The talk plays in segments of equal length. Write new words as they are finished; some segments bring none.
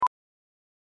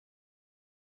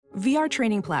VR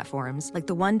training platforms, like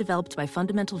the one developed by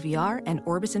Fundamental VR and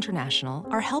Orbis International,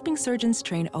 are helping surgeons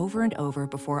train over and over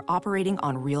before operating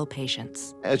on real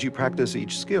patients. As you practice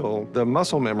each skill, the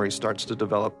muscle memory starts to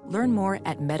develop. Learn more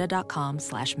at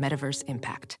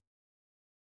meta.com/metaverseimpact.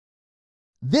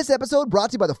 This episode brought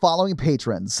to you by the following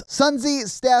patrons: Sunzi,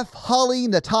 Steph, Holly,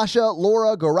 Natasha,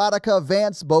 Laura, Goratica,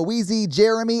 Vance, Boezy,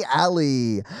 Jeremy,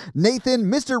 Ali, Nathan,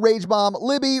 Mr. Ragebomb,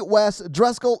 Libby, Wes,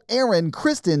 Driscoll, Aaron,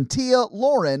 Kristen, Tia,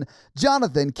 Lauren,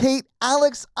 Jonathan, Kate,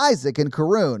 Alex, Isaac, and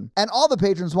Karoon. And all the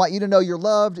patrons want you to know you're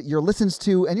loved, you're listened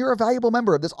to, and you're a valuable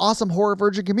member of this awesome Horror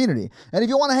Virgin community. And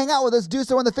if you want to hang out with us, do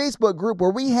so in the Facebook group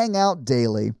where we hang out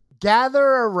daily. Gather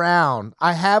around.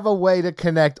 I have a way to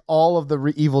connect all of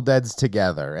the Evil Deads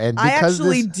together, and I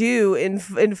actually do in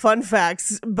fun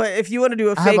facts. But if you want to do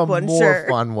a fake one, more sure.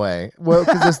 Fun way. Well,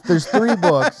 because there's 3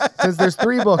 books. Since there's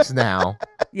 3 books now.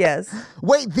 Yes.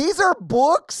 Wait, these are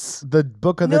books? The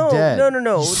Book of the Dead.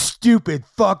 No. You stupid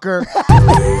fucker.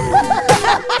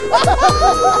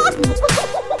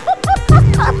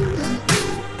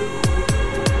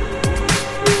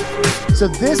 So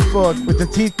this book with the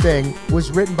teeth thing was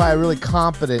written by a really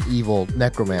competent evil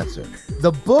necromancer.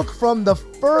 The book from the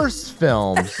first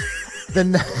films,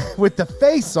 with the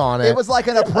face on it. It was like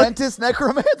an apprentice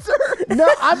necromancer? No,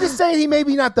 I'm just saying he may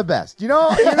be not the best. You know.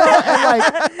 And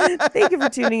like, thank you for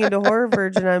tuning into Horror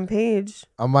Virgin. I'm Paige.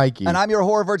 I'm Mikey. And I'm your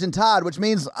Horror Virgin Todd, which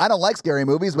means I don't like scary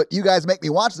movies, but you guys make me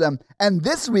watch them. And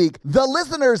this week, the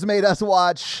listeners made us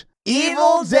watch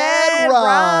Evil Dead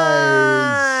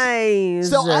Rise.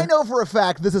 So I know for a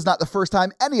fact this is not the first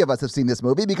time any of us have seen this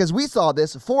movie because we saw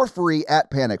this for free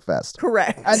at Panic Fest.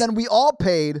 Correct. And then we all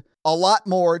paid a lot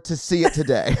more to see it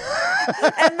today.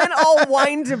 And then all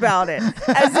whined about it.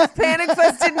 As if Panic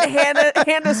Fest didn't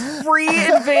hand us free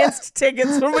advanced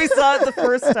tickets when we saw it the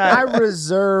first time. I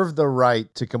reserve the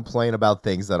right to complain about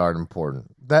things that aren't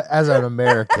important. That as an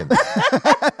American.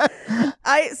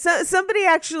 Somebody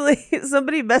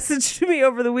messaged me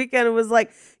over the weekend and was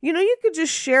like, you could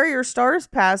just share your Stars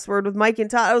password with Mike and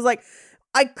Todd. I was like,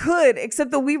 I could,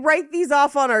 except that we write these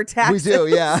off on our taxes. We do,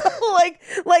 yeah. So like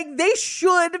they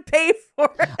should pay for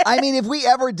it. I mean, if we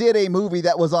ever did a movie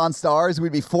that was on Stars,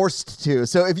 we'd be forced to.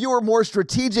 So if you were more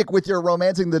strategic with your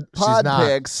romancing the pod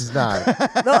picks. She's not.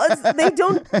 No, they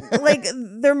don't, like,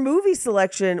 their movie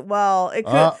selection, well, it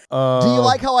could. Do you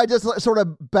like how I just sort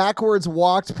of backwards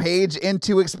walked Paige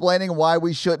into explaining why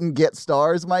we shouldn't get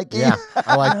Stars, Mikey? Yeah,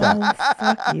 I like that.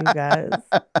 Fuck you guys.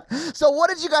 So what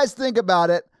did you guys think about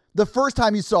it the first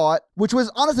time you saw it, which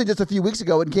was honestly just a few weeks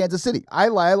ago in Kansas City? I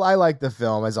like the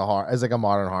film as like a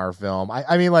modern horror film.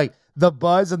 I mean, like, the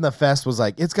buzz in the fest was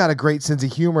like, it's got a great sense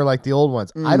of humor like the old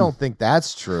ones. I don't think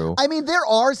that's true. I mean, there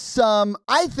are some,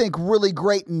 I think, really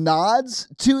great nods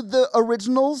to the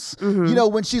originals. Mm-hmm. You know,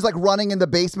 when she's like running in the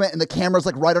basement and the camera's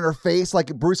like right on her face,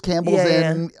 like Bruce Campbell's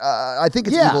in, I think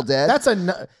it's Evil Dead. That's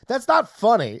not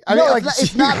funny. I mean, like,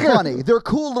 it's not funny. They're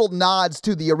cool little nods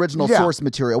to the original source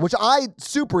material, which I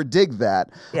super dig that.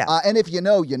 Yeah. And if you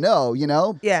know, you know.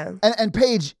 Yeah. And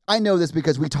Paige, I know this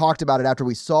because we talked about it after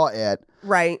we saw it.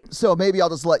 Right. So maybe I'll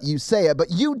just let you say it, but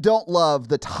you don't love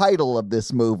the title of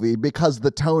this movie because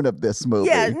the tone of this movie.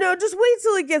 Yeah, no, just wait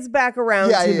till it gets back around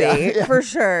to me, for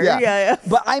sure. Yeah.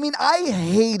 But I mean, I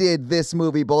hated this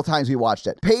movie both times we watched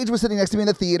it. Paige was sitting next to me in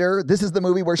the theater. This is the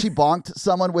movie where she bonked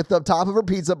someone with the top of her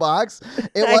pizza box.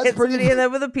 I hit somebody in there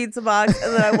with a pizza box,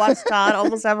 and then I watched Todd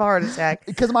almost have a heart attack.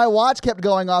 Because my watch kept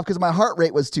going off because my heart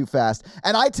rate was too fast.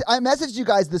 And I messaged you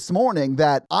guys this morning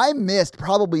that I missed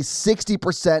probably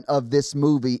 60% of this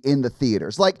movie in the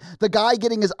theaters. Like the guy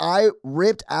getting his eye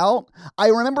ripped out. I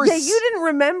remember. Yeah, you didn't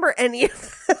remember any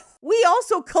of that. We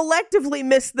also collectively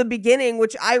missed the beginning,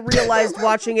 which I realized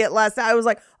watching it last night. I was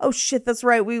like, oh shit, that's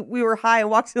right. We were high and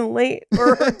walked in late.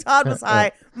 Or Todd was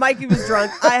high. Mikey was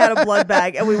drunk. I had a blood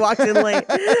bag and we walked in late.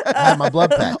 I had my blood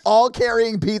pack. All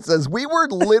carrying pizzas. We were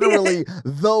literally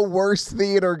the worst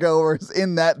theater goers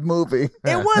in that movie.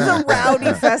 It was a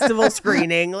rowdy festival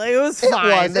screening. Like, it was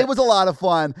fine. It was a lot of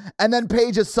fun. And then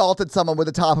Paige assaulted someone with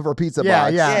the top of her pizza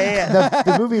box. Yeah.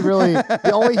 The movie really,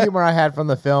 the only humor I had from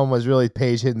the film was really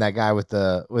Paige hitting that guy with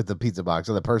the pizza box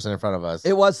or the person in front of us.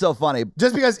 It was so funny.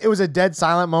 Just because it was a dead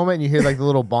silent moment and you hear like the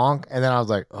little bonk, and then I was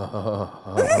like,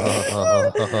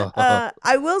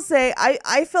 I will say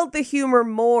I felt the humor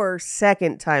more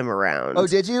second time around. Oh,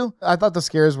 did you? I thought the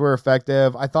scares were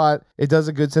effective. I thought it does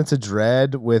a good sense of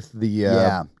dread with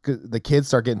the the kids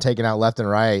start getting taken out left and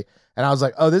right. And I was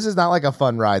like, oh, this is not like a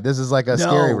fun ride. This is like a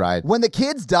scary ride. When the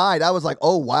kids died, I was like,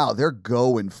 oh, wow, they're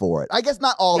going for it. I guess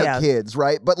not all the kids,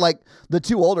 right? But like the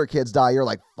 2 older kids die. You're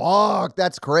like, fuck,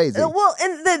 that's crazy. Well,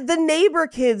 and the neighbor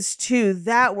kids too.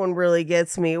 That one really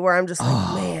gets me where I'm just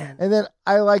like, man. And then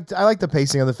I like the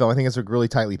pacing of the film. I think it's really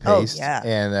tightly paced. Oh, yeah.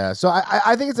 And so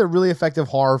I think it's a really effective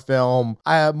horror film.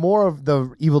 More of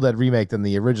the Evil Dead remake than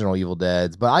the original Evil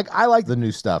Deads. But I like the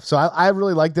new stuff. So I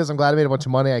really like this. I'm glad I made a bunch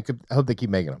of money. I hope they keep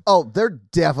making them. Oh, they're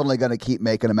definitely going to keep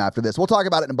making them after this. We'll talk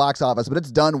about it in box office, but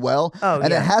it's done well.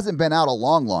 And it hasn't been out a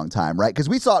long, long time, right? Because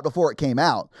we saw it before it came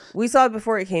out. We saw it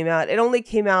before it came out. It only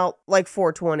came out like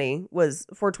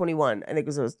 4/21, I think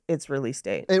was its release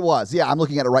date. It was. Yeah, I'm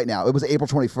looking at it right now. It was April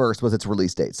 21st was its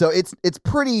release date. So it's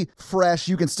pretty fresh.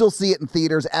 You can still see it in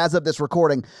theaters as of this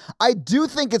recording. I do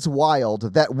think it's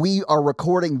wild that we are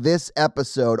recording this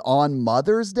episode on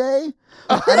Mother's Day.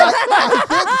 And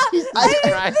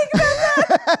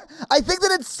I think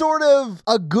that it's sort of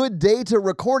a good day to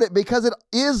record it because it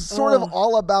is sort of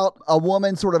all about a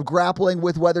woman sort of grappling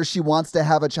with whether she wants to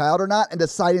have a child or not and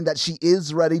deciding that she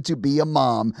is ready to be a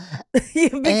mom.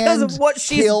 Because of what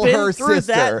she's been through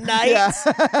that night. Yeah.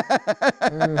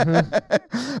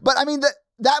 But I mean,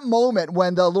 that moment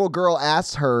when the little girl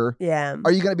asks her,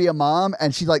 are you going to be a mom?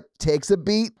 And she like takes a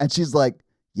beat and she's like,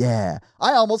 yeah.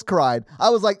 I almost cried. I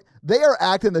was like, they are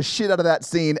acting the shit out of that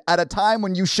scene at a time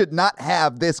when you should not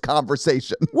have this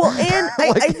conversation. Well, and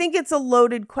I think it's a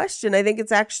loaded question. I think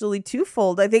it's actually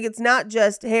twofold. I think it's not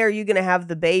just, hey, are you going to have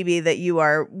the baby that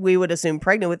we would assume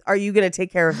pregnant with? Are you going to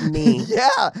take care of me?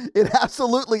 Yeah, it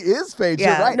absolutely is, Paige.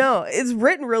 Yeah, you're right. No, it's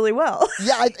written really well.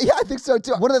 I think so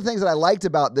too. One of the things that I liked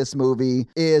about this movie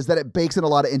is that it bakes in a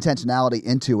lot of intentionality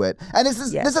into it. And this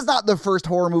is not the first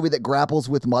horror movie that grapples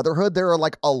with motherhood. There are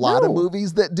like a lot of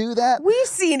movies that do that. We've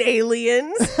seen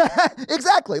aliens.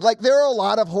 Exactly. Like there are a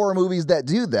lot of horror movies that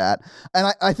do that.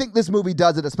 And I think this movie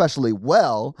does it especially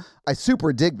well. I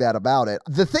super dig that about it.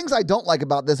 The things I don't like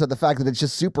about this are the fact that it's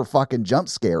just super fucking jump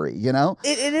scary, you know?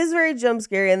 It is very jump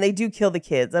scary, and they do kill the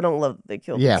kids. I don't love that they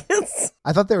kill the kids.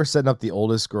 I thought they were setting up the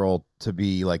oldest girl to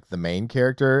be like the main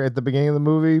character at the beginning of the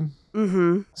movie.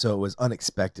 Mm-hmm. So it was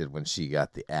unexpected when she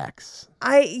got the axe.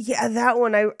 That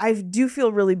one I do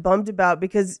feel really bummed about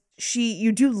because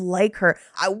you do like her.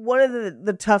 One of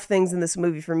the tough things in this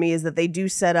movie for me is that they do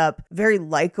set up very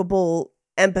likable,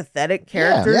 empathetic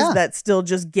characters that still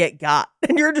just get got.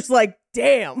 And you're just like,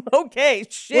 damn, okay,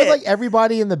 shit. Well, like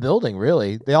everybody in the building,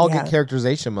 really. They all get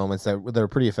characterization moments that are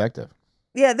pretty effective.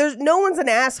 Yeah, there's no one's an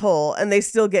asshole and they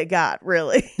still get got,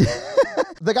 really.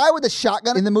 The guy with the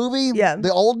shotgun in the movie,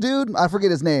 the old dude, I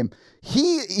forget his name.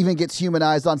 He even gets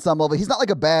humanized on some level. He's not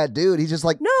like a bad dude. He's just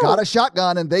like, got a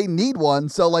shotgun and they need one.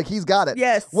 So like he's got it.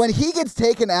 Yes. When he gets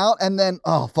taken out and then,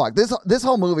 oh fuck, this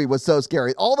whole movie was so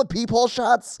scary. All the peephole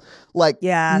shots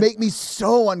make me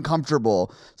so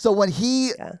uncomfortable. So when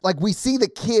like we see the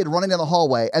kid running down the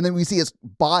hallway and then we see his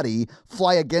body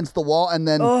fly against the wall and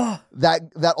then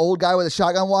that old guy with a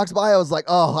shotgun walks by, I was like,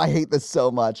 oh, I hate this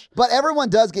so much. But everyone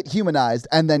does get humanized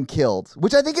and then killed,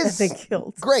 which I think is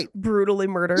great. Brutally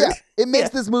murdered. Yeah. It makes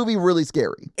this movie really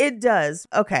scary. It does.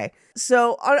 Okay.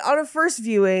 So on a first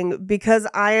viewing, because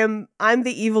I'm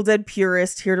the Evil Dead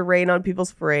purist here to rain on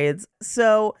people's parades.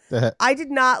 So I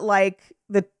did not like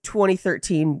the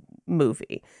 2013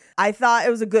 movie. I thought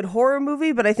it was a good horror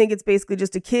movie, but I think it's basically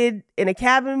just a kid in a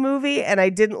cabin movie. And I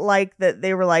didn't like that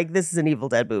they were like, this is an Evil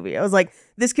Dead movie. I was like,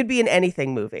 this could be an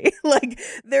anything movie. Like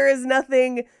there is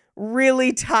nothing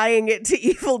really tying it to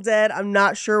Evil Dead. I'm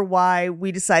not sure why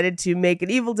we decided to make an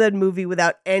Evil Dead movie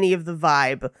without any of the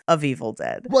vibe of Evil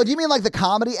Dead. Well, do you mean like the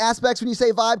comedy aspects when you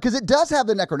say vibe? Because it does have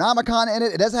the Necronomicon in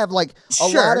it. It does have like a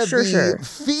lot of the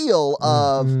feel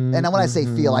of, and when I say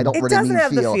feel, I don't really mean feel. It doesn't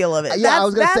have the feel of it. Yeah, I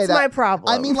was going to say that. That's my problem.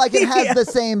 I mean, like it has the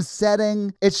same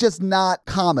setting. It's just not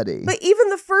comedy. But even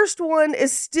the first one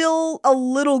is still a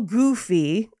little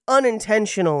goofy.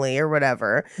 Unintentionally or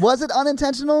whatever. Was it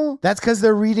unintentional? That's because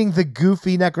they're reading the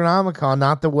goofy Necronomicon,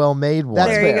 not the well-made one. That's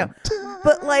there fair. You go.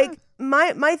 But like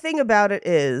my thing about it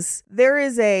is there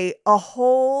is a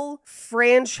whole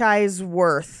franchise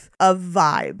worth of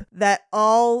vibe that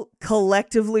all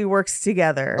collectively works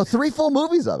together. 3 full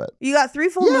movies of it. You got 3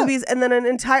 full movies and then an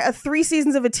entire 3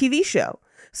 seasons of a TV show.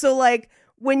 So like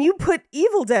when you put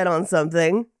Evil Dead on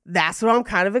something, that's what I'm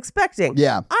kind of expecting.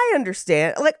 Yeah. I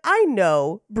understand. Like, I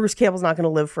know Bruce Campbell's not going to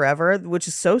live forever, which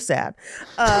is so sad.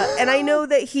 And I know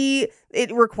that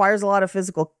It requires a lot of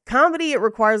physical comedy. It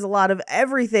requires a lot of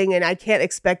everything. And I can't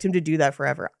expect him to do that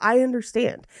forever. I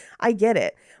understand. I get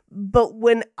it. But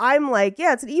when I'm like,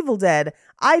 yeah, it's an Evil Dead,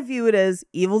 I view it as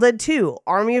Evil Dead 2,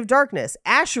 Army of Darkness,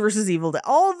 Ash versus Evil Dead,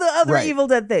 all the other Evil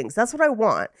Dead things. That's what I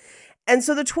want. And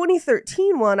so the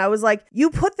 2013 one, I was like, you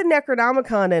put the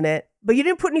Necronomicon in it, but you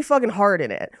didn't put any fucking heart in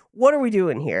it. What are we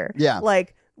doing here? Yeah.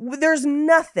 Like, there's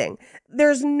nothing.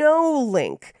 There's no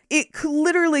link. It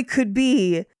literally could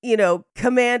be,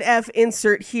 Command F,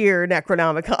 insert here,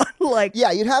 Necronomicon. Like,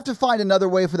 yeah, you'd have to find another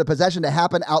way for the possession to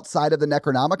happen outside of the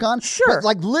Necronomicon. Sure. But,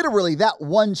 like, literally, that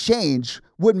one change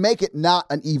would make it not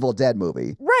an Evil Dead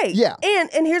movie. Right. Yeah.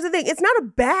 And here's the thing. It's not a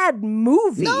bad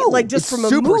movie. No, like, just it's from a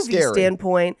super movie scary.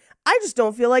 standpoint. I just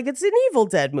don't feel like it's an Evil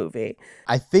Dead movie.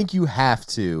 I think you have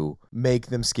to make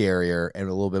them scarier and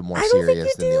a little bit more I don't think serious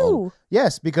you than the old. do.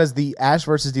 Yes, because the Ash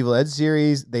versus Evil Dead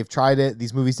series, they've tried it.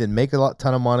 These movies didn't make a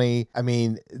ton of money. I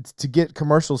mean, to get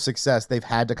commercial success, they've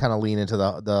had to kind of lean into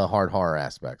the hard horror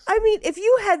aspects. I mean, if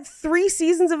you had 3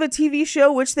 seasons of a TV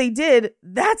show, which they did,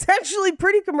 that's actually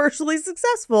pretty commercially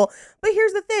successful. But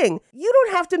here's the thing. You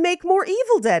don't have to make more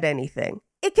Evil Dead anything.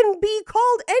 It can be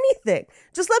called anything.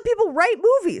 Just let people write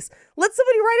movies. Let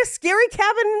somebody write a scary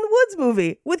cabin in the woods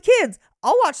movie with kids.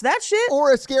 I'll watch that shit.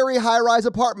 Or a scary high-rise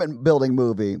apartment building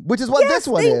movie, which is what Yes, this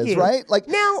one thank is, you. right? Like,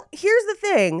 Now, here's the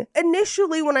thing.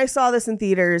 Initially, when I saw this in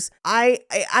theaters, I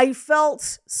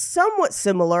felt somewhat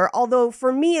similar, although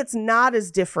for me, it's not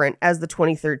as different as the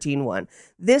 2013 one.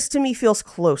 This, to me, feels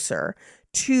closer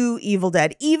to Evil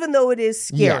Dead, even though it is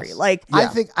scary. Yes. Like, Yeah.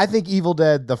 I think Evil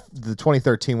Dead, the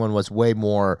 2013 one, was way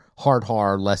more hard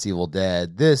horror, less Evil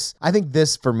Dead. I think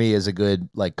this for me is a good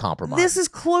compromise. this is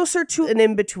closer to an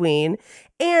in-between.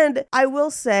 And I will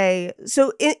say,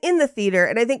 so in the theater,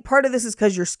 and I think part of this is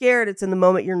because you're scared, it's in the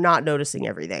moment, you're not noticing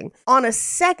everything. On a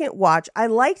second watch, I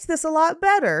liked this a lot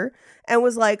better and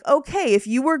was like, okay, if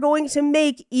you were going to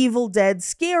make Evil Dead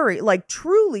scary, like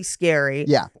truly scary,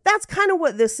 Yeah. that's kind of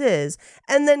what this is.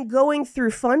 And then going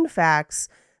through fun facts,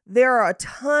 there are a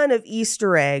ton of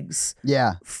Easter eggs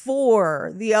yeah.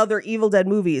 for the other Evil Dead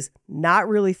movies. Not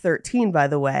really 13, by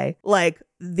the way. Like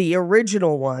the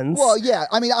original ones. Well, yeah.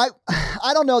 I mean,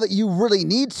 I don't know that you really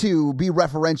need to be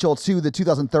referential to the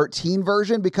 2013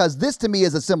 version, because this to me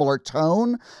is a similar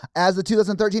tone as the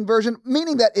 2013 version,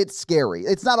 meaning that it's scary.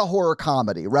 It's not a horror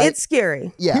comedy, right? It's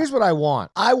scary. yeah. Here's what I want.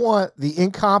 I want the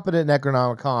incompetent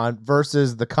Necronomicon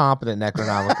versus the competent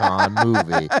Necronomicon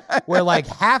movie, where like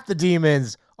half the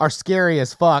demons are scary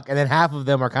as fuck, and then half of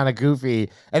them are kind of goofy,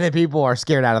 and then people are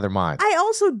scared out of their minds. I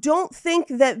also don't think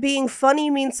that being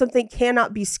funny means something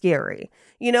cannot be scary.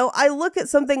 I look at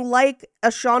something like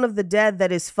a Shaun of the Dead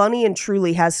that is funny and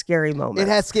truly has scary moments. It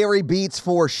has scary beats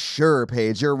for sure,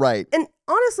 Paige. You're right. And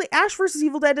honestly, Ash versus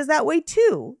Evil Dead is that way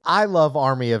too. I love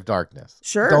Army of Darkness.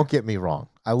 Sure. Don't get me wrong.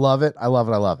 I love it. I love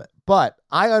it. I love it. But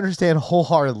I understand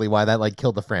wholeheartedly why that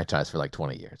killed the franchise for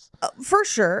 20 years. For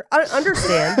sure. I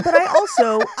understand. But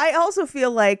I also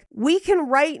feel like we can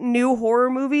write new horror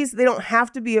movies. They don't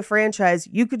have to be a franchise.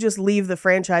 You could just leave the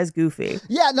franchise goofy.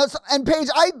 Yeah, no, and Paige,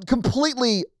 I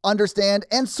completely understand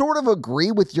and sort of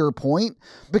agree with your point,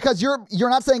 because you're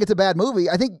not saying it's a bad movie.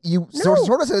 I think you sort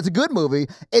of said it's a good movie.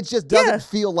 It just doesn't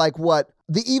feel like what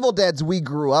the Evil Deads we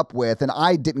grew up with, and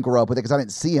I didn't grow up with it because I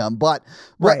didn't see them, but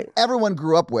what everyone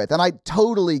grew up with, and I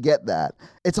totally get that.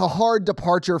 It's a hard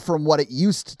departure from what it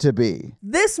used to be.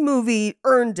 This movie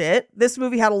earned it. This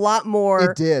movie had a lot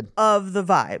more It did. of the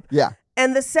vibe. Yeah.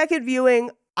 And the second viewing,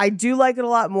 I do like it a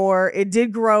lot more. It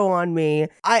did grow on me.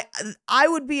 I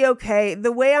would be okay.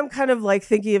 The way I'm kind of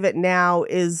thinking of it now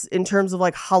is in terms of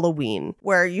Halloween,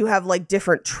 where you have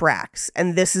different tracks,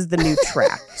 and this is the new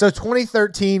track. So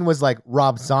 2013 was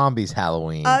Rob Zombie's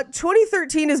Halloween.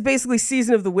 2013 is basically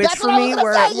Season of the Witch That's for what I was me, gonna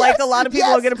where say, a lot of people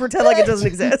are going to pretend like it doesn't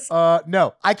exist.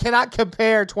 No, I cannot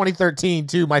compare 2013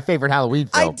 to my favorite Halloween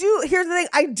film. Here's the thing.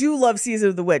 I do love Season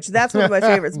of the Witch. That's one of my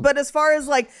favorites. But as far as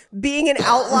being an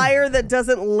outlier that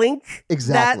doesn't link,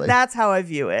 Exactly. that's how I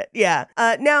view it. Yeah.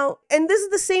 Now, and this is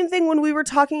the same thing when we were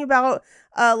talking about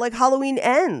Halloween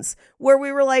Ends, where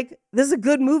we were like, this is a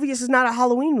good movie. This is not a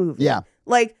Halloween movie. Yeah.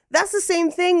 That's the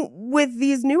same thing with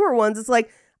these newer ones. It's I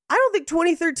don't think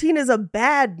 2013 is a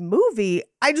bad movie.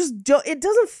 I just don't, it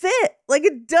doesn't fit.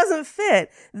 It doesn't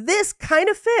fit. This kind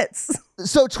of fits.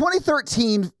 So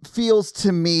 2013 feels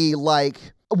to me like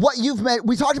what you've meant,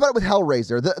 we talked about it with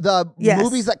Hellraiser. The Yes.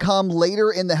 movies that come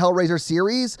later in the Hellraiser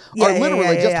series are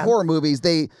literally just horror movies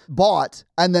they bought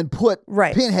and then put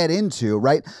Pinhead into,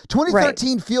 right?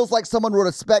 2013 feels like someone wrote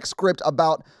a spec script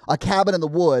about a cabin in the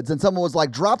woods and someone was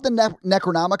like, drop the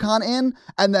Necronomicon in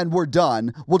and then we're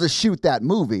done. We'll just shoot that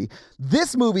movie.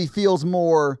 This movie feels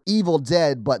more Evil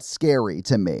Dead but scary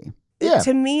to me. Yeah.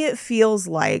 To me, it feels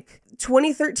like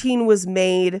 2013 was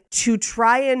made to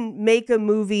try and make a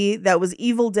movie that was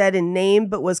Evil Dead in name,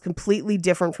 but was completely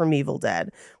different from Evil Dead,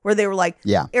 where they were like,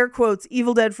 air quotes,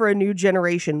 Evil Dead for a new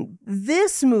generation.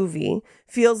 This movie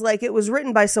feels like it was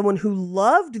written by someone who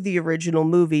loved the original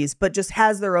movies, but just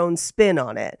has their own spin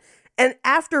on it. And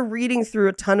after reading through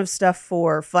a ton of stuff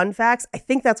for Fun Facts, I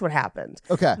think that's what happened.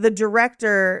 Okay. The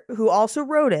director who also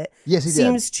wrote it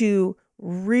seems to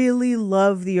really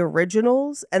love the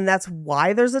originals, and that's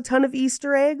why there's a ton of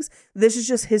Easter eggs. This is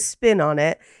just his spin on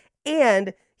it.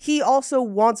 And he also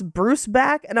wants Bruce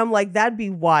back, and I'm like, that'd be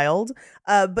wild.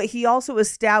 But he also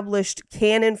established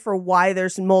canon for why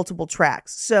there's multiple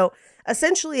tracks. So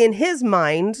essentially, in his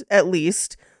mind, at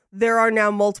least, there are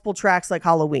now multiple tracks like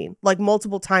Halloween, like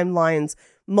multiple timelines,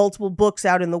 multiple books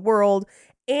out in the world.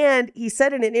 And he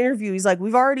said in an interview, he's like,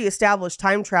 we've already established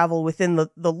time travel within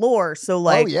the lore. So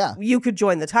like, you could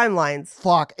join the timelines.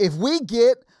 Fuck. If we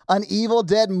get an Evil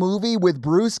Dead movie with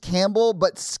Bruce Campbell,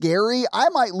 but scary, I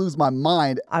might lose my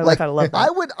mind. I kind of love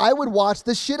that. I would watch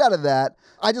the shit out of that.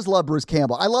 I just love Bruce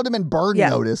Campbell. I loved him in Burn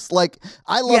Notice. Like,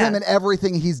 I love him in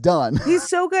everything he's done. He's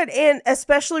so good. And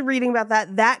especially reading about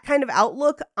that kind of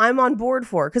outlook, I'm on board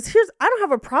for. Because I don't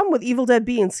have a problem with Evil Dead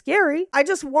being scary. I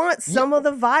just want some of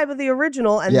the vibe of the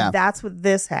original, and that's what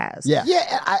this has. Yeah.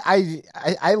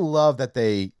 I love that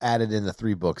they added in the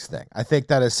 3 books thing. I think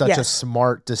that is such a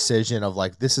smart decision of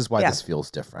like, this is why this feels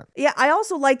different. Yeah, I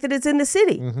also like that it's in the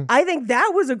city. Mm-hmm. I think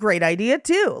that was a great idea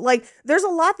too. Like, there's a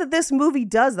lot that this movie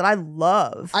does that I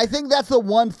love. I think that's the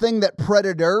one thing that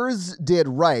Predators did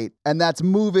right, and that's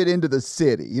move it into the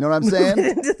city. You know what I'm saying? Move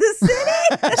it into the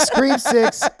city? Scream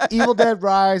 6, Evil Dead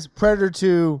Rise, Predator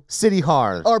 2, City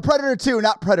Hard. Or Predator 2,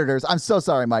 not Predators. I'm so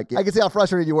sorry, Mikey. I can see how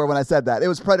frustrated you were when I said that. It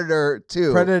was Predator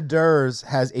 2. Predators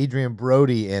has Adrian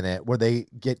Brody in it, where they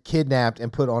get kidnapped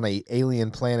and put on a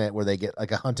alien planet where they get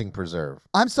like a hunting preserve.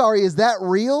 I'm sorry, is that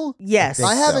real? Yes.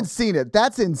 I haven't seen it.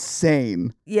 That's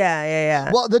insane.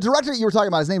 Yeah. Well, the director you were talking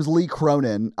about, his name's Lee Cronin.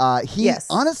 He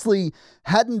honestly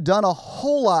hadn't done a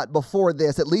whole lot before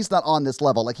this, at least not on this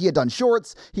level. Like, he had done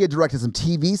shorts, he had directed some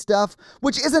TV stuff,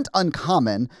 which isn't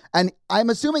uncommon. And I'm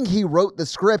assuming he wrote the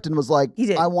script and was like,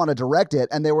 I want to direct it.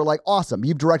 And they were like, awesome,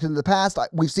 you've directed in the past.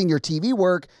 We've seen your TV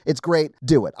work. It's great.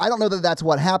 Do it. I don't know that that's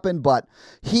what happened, but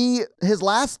his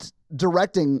last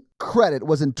directing credit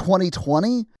was in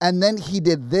 2020, and then he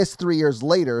did this 3 years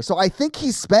later. So I think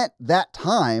he spent that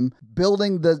time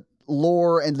building the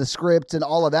lore and the script and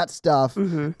all of that stuff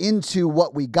into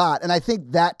what we got. And I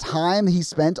think that time he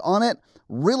spent on it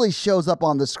really shows up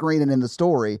on the screen and in the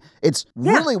story. It's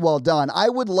really well done. I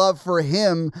would love for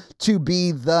him to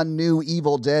be the new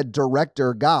Evil Dead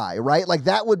director guy, right? Like,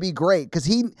 that would be great because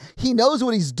he knows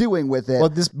what he's doing with it. Well,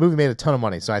 this movie made a ton of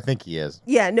money, so I think he is.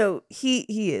 Yeah, no, he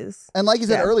is. And like you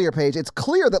said earlier, Paige, it's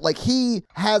clear that like he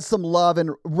has some love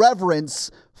and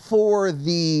reverence for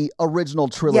the original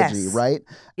trilogy, right?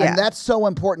 Yeah. And that's so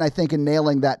important, I think, in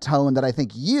nailing that tone that I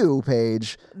think you,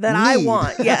 Paige, that I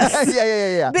want, yes.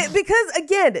 Yeah. Because,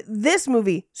 again, this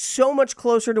movie, so much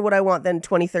closer to what I want than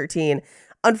 2013.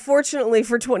 Unfortunately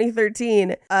for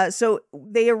 2013, so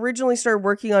they originally started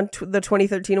working on the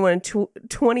 2013 one in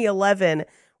 2011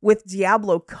 with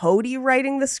Diablo Cody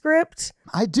writing the script.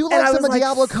 I do like some of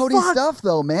Diablo Cody stuff,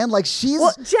 though, man. Like, she's...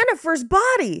 Well, Jennifer's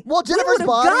Body. Well, Jennifer's we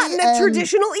Body gotten a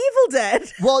traditional Evil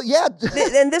Dead. Well, yeah.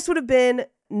 And this would have been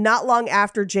not long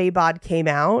after J-Bod came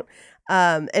out.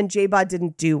 And J-Bod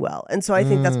didn't do well. And so I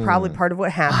think that's probably part of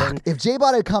what happened. If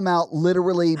J-Bod had come out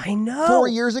literally 4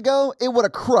 years ago, it would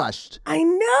have crushed. I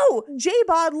know.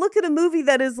 J-Bod, look at a movie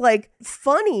that is like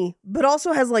funny, but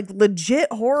also has like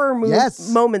legit horror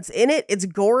moments in it. It's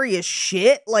gory as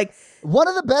shit. Like, one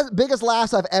of the biggest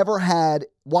laughs I've ever had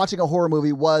watching a horror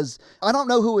movie was, I don't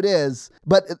know who it is,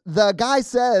 but the guy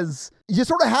says, you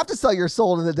sort of have to sell your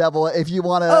soul to the devil if you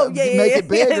want to make it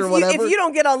big or whatever. If you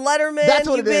don't get on Letterman, that's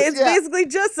what it is. It's basically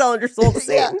just selling your soul to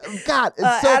Satan. God,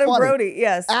 it's so Adam funny. Brody,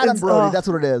 yes. Adam Brody, that's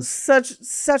what it is.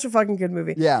 Such a fucking good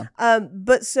movie. Yeah.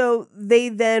 But so they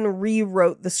then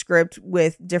rewrote the script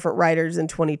with different writers in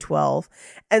 2012.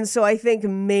 And so I think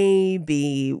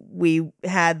maybe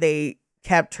they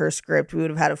kept her script, we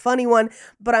would have had a funny one.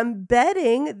 But I'm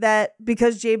betting that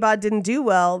because J-Bod didn't do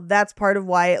well, that's part of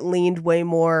why it leaned way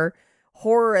more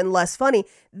horror and less funny.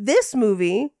 This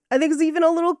movie, I think it's even a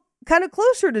little kind of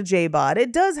closer to J-Bot.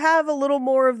 It does have a little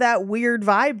more of that weird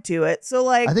vibe to it. So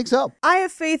like, I think so. I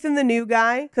have faith in the new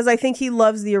guy because I think he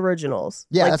loves the originals.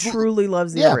 Yeah, like that's- truly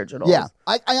loves the originals. Yeah,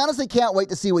 I honestly can't wait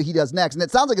to see what he does next. And it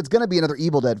sounds like it's going to be another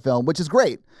Evil Dead film, which is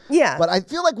great. Yeah. But I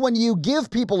feel like when you give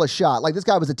people a shot, like this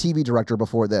guy was a TV director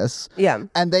before this, Yeah.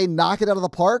 and they knock it out of the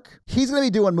park, he's going to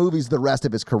be doing movies the rest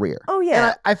of his career. Oh yeah.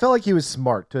 And I felt like he was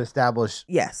smart to establish,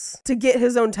 Yes. To get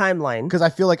his own timeline. because I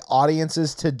feel like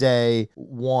audiences today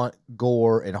want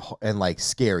gore and like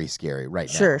scary right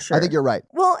now. Sure. I think you're right.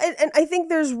 Well, and I think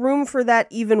there's room for that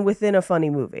even within a funny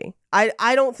movie.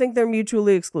 I don't think they're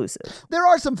mutually exclusive. There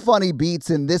are some funny beats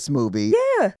in this movie.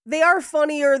 Yeah, they are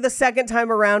funnier the second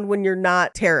time around when you're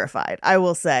not terrified, I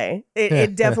will say.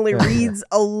 It definitely reads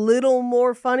a little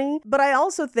more funny. But I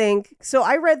also think, so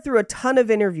I read through a ton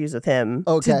of interviews with him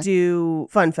Okay. to do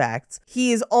fun facts.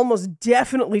 He is almost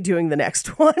definitely doing the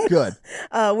next one. Good.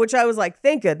 Which I was like,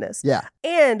 thank goodness. Yeah.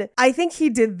 And I think he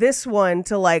did this one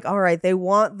to like, all right, they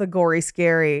want the gory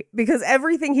scary, because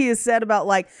everything he has said about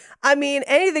like, I mean,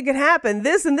 anything could happen.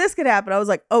 This and this could happen. I was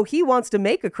like, oh, he wants to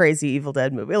make a crazy Evil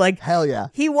Dead movie. Like, Hell yeah.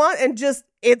 and just,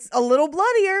 it's a little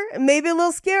bloodier, maybe a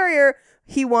little scarier.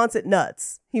 He wants it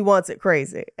nuts. He wants it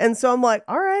crazy. And so I'm like,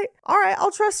 all right,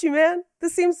 I'll trust you, man.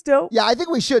 This seems dope. Yeah, I think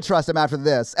we should trust him after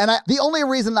this. And the only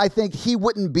reason I think he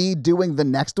wouldn't be doing the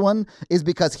next one is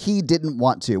because he didn't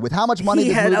want to. With how much money He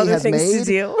this had movie other has things made, to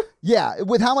do. yeah,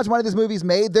 with how much money this movie's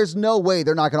made, there's no way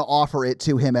they're not going to offer it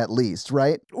to him at least,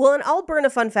 right? Well, and I'll burn a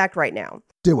fun fact right now.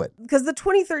 Do it. Because the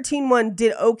 2013 one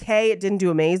did okay. It didn't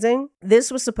do amazing. This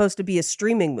was supposed to be a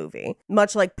streaming movie,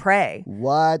 much like Prey.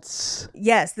 What?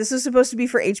 Yes, this was supposed to be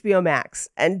for HBO Max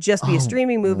and just be a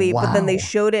streaming movie. But then they wow.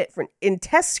 showed it in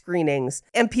test screenings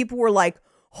and people were like,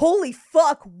 holy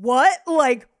fuck, what?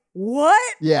 Like,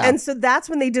 what? Yeah. And so that's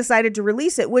when they decided to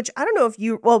release it, which I don't know if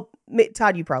you, well,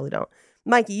 Todd, you probably don't.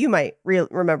 Mikey, you might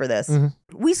remember this.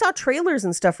 Mm-hmm. We saw trailers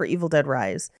and stuff for Evil Dead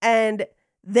Rise. And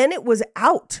then it was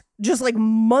out just like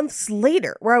months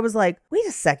later where I was like, wait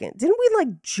a second, didn't we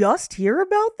like just hear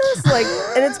about this? Like,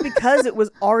 and it's because it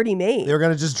was already made. They were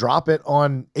going to just drop it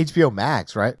on HBO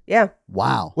Max, right? Yeah.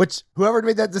 Wow. Which whoever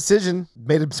made that decision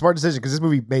made a smart decision, because this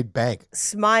movie made bank.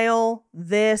 Smile,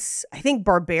 this, I think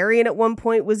Barbarian at one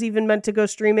point was even meant to go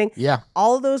streaming. Yeah.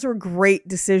 All of those were great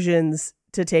decisions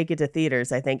to take it to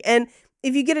theaters, I think. And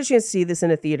if you get a chance to see this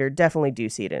in a theater, definitely do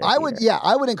see it in a theater.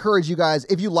 I would encourage you guys,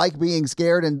 if you like being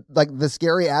scared and like the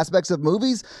scary aspects of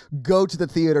movies, go to the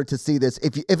theater to see this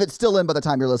if it's still in by the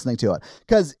time you're listening to it.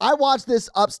 Because I watched this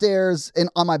upstairs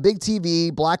on my big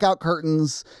TV, blackout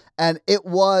curtains, and it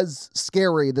was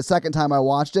scary the second time I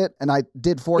watched it, and I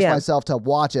did force myself to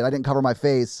watch it. I didn't cover my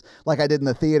face like I did in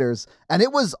the theaters, and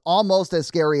it was almost as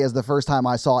scary as the first time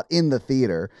I saw it in the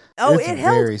theater. Oh, It's it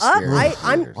held very up.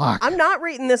 scary. I'm not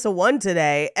rating this a 1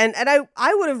 today, and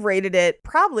I would have rated it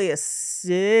probably a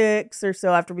 6 or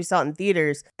so after we saw it in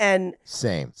theaters. And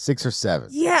Same. 6 or 7.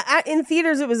 yeah, in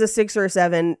theaters it was a 6 or a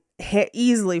 7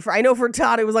 easily. I know for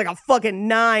Todd it was like a fucking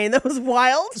 9. That was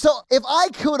wild. So if I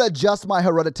could adjust my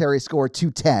Hereditary score to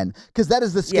 10, because that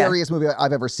is the scariest movie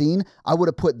I've ever seen, I would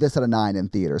have put this at a 9 in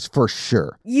theaters for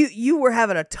sure. You were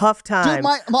having a tough time. Dude,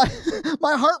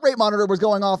 my heart rate monitor was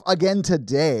going off again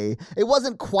today. It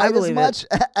wasn't quite as believe much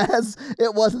as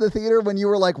it was in the theater when you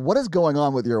were like, what is going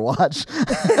on with your watch?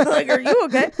 Like, are you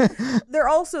okay? They're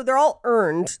all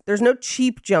earned. There's no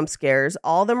cheap jump scares.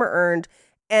 All of them are earned.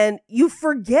 And you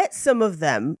forget some of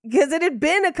them because it had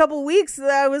been a couple weeks that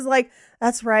I was like,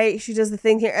 that's right, she does the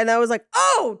thing here. And I was like,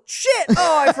 oh, shit.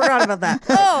 Oh, I forgot about that.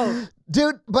 Oh.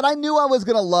 Dude, but I knew I was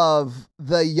going to love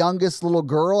the youngest little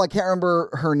girl. I can't remember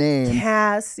her name.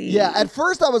 Cassie. Yeah, at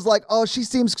first I was like, oh, she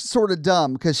seems sort of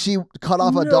dumb because she cut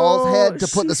off a doll's head to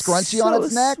put the she's scrunchie on so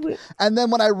its neck. sweet. And then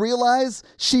when I realized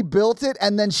she built it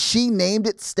and then she named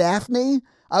it Staphne,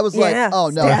 I was like, Yeah, oh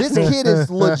no, Staphne. this kid is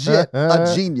legit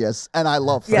a genius. And I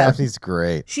love her. Yeah. Daphne's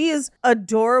great. She is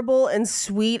adorable and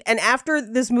sweet. And after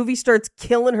this movie starts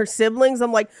killing her siblings,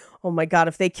 I'm like, oh my God,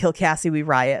 if they kill Cassie, we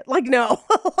riot. Like, no.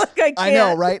 Like, I can't. I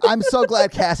know, right? I'm so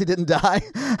glad Cassie didn't die.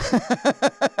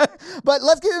 But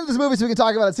let's get into this movie so we can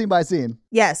talk about it scene by scene.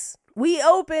 Yes. We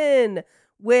open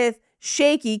with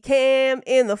shaky cam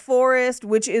in the forest,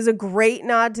 which is a great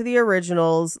nod to the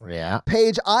originals. Yeah.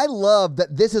 Paige, I love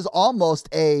that this is almost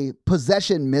a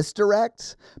possession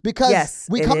misdirect because Yes,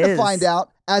 we it come to is. find out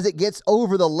as it gets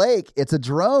over the lake, it's a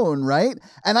drone, right?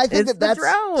 And I think It's that the that's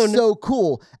drone. so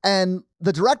cool. And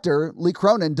the director, Lee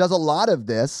Cronin, does a lot of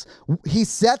this. He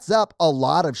sets up a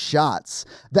lot of shots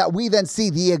that we then see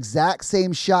the exact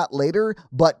same shot later,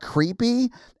 but creepy.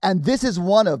 And this is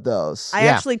one of those. I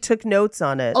actually took notes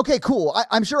on it. Okay, cool.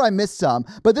 I'm sure I missed some,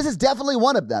 but this is definitely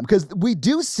one of them because we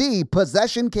do see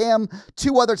possession cam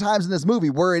 2 other times in this movie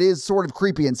where it is sort of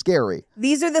creepy and scary.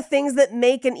 These are the things that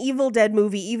make an Evil Dead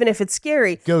movie, even if it's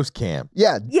scary. Ghost cam.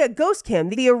 Yeah. Yeah, ghost cam.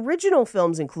 The original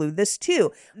films include this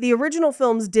too. The original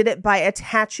films did it by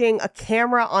attaching a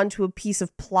camera onto a piece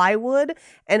of plywood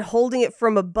and holding it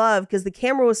from above because the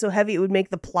camera was so heavy it would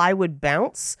make the plywood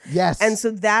bounce. Yes. And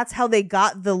so that's how they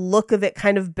got the look of it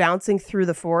kind of bouncing through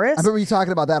the forest. I remember you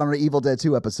talking about that on our Evil Dead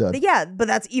 2 episode. Yeah, but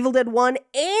that's Evil Dead 1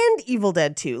 and Evil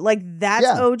Dead 2. Like, that's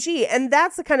OG. And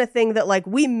that's the kind of thing that, like,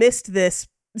 we missed this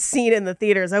scene in the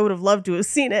theaters. I would have loved to have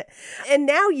seen it. And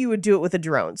now you would do it with a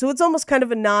drone. So it's almost kind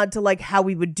of a nod to, like, how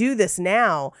we would do this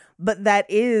now. But that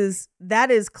is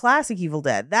classic Evil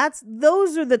Dead.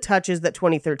 Those are the touches that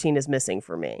 2013 is missing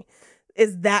for me.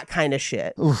 Is that kind of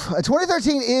shit. Oof.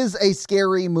 2013 is a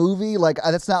scary movie. Like,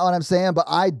 that's not what I'm saying, but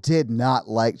I did not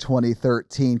like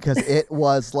 2013 because it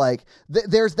was like,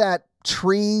 there's that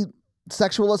tree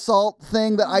sexual assault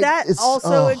thing that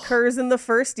occurs in the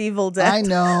first Evil Dead. I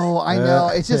know.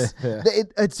 It's just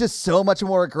it's just so much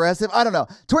more aggressive. I don't know.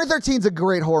 2013 is a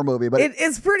great horror movie, but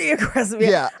it's pretty aggressive.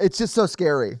 Yeah, it's just so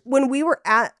scary. When we were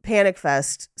at Panic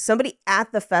Fest, somebody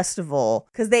at the festival,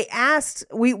 because they asked,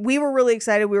 we were really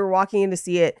excited. We were walking in to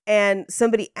see it, and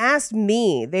somebody asked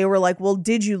me, they were like, well,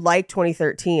 did you like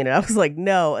 2013? And I was like,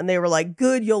 no. And they were like,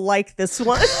 good, you'll like this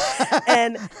one.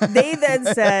 And they then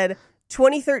said,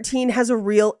 2013 has a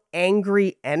real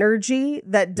angry energy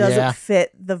that doesn't fit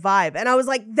the vibe. And I was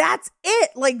like, that's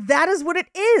it. Like, that is what it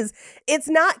is. It's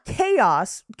not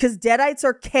chaos because Deadites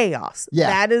are chaos. Yeah.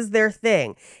 That is their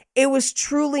thing. It was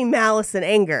truly malice and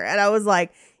anger. And I was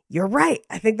like, you're right.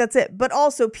 I think that's it. But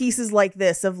also pieces like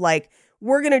this of like,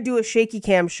 we're going to do a shaky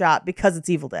cam shot because it's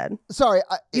Evil Dead. Sorry.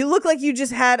 You look like you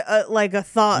just had a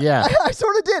thought. Yeah. I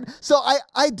sort of did. So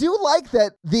I do like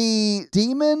that the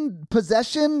demon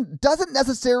possession doesn't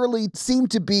necessarily seem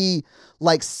to be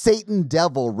like Satan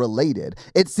devil related.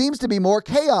 It seems to be more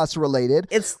chaos related.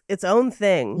 It's its own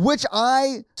thing. Which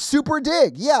I super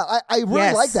dig. Yeah, I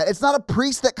really like that. It's not a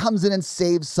priest that comes in and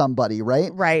saves somebody,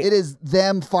 right? Right. It is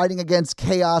them fighting against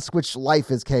chaos, which life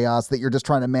is chaos that you're just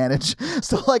trying to manage.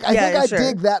 So like, I think I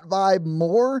dig that vibe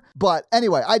more. But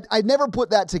anyway, I never put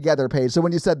that together, Paige. So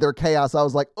when you said they're chaos, I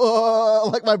was like,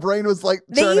 oh, like my brain was like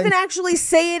turning. They even actually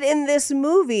say it in this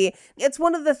movie. It's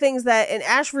one of the things that in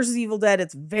Ash vs. Evil Dead,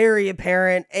 it's very apparent.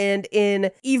 And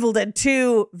in Evil Dead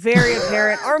 2, very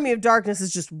apparent. Army of Darkness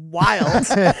is just wild.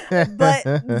 But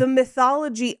the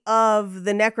mythology of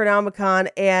the Necronomicon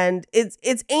and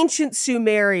it's ancient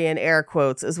Sumerian, air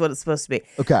quotes, is what it's supposed to be.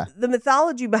 Okay. The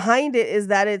mythology behind it is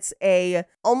that it's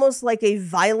almost like a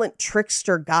violent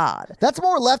trickster god. That's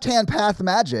more left-hand path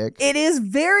magic. It is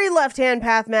very left-hand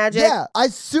path magic. Yeah, I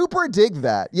super dig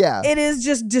that. Yeah. It is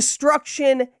just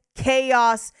destruction,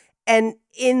 chaos, and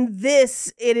in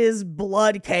this, it is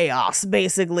blood chaos,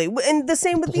 basically. And the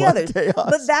same with the others. Chaos.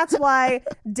 But that's why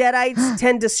Deadites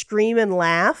tend to scream and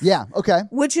laugh. Yeah, okay.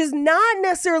 Which is not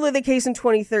necessarily the case in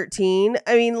 2013.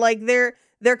 I mean, like,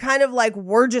 they're kind of like,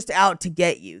 we're just out to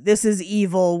get you. This is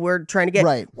evil. We're trying to get.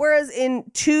 Right. Whereas in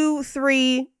 2,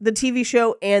 3, the TV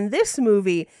show and this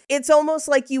movie, it's almost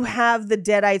like you have the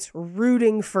Deadites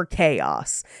rooting for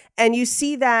chaos. And you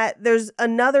see that there's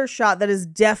another shot that is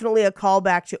definitely a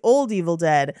callback to old Evil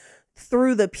Dead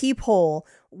through the peephole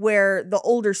where the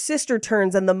older sister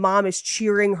turns and the mom is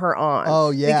cheering her on.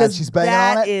 Oh, yeah. Because she's banging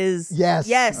that on it? is... Yes.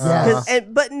 Yes. Uh-huh.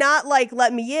 But not like,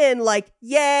 let me in, like,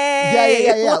 yay!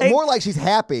 Yeah. Like, more like she's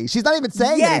happy. She's not even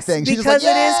saying anything. She's because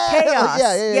just like, it is chaos.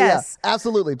 Yeah.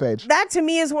 Absolutely, Paige. That to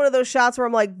me is one of those shots where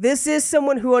I'm like, this is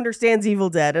someone who understands Evil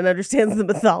Dead and understands the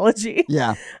mythology.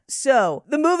 Yeah. So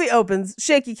the movie opens,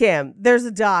 shaky cam. There's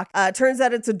a doc. Turns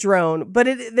out it's a drone, but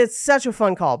it's such a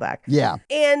fun callback. Yeah.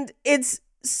 And it's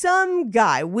some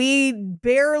guy. We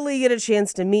barely get a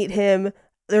chance to meet him.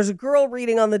 There's a girl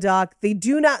reading on the dock. They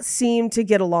do not seem to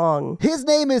get along. His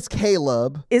name is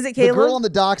Caleb. Is it Caleb? The girl on the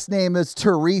dock's name is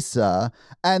Teresa.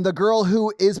 And the girl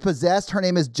who is possessed, her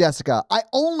name is Jessica. I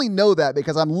only know that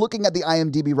because I'm looking at the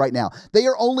IMDb right now. They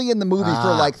are only in the movie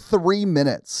for like 3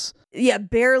 minutes. Yeah,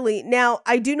 barely. Now,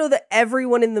 I do know that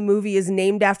everyone in the movie is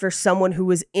named after someone who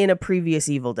was in a previous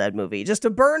Evil Dead movie. Just to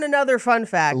burn another fun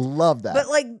fact. Love that. But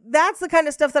like, that's the kind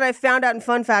of stuff that I found out in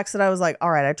fun facts that I was like, all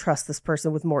right, I trust this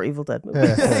person with more Evil Dead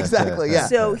movies. Exactly, yeah.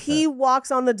 So he walks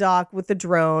on the dock with the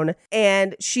drone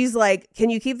and she's like, can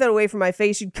you keep that away from my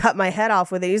face? You'd cut my head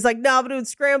off with it. He's like, no, but it would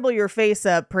scramble your face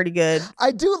up pretty good.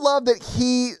 I do love that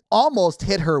he almost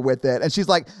hit her with it. And she's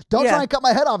like, don't try and cut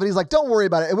my head off. And he's like, don't worry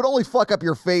about it. It would only fuck up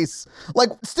your face. Like,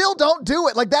 still don't do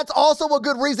it. Like, that's also a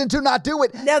good reason to not do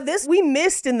it. Now, this we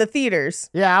missed in the theaters.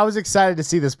 Yeah, I was excited to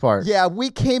see this part. Yeah,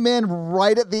 we came in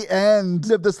right at the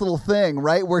end of this little thing,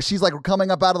 right? Where she's like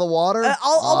coming up out of the water.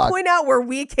 I'll point out where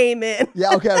we came in.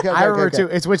 Yeah, okay. I remember too.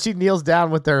 It's when she kneels down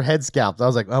with her head scalped. I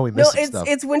was like, oh, we missed some stuff.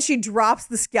 It's when she drops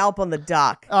the scalp on the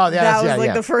dock. Oh, yeah, that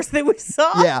was the first thing we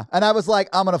saw. Yeah, and I was like,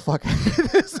 I'm gonna fucking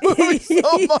hate this movie so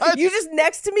much. You just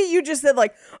next to me, you just said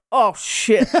like, oh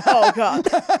shit, oh god,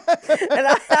 and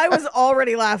I was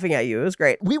already laughing at you. It was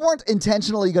great. We weren't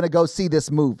intentionally going to go see this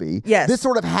movie. Yes. This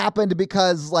sort of happened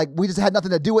because like we just had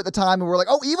nothing to do at the time and we were like,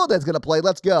 oh, Evil Dead's going to play.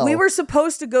 Let's go. We were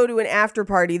supposed to go to an after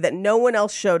party that no one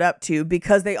else showed up to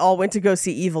because they all went to go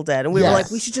see Evil Dead. And we were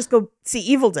like, we should just go see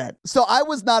Evil Dead. So I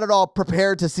was not at all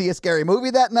prepared to see a scary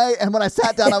movie that night. And when I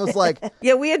sat down, I was like,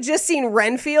 yeah, we had just seen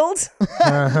Renfield.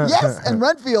 yes. And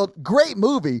Renfield, great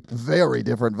movie. Very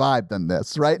different vibe than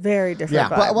this, right? Very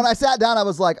different vibe. But when I sat down, I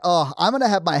was like, oh, I'm going to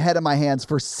have my head in my hands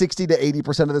for 60 to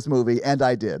 80% of this movie. And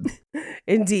I did.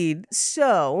 Indeed.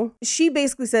 So she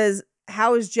basically says,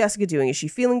 how is Jessica doing? Is she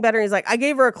feeling better? And he's like, I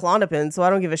gave her a Klonopin, so I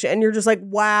don't give a shit. And you're just like,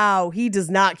 wow, he does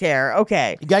not care.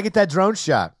 Okay. You gotta get that drone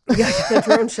shot. You gotta get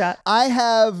the drone shot. I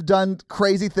have done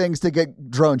crazy things to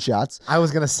get drone shots. I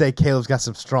was gonna say Caleb's got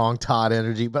some strong Todd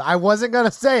energy, but I wasn't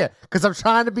gonna say it because I'm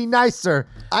trying to be nicer.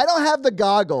 I don't have the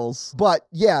goggles, but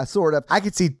yeah, sort of. I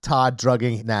could see Todd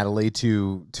drugging Natalie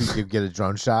to get a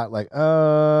drone shot. Like,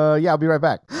 yeah, I'll be right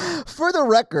back. For the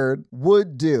record,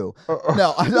 would do.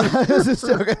 No, I'm not. This is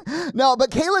joking. No,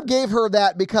 but Caleb gave her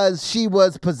that because she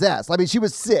was possessed. I mean, she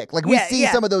was sick. Like, we see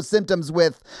some of those symptoms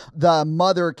with the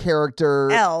mother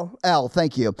character. Elle,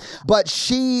 thank you. But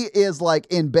she is like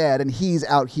in bed and he's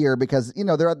out here because, you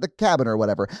know, they're at the cabin or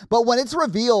whatever. But when it's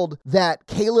revealed that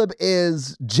Caleb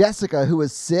is Jessica, who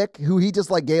is sick, who he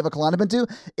just like gave a Klonopin to,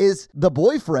 is the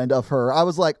boyfriend of her, I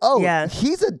was like, oh,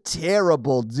 he's a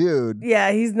terrible dude.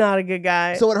 Yeah, he's not a good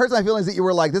guy. So it hurts my feelings that you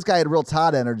were like, this guy had real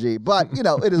Todd energy, but you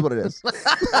know, it is what it is.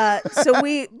 So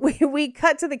we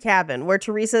cut to the cabin where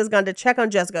Teresa has gone to check on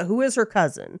Jessica, who is her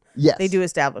cousin. Yes. They do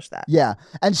establish that. Yeah.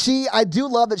 And I do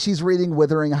love that she's reading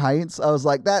Wuthering Heights. I was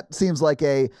like, that seems like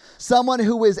someone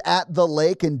who is at the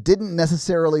lake and didn't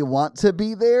necessarily want to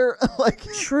be there. Like,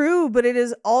 true, but it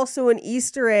is also an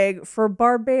Easter egg for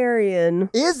Barbarian.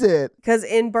 Is it? Because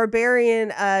in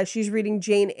Barbarian, she's reading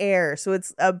Jane Eyre, so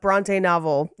it's a Bronte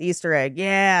novel Easter egg.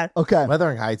 Yeah. Okay.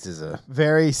 Wuthering Heights is a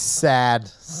very sad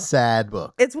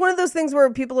book. It's one of those things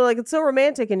where people are like, it's so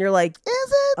romantic, and you're like,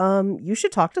 is it? You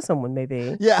should talk to someone,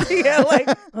 maybe. Yeah. Yeah, like,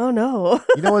 oh no.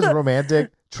 You know what's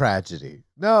romantic? Tragedy.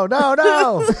 No.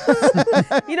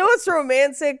 You know what's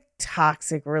romantic?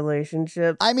 Toxic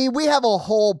relationships. I mean, we have a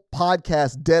whole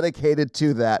podcast dedicated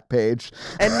to that, Paige.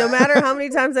 And no matter how many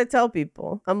times I tell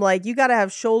people, I'm like, you got to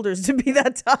have shoulders to be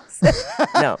that toxic.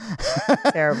 No.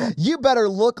 Terrible. You better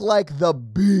look like the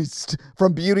Beast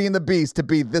from Beauty and the Beast to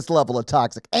be this level of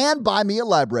toxic. And buy me a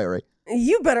library.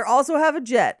 You better also have a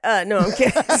jet. No, I'm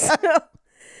kidding. So,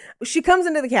 she comes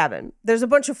into the cabin. There's a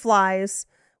bunch of flies,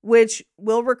 which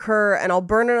will recur, and I'll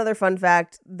burn another fun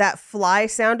fact. That fly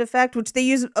sound effect, which they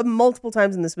use multiple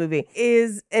times in this movie,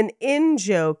 is an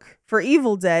in-joke for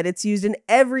Evil Dead. It's used in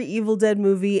every Evil Dead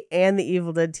movie and the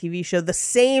Evil Dead TV show, the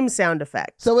same sound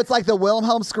effect. So it's like the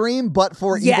Wilhelm scream, but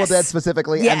for Evil Dead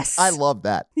specifically. Yes. And I love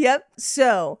that. Yep.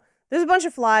 So there's a bunch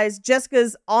of flies.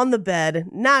 Jessica's on the bed,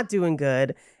 not doing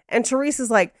good. And Teresa's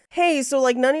like, hey, so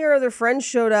like none of your other friends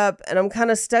showed up and I'm kind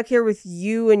of stuck here with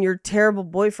you and your terrible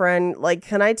boyfriend. Like,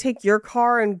 can I take your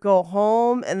car and go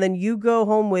home and then you go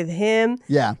home with him?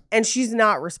 Yeah. And she's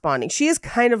not responding. She is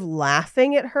kind of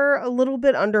laughing at her a little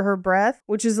bit under her breath,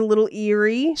 which is a little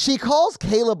eerie. She calls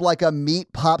Caleb like a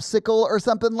meat popsicle or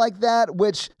something like that,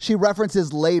 which she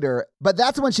references later. But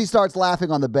that's when she starts laughing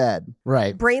on the bed.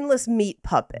 Right. Brainless meat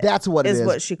puppet. That's what it is. Is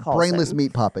what she calls Brainless him.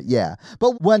 Meat puppet, yeah.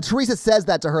 But when Teresa says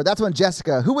that to her, that's when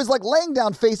Jessica, who was like laying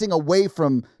down facing away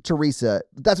from Teresa.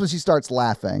 That's when she starts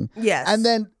laughing. Yes. And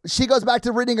then she goes back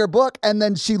to reading her book, and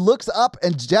then she looks up,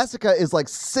 and Jessica is like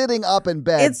sitting up in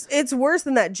bed. It's worse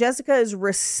than that. Jessica is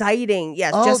reciting.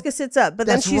 Yes, Oh, Jessica sits up, but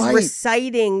then that's she's right.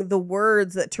 reciting the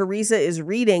words that Teresa is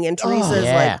reading, and Teresa is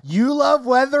Yeah. You love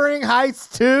Wuthering Heights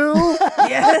too?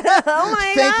 yeah. Oh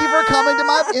my Thank you for coming to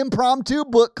my God. impromptu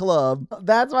book club.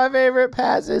 That's my favorite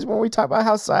passage when we talk about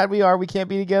how sad we are. We can't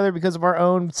be together because of our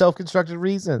own self-constructed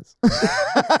reasons.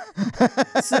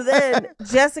 So then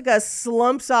Jessica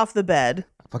slumps off the bed.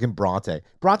 Fucking Bronte.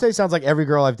 Bronte sounds like every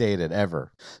girl I've dated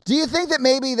ever. Do you think that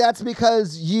maybe that's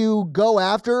because you go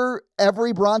after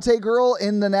every Bronte girl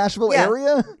in the Nashville Yeah.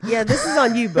 area? Yeah, this is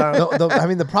on you, bro. I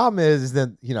mean, the problem is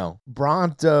that,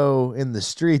 Bronto in the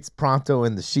streets, pronto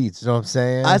in the sheets. You know what I'm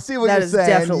saying? I see what That you're is saying.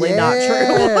 definitely not true.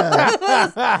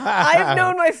 Yeah. I've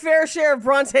known my fair share of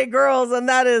Bronte girls, and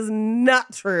that is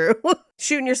not true.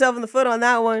 Shooting yourself in the foot on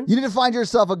that one. You need to find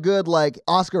yourself a good, like,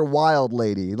 Oscar Wilde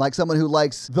lady, like someone who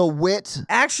likes the wit.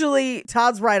 Actually,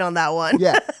 Todd's right on that one.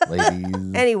 Yeah. Ladies.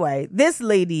 Anyway, this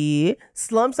lady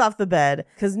slumps off the bed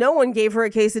because no one gave her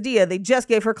a quesadilla. They just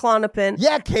gave her Klonopin.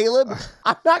 Yeah, Caleb.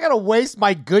 I'm not going to waste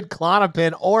my good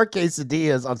Klonopin or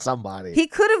quesadillas on somebody. He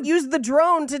could have used the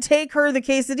drone to take her the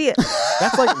quesadilla.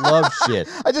 That's like love shit.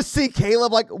 I just see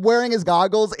Caleb, like, wearing his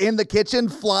goggles in the kitchen,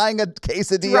 flying a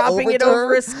quesadilla Dropping over it to over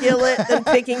her. a skillet, then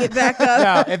picking it back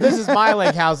up. No, if this is my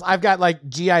lake house, I've got like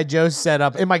G.I. Joe set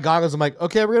up in my goggles. I'm like,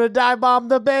 okay, we're going to dive bomb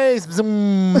the base.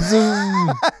 Zoom, zoom.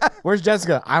 Where's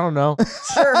Jessica? I don't know.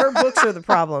 Sure, her books are the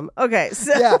problem. Okay,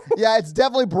 so Yeah, it's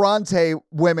definitely Bronte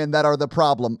women that are the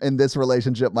problem in this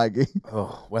relationship, Mikey.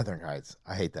 Oh, Wuthering Heights.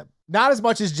 I hate them. Not as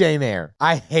much as Jane Eyre.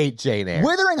 I hate Jane Eyre.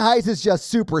 Wuthering Heights is just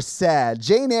super sad.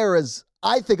 Jane Eyre is,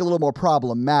 I think, a little more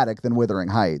problematic than Wuthering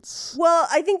Heights. well,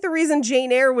 I think the reason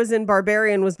Jane Eyre was in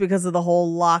Barbarian was because of the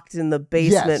whole locked in the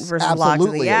basement Yes, versus locked in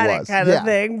absolutely the it attic was. kind Yeah. of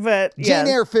thing. But Jane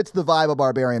yeah. Eyre fits the vibe of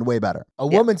Barbarian way better. A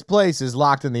woman's place is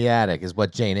locked in the attic, is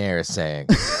what Jane Eyre is saying.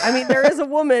 I mean, there is a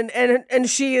woman, and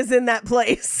she is in that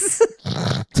place.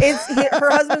 Her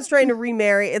husband's trying to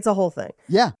remarry. It's a whole thing.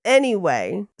 Yeah.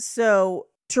 Anyway, so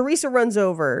Teresa runs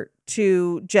over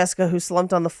to Jessica, who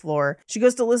slumped on the floor. She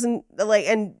goes to listen,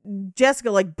 and Jessica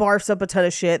barfs up a ton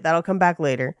of shit. That'll come back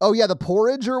later. Oh, yeah, the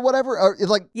porridge or whatever. Or it's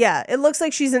like, Yeah, it looks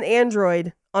like she's an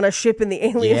android on a ship in the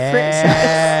Alien franchise.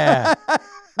 Yeah.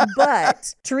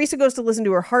 But Teresa goes to listen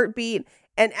to her heartbeat,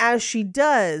 and as she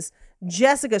does,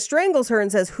 Jessica strangles her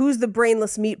and says, "Who's the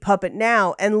brainless meat puppet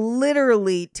now?" and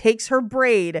literally takes her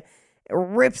braid,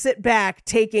 rips it back,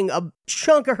 taking a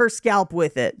chunk of her scalp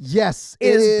with it. yes,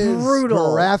 It it is is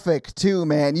brutal. graphic too,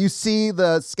 man. You see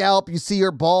the scalp, you see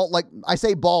her bald, like I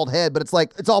say bald head, but it's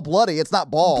like, it's all bloody. It's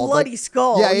not bald. Bloody Like,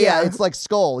 skull. Yeah, it's like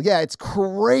skull. Yeah, it's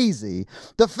crazy.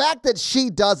 The fact that she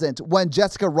doesn't, when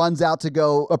Jessica runs out to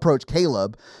go approach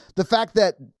Caleb, the fact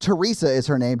that Teresa is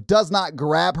her name, does not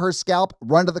grab her scalp,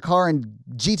 run to the car, and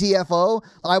GTFO,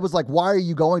 I was like, why are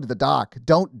you going to the dock?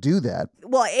 Don't do that.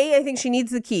 Well, I think she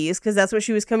needs the keys because that's what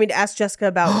she was coming to ask Jessica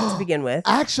about to begin with.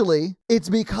 Actually, it's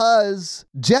because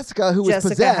Jessica, who was Jessica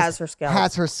possessed, has her scalp.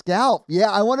 has her scalp. Yeah,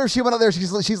 I wonder if she went out there.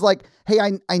 She's like, hey,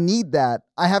 I need that.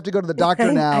 I have to go to the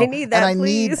doctor now. I need that, and I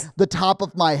need please. the top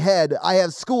of my head. I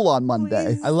have school on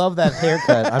Monday. Please. I love that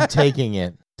haircut. I'm taking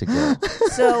it to go.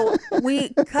 So we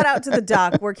cut out to the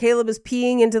dock where Caleb is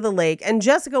peeing into the lake, and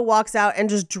Jessica walks out and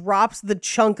just drops the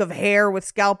chunk of hair with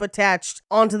scalp attached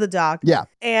onto the dock. Yeah.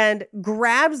 And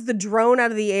grabs the drone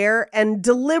out of the air and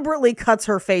deliberately cuts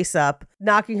her face up,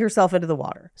 knocking herself into the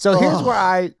water. So here's where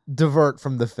I divert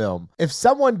from the film. If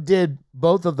someone did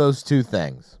both of those two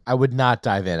things, I would not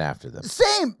dive in after them.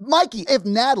 Same, Mikey. If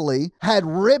Natalie had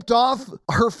ripped off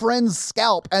her friend's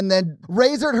scalp and then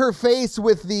razored her face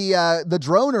with the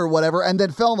drone or whatever, and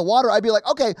then fell in the water, I'd be like,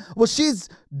 okay, well, she's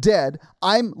dead.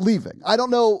 I'm leaving. I don't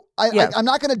know. I'm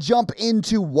not going to jump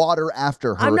into water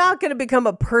after her. I'm not going to become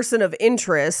a person of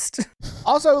interest.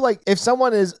 Also, like, if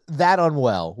someone is that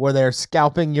unwell, where they're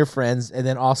scalping your friends and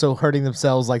then also hurting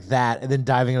themselves like that and then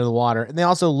diving into the water, and they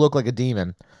also look like a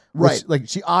demon. Right. Like,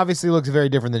 she obviously looks very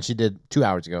different than she did 2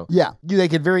 hours ago. Yeah. They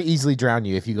could very easily drown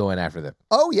you if you go in after them.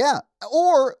 Oh, yeah.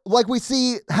 Or like we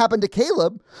see happen to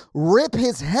Caleb, rip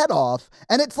his head off.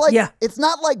 And it's like, it's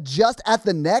not like just at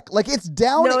the neck. Like it's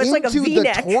down No, it's into like a the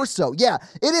V-neck. torso. Yeah.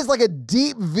 It is like a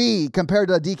deep V compared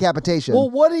to a decapitation.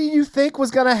 Well, what do you think was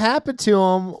going to happen to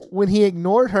him when he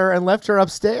ignored her and left her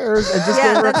upstairs and just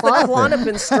Yeah, gave her a that's the Klonopin?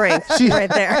 Klonopin strength right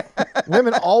there.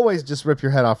 Women always just rip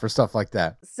your head off for stuff like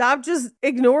that. Stop just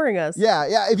ignoring us.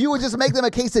 yeah. If you would just make them a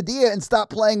quesadilla and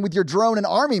stop playing with your drone and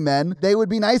army men, they would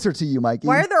be nicer to you, Mikey.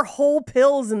 Why are there whole whole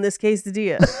pills in this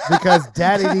quesadilla. Because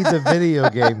daddy needs a video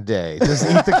game day. Just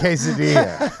eat the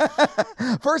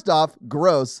quesadilla. First off,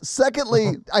 gross.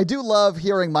 Secondly, I do love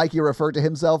hearing Mikey refer to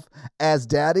himself as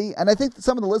daddy, and I think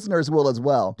some of the listeners will as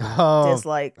well. Oh,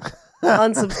 Dislike.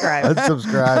 Unsubscribe.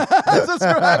 unsubscribe.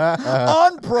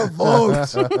 Unprovoked.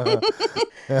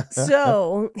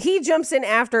 So he jumps in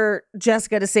after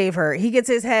Jessica to save her. He gets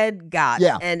his head got,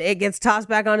 Yeah. and it gets tossed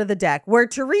back onto the deck, where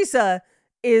Teresa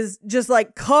is just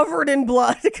like covered in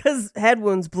blood because head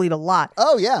wounds bleed a lot.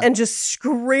 Oh, yeah. And just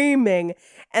screaming.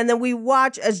 And then we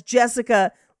watch as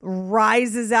Jessica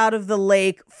rises out of the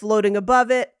lake, floating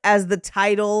above it as the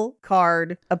title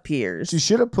card appears. She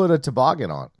should have put a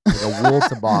toboggan on, like a wool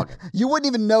toboggan. You wouldn't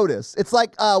even notice. It's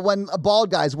like when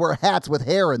bald guys wear hats with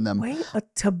hair in them. Wait, a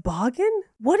toboggan?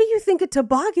 What do you think a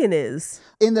toboggan is?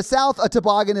 In the South, a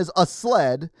toboggan is a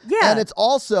sled. Yeah. And it's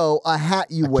also a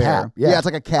hat you wear. cap, yeah. It's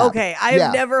like a cap. Okay, I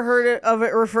have never heard of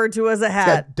it referred to as a It's hat.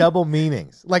 got double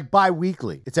meanings, like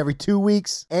bi-weekly. It's every 2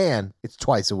 weeks and it's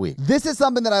twice a week. This is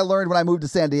something that I learned when I moved to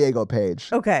San Diego, Paige.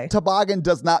 Okay. Toboggan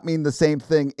does not mean the same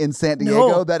thing in San Diego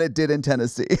No. that it did in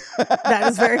Tennessee. That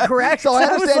is very correct. So I was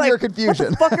understand like, your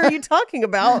confusion. What the fuck are you talking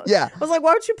about? Yeah. I was like,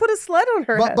 why would you put a sled on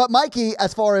her head? But Mikey,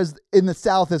 as far as in the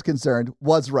South is concerned,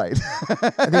 was right. I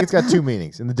think it's got 2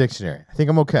 meanings in the dictionary. I think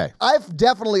I'm okay. I've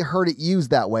definitely heard it used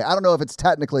that way. I don't know if it's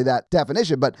technically that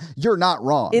definition, but you're not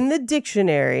wrong. In the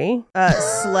dictionary,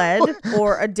 sled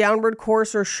or a downward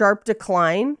course or sharp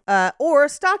decline, or a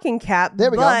stocking cap, There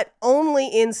we go. but only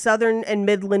in southern and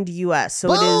midland U.S. So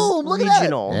Boom, it look is at that.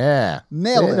 regional. Yeah.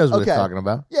 Nailed He it. knows what Okay. he's talking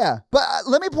about. Yeah, but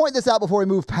let me point this out before we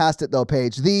move past it, though,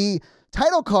 Paige. The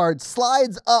title card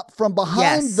slides up from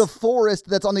behind Yes. the forest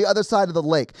that's on the other side of the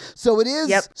lake. So it is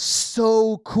Yep.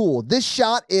 so cool. This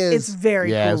shot is It's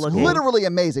very Yeah, cool it's looking. cool. literally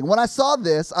amazing. When I saw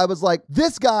this, I was like,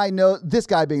 this guy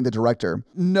being the director,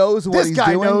 knows what This he's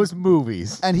guy doing. knows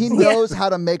movies. And he knows how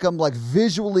to make them like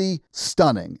visually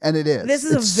stunning. And it is. This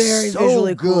is It's a very so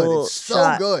visually good. cool It's so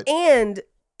shot. good. And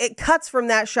it cuts from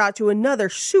that shot to another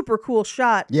super cool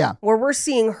shot. Yeah. Where we're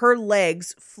seeing her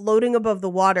legs floating above the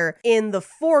water in the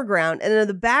foreground, and in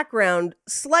the background,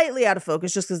 slightly out of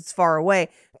focus just because it's far away,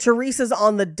 Teresa's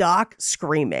on the dock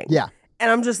screaming. Yeah. And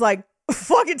I'm just like,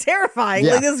 fucking terrifying.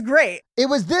 Yeah. Like, this is great. It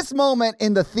was this moment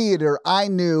in the theater I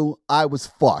knew I was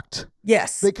fucked.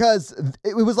 Yes. Because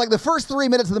it was like the first 3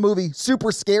 minutes of the movie,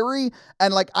 super scary.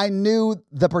 And like I knew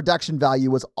the production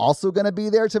value was also going to be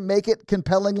there to make it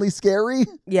compellingly scary.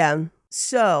 Yeah.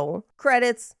 So,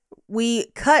 credits, we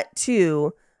cut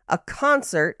to a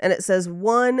concert and it says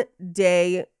 1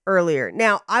 day earlier.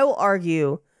 Now, I will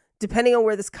argue, depending on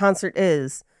where this concert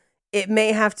is, it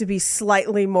may have to be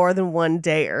slightly more than 1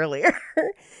 day earlier.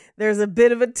 There's a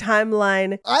bit of a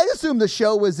timeline. I assume the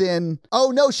show was in.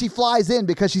 Oh no, she flies in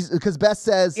because Beth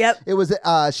says Yep. it was.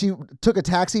 She took a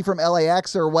taxi from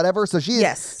LAX or whatever. So she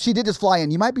did just fly in.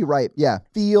 You might be right. Yeah.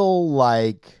 Feel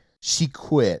like she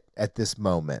quit at this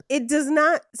moment. It does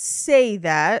not say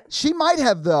that. She might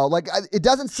have though. Like it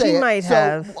doesn't say. She it, might so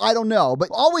have. I don't know. But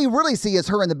all we really see is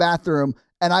her in the bathroom.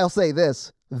 And I'll say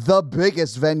this: the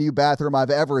biggest venue bathroom I've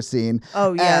ever seen.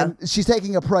 Oh, yeah. And she's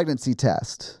taking a pregnancy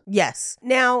test. Yes.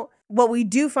 Now, what we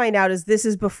do find out is this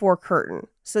is before curtain.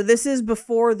 So this is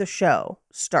before the show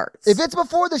starts. If it's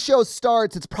before the show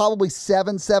starts, it's probably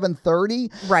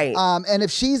 7:30. Right. And if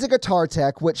she's a guitar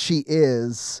tech, which she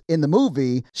is in the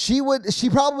movie,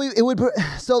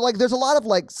 there's a lot of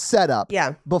like setup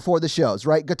Yeah. before the shows,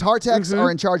 right? Guitar techs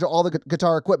are in charge of all the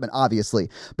guitar equipment, obviously.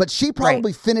 But she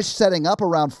probably finished setting up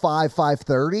around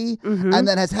 5:30 and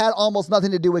then has had almost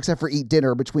nothing to do except for eat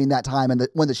dinner between that time and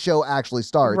when the show actually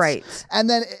starts. Right. And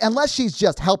then unless she's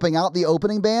just helping out the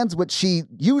opening bands, which she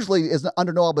usually is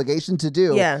under no obligation to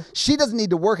do, Yeah. she doesn't need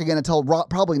to work again until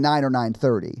probably 9 or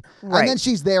 9:30. Right. And then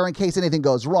she's there in case anything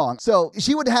goes wrong. So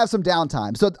she would have some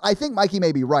downtime. So I think Mikey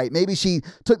may be right. Maybe she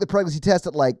took the pregnancy test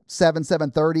at like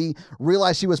 7:30,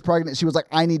 realized she was pregnant. She was like,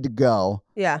 I need to go.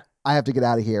 Yeah. I have to get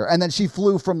out of here. And then she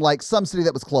flew from like some city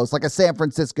that was close, like a San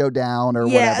Francisco down or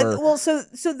whatever. Well, so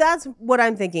that's what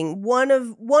I'm thinking. One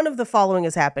of the following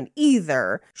has happened.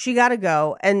 Either she got to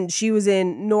go and she was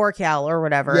in NorCal or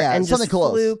whatever, Yeah, and something just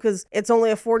close. flew because it's only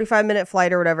a 45-minute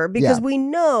flight or whatever. Because Yeah. we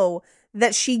know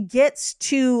that she gets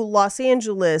to Los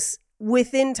Angeles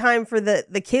within time for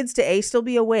the kids to A, still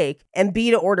be awake, and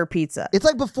B, to order pizza. It's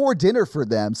like before dinner for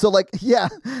them. So like, yeah,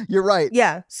 you're right.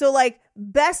 Yeah. So like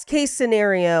best case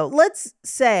scenario, let's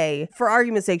say for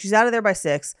argument's sake, she's out of there by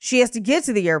 6. She has to get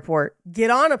to the airport,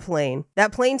 get on a plane.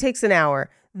 That plane takes an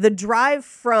hour. The drive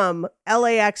from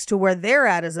LAX to where they're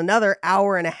at is another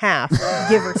hour and a half,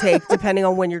 give or take, depending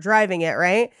on when you're driving it,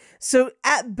 right? So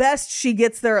at best, she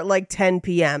gets there at like 10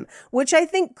 p.m., which I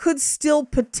think could still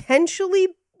potentially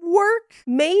work,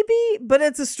 maybe, but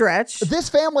it's a stretch. This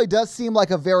family does seem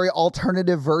like a very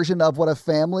alternative version of what a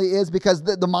family is, because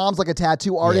the mom's like a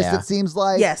tattoo artist, Yeah. it seems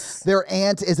like. Yes. Their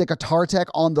aunt is a guitar tech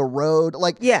on the road.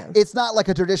 Like, Yeah. it's not like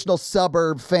a traditional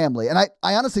suburb family. And I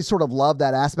honestly sort of love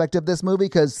that aspect of this movie,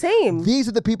 because Same. these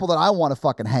are the people that I want to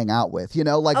fucking hang out with, you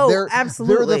know? Like, Oh, they're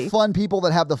absolutely. the fun people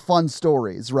that have the fun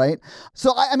stories, right?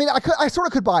 So, I mean, I sort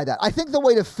of could buy that. I think the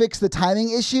way to fix the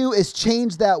timing issue is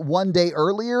change that one day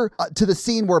earlier to the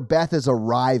scene where Beth is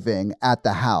arriving at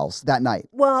the house that night.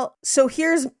 Well, so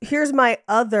here's my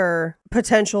other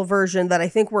potential version that I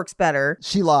think works better.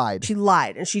 She lied. She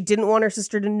lied, and she didn't want her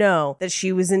sister to know that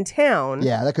she was in town.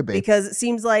 Yeah, that could be. Because it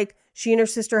seems like she and her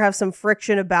sister have some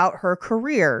friction about her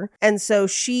career. And so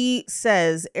she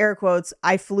says, air quotes,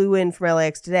 I flew in from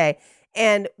LAX today.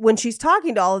 And when she's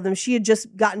talking to all of them, she had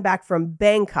just gotten back from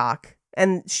Bangkok.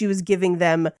 And she was giving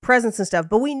them presents and stuff.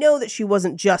 But we know that she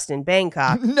wasn't just in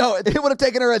Bangkok. No, it would have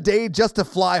taken her a day just to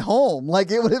fly home.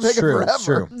 Like, it would have taken forever.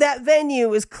 True. That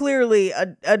venue is clearly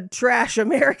a trash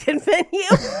American venue.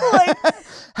 Like,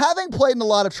 Having played in a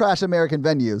lot of trash American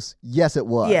venues, yes, it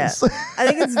was. yeah, I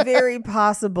think it's very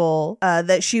possible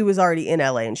that she was already in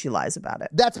LA and she lies about it.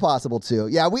 That's possible too.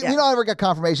 Yeah, we Yeah. don't ever get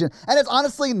confirmation. And it's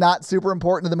honestly not super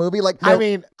important to the movie. Like, I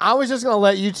mean, I was just going to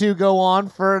let you two go on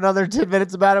for another 10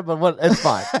 minutes about it, but it's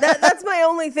fine. That's my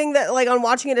only thing that, like, on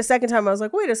watching it a second time, I was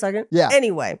like, wait a second. Yeah.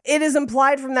 Anyway, it is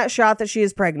implied from that shot that she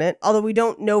is pregnant, although we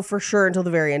don't know for sure until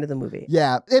the very end of the movie.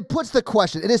 yeah, it puts the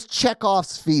question. It is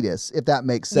Chekhov's fetus, if that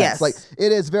makes sense. Yes. Like,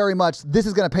 it is very much, this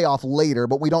is going to pay off later,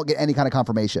 but we don't get any kind of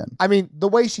confirmation. I mean, the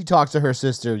way she talks to her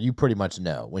sister, you pretty much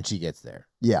know when she gets there.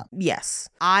 Yeah. Yes.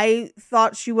 I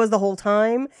thought she was the whole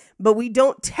time, but we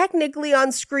don't technically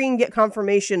on screen get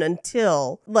confirmation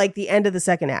until, like, the end of the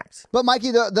second act. But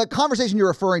Mikey, the conversation you're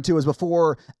referring to is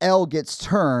before Elle gets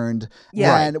turned.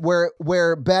 Yeah. And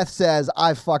where Beth says,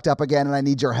 I've fucked up again and I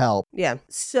need your help. Yeah.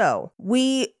 So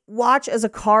we watch as a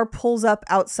car pulls up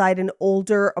outside an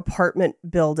older apartment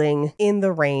building in the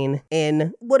rain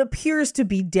in what appears to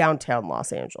be downtown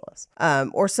Los Angeles,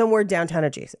 or somewhere downtown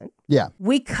adjacent. Yeah.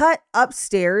 We cut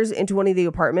upstairs into one of the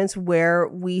apartments where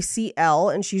we see Elle,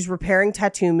 and she's repairing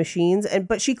tattoo machines,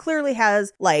 but she clearly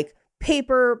has like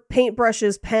paper,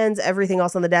 paintbrushes, pens, everything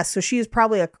else on the desk. So she is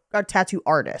probably a tattoo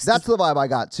artist. That's the vibe I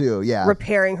got too. Yeah.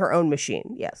 Repairing her own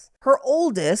machine. Yes. Her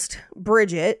oldest,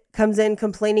 Bridget, comes in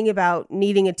complaining about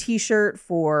needing a t-shirt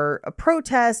for a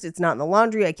protest. It's not in the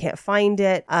laundry. I can't find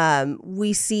it.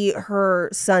 We see her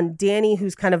son, Danny,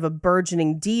 who's kind of a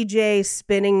burgeoning DJ,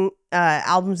 spinning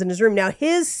albums in his room. Now,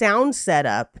 his sound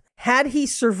setup, had he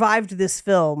survived this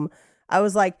film, I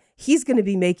was like, he's going to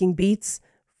be making beats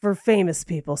for famous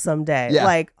people someday. Yeah.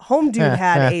 Like, Home Dude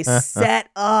had a set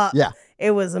up. Yeah.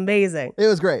 It was amazing. It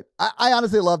was great. I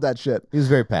honestly love that shit. He was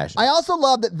very passionate. I also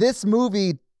love that this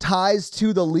movie ties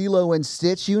to the Lilo and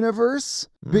Stitch universe,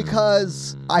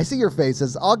 because I see your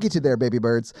faces. I'll get you there, baby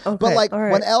birds. Okay, But like, all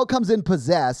right. when Elle comes in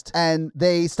possessed and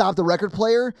they stop the record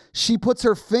player, she puts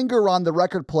her finger on the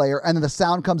record player and then the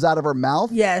sound comes out of her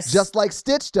mouth. Yes. Just like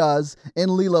Stitch does in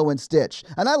Lilo and Stitch.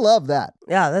 And I love that.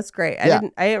 Yeah, that's great. Yeah.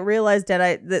 I didn't realize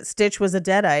that Stitch was a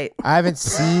Deadite. I haven't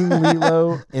seen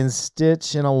Lilo and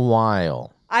Stitch in a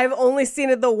while. I've only seen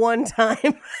it the one time.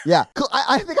 Yeah.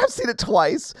 I think I've seen it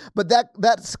twice, but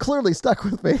that's clearly stuck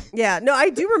with me. Yeah, no, I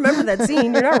do remember that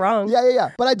scene. You're not wrong. Yeah.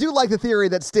 But I do like the theory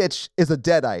that Stitch is a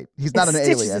Deadite. He's not an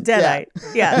Stitch alien. is a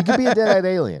Deadite. He Yeah. could be a deadite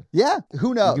alien. Yeah.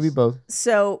 Who knows? He could be both.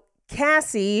 So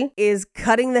Cassie is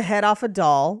cutting the head off a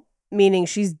doll, meaning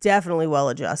she's definitely well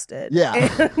adjusted. Yeah.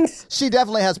 And She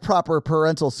definitely has proper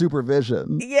parental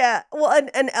supervision. yeah. Well,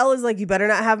 and Elle is like, you better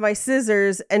not have my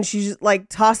scissors. And she just like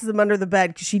tosses them under the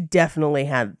bed because she definitely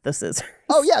had the scissors.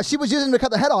 Oh, yeah. She was using them to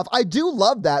cut the head off. I do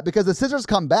love that because the scissors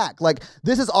come back. Like,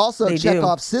 this is also They do.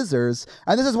 Chekhov's scissors.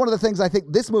 And this is one of the things I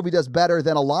think this movie does better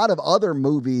than a lot of other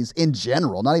movies in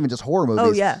general, not even just horror movies.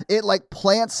 Oh, yeah. It like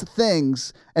plants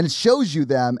things and it shows you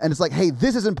them. And it's like, hey,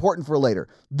 this is important for later.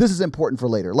 This is important for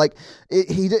later. Like,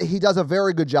 he does a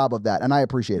very good job of that. And I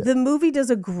appreciate it. The movie does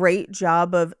a great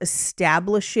job of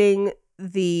establishing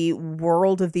the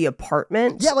world of the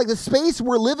apartment. Yeah, like the space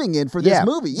we're living in for this Yeah.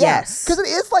 movie. Yeah. Yes. Because it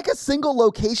is like a single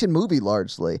location movie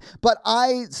largely. But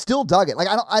I still dug it. Like,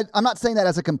 I'm not saying that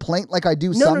as a complaint like I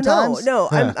do sometimes. No,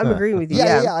 I'm agreeing with you.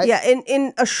 Yeah, Yeah.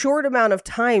 In a short amount of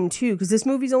time too, because this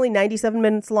movie's only 97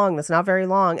 minutes long. That's not very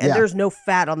long, and Yeah. there's no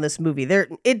fat on this movie.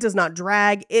 It does not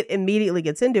drag. It immediately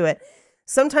gets into it.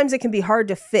 Sometimes it can be hard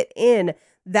to fit in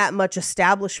that much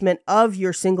establishment of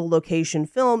your single location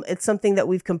film. It's something that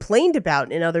we've complained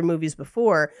about in other movies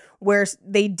before, where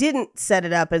they didn't set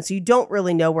it up, and so you don't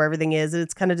really know where everything is, and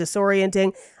it's kind of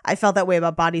disorienting. I felt that way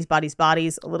about Bodies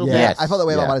a little bit. I felt that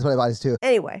way about Bodies too.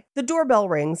 Anyway, the doorbell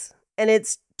rings, and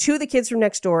it's two of the kids from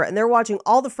next door, and they're watching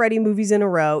all the Freddy movies in a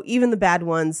row, even the bad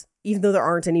ones, even though there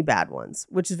aren't any bad ones,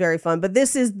 which is very fun. But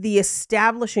this is the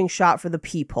establishing shot for the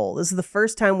peephole. This is the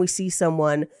first time we see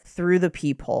someone through the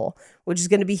peephole, which is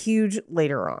going to be huge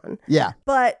later on. Yeah.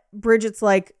 But Bridget's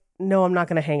like, no, I'm not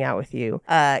going to hang out with you.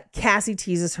 Cassie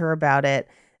teases her about it.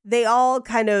 They all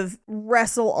kind of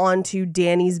wrestle onto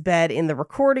Danny's bed in the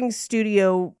recording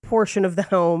studio portion of the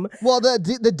home. Well, the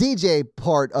DJ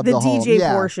part of the home. The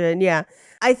DJ portion, yeah.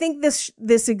 I think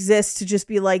this exists to just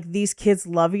be like, these kids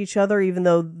love each other, even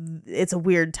though it's a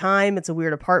weird time. It's a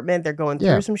weird apartment. They're going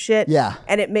through some shit. Yeah.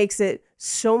 And it makes it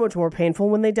so much more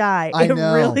painful when they die. I It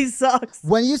know. really sucks.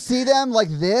 When you see them like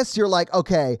this, you're like,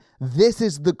 okay, this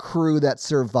is the crew that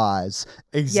survives.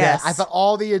 Exactly. Yes. I thought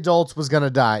all the adults was going to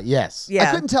die. Yes. Yeah.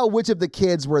 I couldn't tell which of the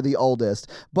kids were the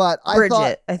oldest, but I Bridget,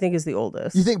 thought... I think, is the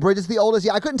oldest. You think Bridget's the oldest?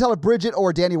 Yeah, I couldn't tell if Bridget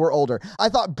or Danny were older. I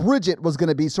thought Bridget was going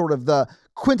to be sort of the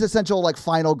quintessential like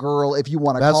final girl, if you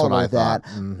want to That's call what her I that.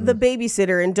 thought. Mhm. The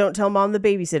babysitter, and don't tell mom the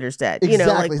babysitter's dead. Exactly, You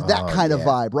know, like, that kind of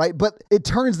vibe, right? But it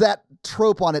turns that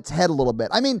trope on its head a little bit.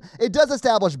 I mean, it does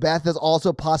establish Beth as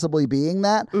also possibly being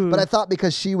that, but I thought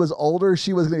because she was older,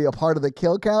 she was going to be a part of the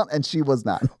kill count, and she was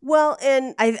not. well,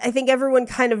 and I think everyone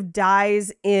kind of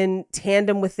dies in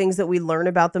tandem with things that we learn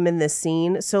about them in this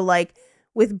scene. So like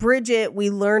with Bridget, we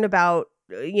learn about,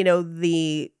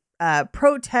 the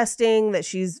protesting, that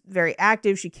she's very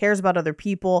active. She cares about other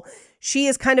people. She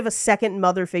is kind of a second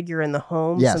mother figure in the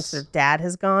home since their dad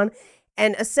has gone.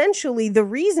 And essentially the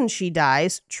reason she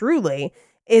dies, truly,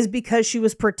 is because she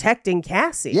was protecting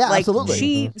Cassie. Yeah, like, absolutely.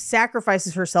 She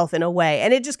sacrifices herself in a way.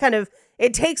 And it just kind of,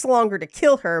 it takes longer to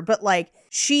kill her, but like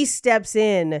she steps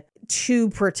in to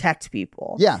protect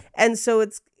people. Yeah. And so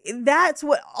that's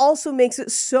what also makes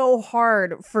it so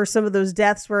hard for some of those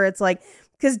deaths where it's like,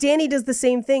 because Danny does the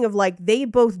same thing of like, they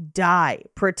both die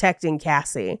protecting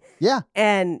Cassie. Yeah.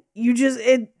 And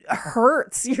it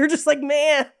hurts. You're just like,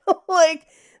 man, like,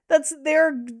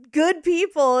 they're good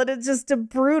people, and it's just a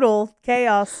brutal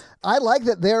chaos. I like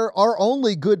that there are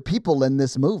only good people in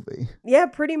this movie. Yeah,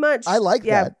 pretty much. I like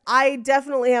that. I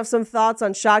definitely have some thoughts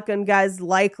on Shotgun Guy's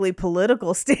likely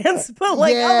political stance, but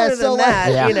like other than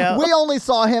that, we only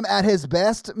saw him at his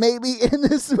best maybe in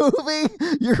this movie.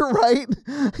 You're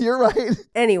right.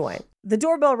 Anyway, the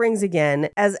doorbell rings again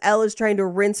as Elle is trying to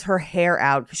rinse her hair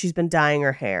out because she's been dyeing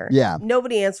her hair. Yeah.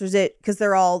 Nobody answers it because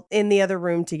they're all in the other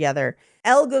room together.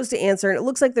 Elle goes to answer, and it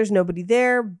looks like there's nobody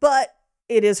there, but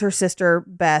it is her sister,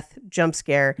 Beth, jump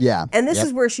scare. Yeah. And this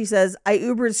is where she says, I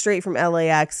Ubered straight from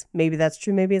LAX. Maybe that's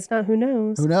true. Maybe it's not. Who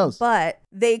knows? Who knows? But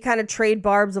they kind of trade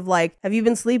barbs of like, have you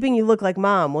been sleeping? You look like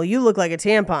mom. Well, you look like a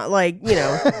tampon. Like,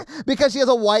 Because she has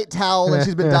a white towel and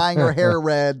she's been dyeing her hair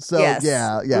red. So Yes.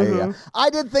 Yeah.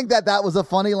 I did think that was a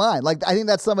funny line. Like, I think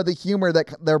that's some of the humor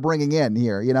that they're bringing in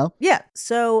here, Yeah.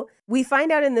 So we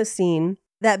find out in this scene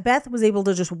that Beth was able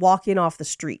to just walk in off the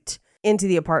street into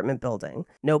the apartment building.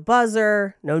 No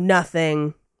buzzer, no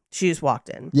nothing. She just walked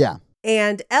in. Yeah.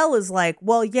 And Elle is like,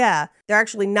 well, yeah, they're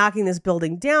actually knocking this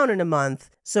building down in a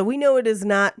month. So we know it is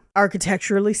not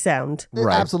architecturally sound.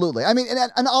 Right. Absolutely. I mean,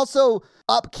 and also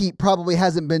upkeep probably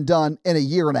hasn't been done in a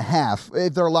year and a half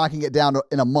if they're locking it down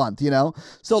in a month,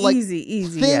 So like easy,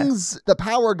 things, the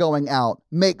power going out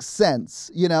makes sense,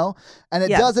 and it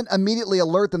doesn't immediately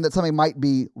alert them that something might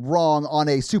be wrong on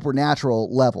a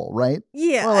supernatural level, right?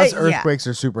 Yeah. Well, unless earthquakes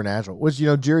are supernatural, which,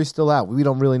 jury's still out. We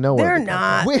don't really know. They're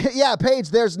not. Paige,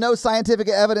 there's no scientific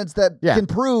evidence that can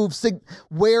prove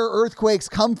where earthquakes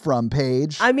come from,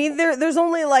 Paige. I mean, there's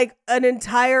only like an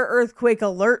entire earthquake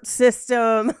alert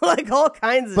system, like all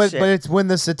kinds of shit. But it's when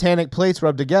the satanic plates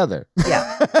rub together.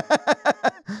 Yeah.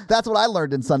 That's what I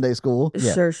learned in Sunday school.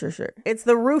 Sure. It's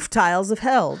the roof tiles of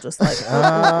hell, just like.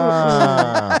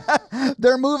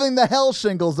 They're moving the hell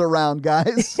shingles around,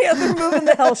 guys. Yeah, they're moving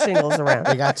the hell shingles around.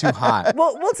 They got too hot.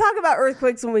 Well, we'll talk about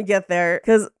earthquakes when we get there,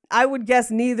 because I would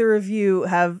guess neither of you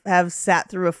have sat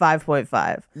through a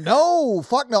 5.5. No,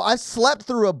 fuck no. I slept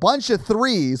through a bunch of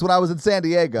 3s when I was in San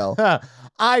Diego.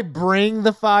 I bring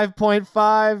the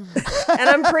 5.5. And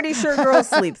I'm pretty sure girls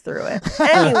sleep through it.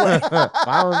 Anyway,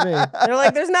 Fine with me. they're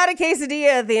like, there's not a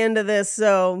quesadilla at the end of this,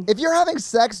 so If you're having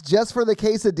sex just for the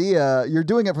quesadilla, you're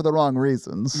doing it for the wrong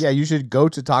reasons. Yeah, you should go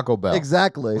to Taco Bell.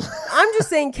 Exactly. I'm just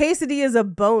saying quesadilla is a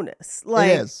bonus.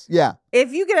 Like, it is. Yeah.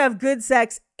 if you could have good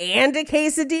sex and a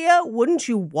quesadilla, wouldn't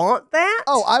you want that?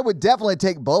 Oh, I would definitely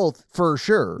take both for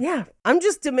sure. yeah. I'm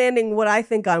just demanding what I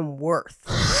think I'm worth.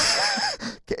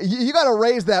 You got to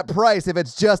raise that price if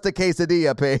it's just a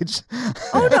quesadilla, Paige.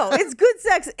 Oh no, it's good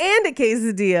sex and a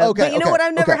quesadilla. Okay, but you know okay, what?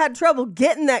 I've never okay. had trouble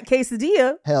getting that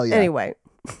quesadilla. Hell yeah. Anyway,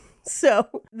 so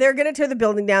they're gonna tear the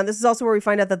building down. This is also where we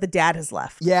find out that the dad has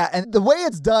left. Yeah, and the way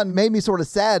it's done made me sort of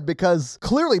sad because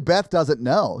clearly Beth doesn't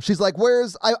know. She's like,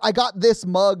 I got this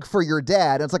mug for your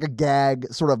dad. And it's like a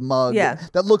gag sort of mug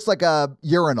that looks like a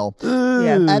urinal.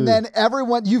 Yeah. And then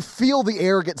everyone, you feel the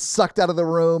air get sucked out of the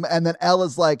room. And then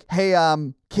Ella's like, hey,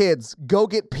 kids, go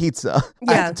get pizza.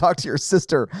 I have to talk to your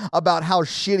sister about how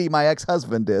shitty my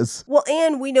ex-husband is. Well,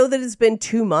 and we know that it's been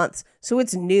 2 months, so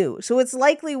it's new. So it's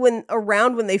likely when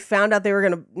they found out they were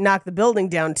going to knock the building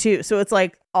down too. So it's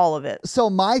like all of it. So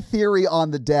my theory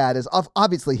on the dad is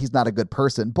obviously he's not a good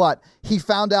person, but he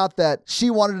found out that she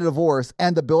wanted a divorce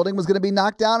and the building was going to be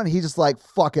knocked down. And he's just like,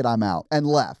 fuck it, I'm out, and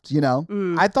left, you know?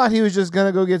 I thought he was just going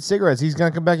to go get cigarettes. He's going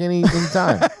to come back any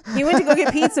time. He went to go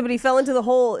get pizza, but he fell into the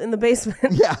hole in the basement.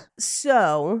 Yeah.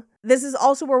 So this is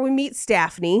also where we meet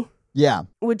Staphne, Yeah.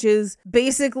 which is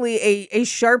basically a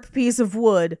sharp piece of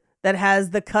wood that has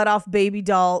the cut off baby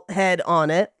doll head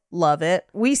on it. Love it.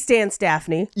 We stand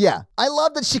Staphne. Yeah. I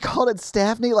love that she called it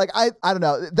Staphne. Like, I don't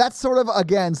know. That's sort of,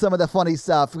 again, some of the funny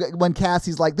stuff when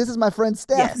Cassie's like, this is my friend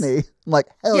Staphne. Yes. I'm like,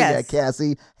 hell yeah, Yes.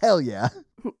 Cassie. Hell yeah.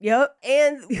 Yep.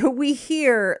 And we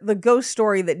hear the ghost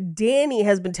story that Danny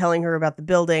has been telling her about the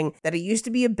building, that it used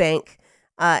to be a bank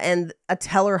and a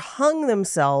teller hung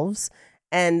themselves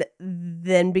and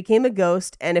then became a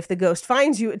ghost. And if the ghost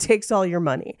finds you, it takes all your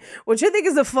money, which I think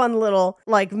is a fun little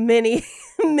like mini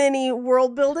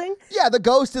world building. Yeah, the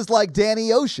ghost is like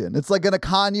Danny Ocean. It's like going to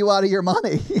con you out of your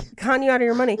money. Con you out of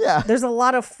your money. Yeah. There's a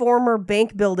lot of former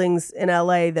bank buildings in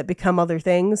LA that become other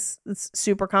things. It's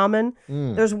super common.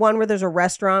 There's one where there's a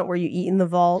restaurant where you eat in the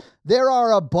vault. There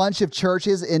are a bunch of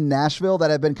churches in Nashville that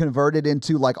have been converted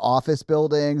into like office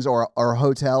buildings or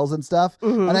hotels and stuff.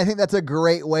 And I think that's a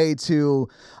great way to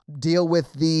deal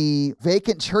with the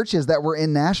vacant churches that were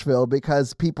in Nashville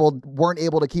because people weren't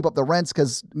able to keep up the rents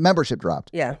because membership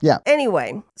dropped. Yeah. Yeah.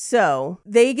 Anyway, so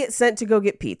they get sent to go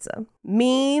get pizza.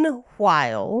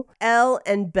 Meanwhile, Elle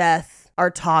and Beth are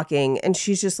talking and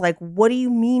she's just like, what do you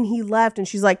mean he left? And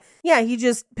she's like, yeah, he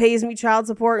just pays me child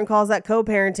support and calls that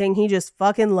co-parenting. He just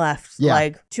fucking left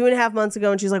like 2.5 months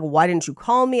ago. And she's like, why didn't you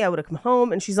call me? I would have come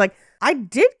home. And she's like, I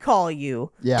did call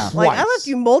you. Yeah. Like, I Twice. left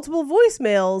you multiple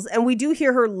voicemails, and we do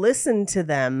hear her listen to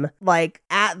them, like,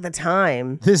 at the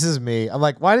time. This is me. I'm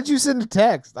like, why did you send a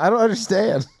text? I don't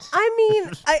understand. I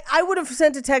mean, I would have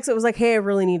sent a text that was like, hey, I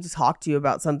really need to talk to you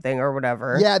about something or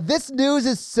whatever. Yeah, this news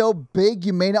is so big,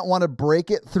 you may not want to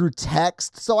break it through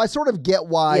text. So I sort of get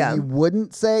why you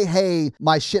wouldn't say, hey,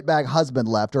 my shitbag husband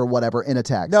left or whatever in a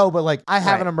text. No, but like, I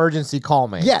have Right. an emergency, call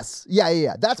me. Yes.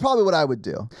 Yeah. That's probably what I would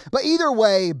do. But either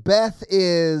way, Beth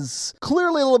is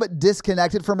clearly a little bit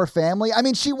disconnected from her family. I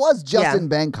mean, she was just in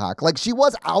Bangkok. Like, she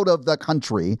was out of the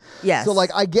country. Yes. So, like,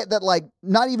 I get that, like,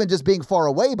 not even just being far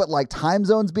away, but, like, time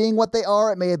zones being what they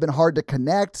are, it may have been hard to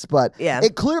connect. But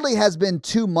it clearly has been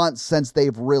 2 months since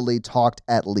they've really talked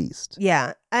at least.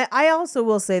 Yeah. I also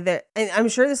will say that, and I'm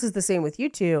sure this is the same with you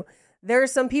two, there are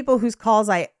some people whose calls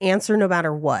I answer no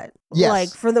matter what. Yes. Like,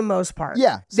 for the most part.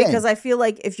 Yeah, same. Because I feel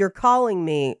like if you're calling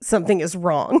me, something is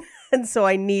wrong. And so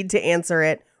I need to answer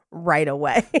it right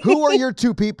away. Who are your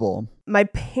two people? My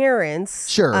parents.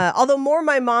 Sure. Although more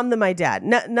my mom than my dad.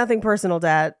 Nothing personal,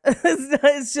 Dad.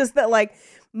 It's just that, like,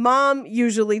 mom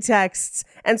usually texts.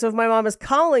 And so if my mom is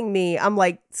calling me, I'm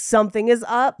like, something is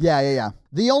up. Yeah.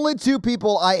 The only two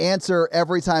people I answer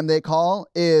every time they call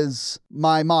is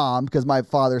my mom, because my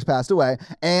father's passed away,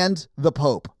 and the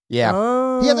Pope.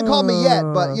 Yeah. He hasn't called me yet,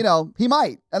 but, you know, he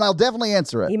might, and I'll definitely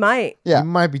answer He it. might. Yeah. You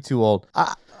might be too old.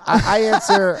 I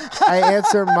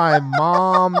answer my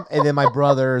mom and then my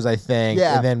brothers, I think,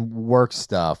 Yeah. and then work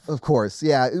stuff. Of course,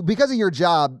 yeah. Because of your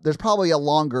job, there's probably a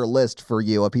longer list for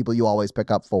you of people you always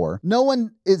pick up for. No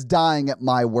one is dying at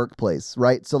my workplace,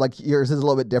 right? So, like, yours is a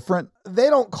little bit different. They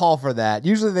don't call for that.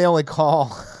 Usually they only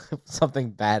call if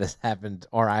something bad has happened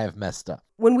or I have messed up.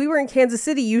 When we were in Kansas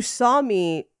City, you saw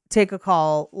me take a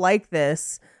call like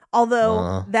this.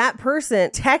 Although that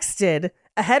person texted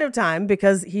ahead of time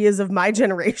because he is of my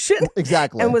generation.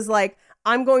 Exactly. And was like,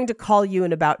 I'm going to call you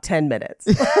in about 10 minutes.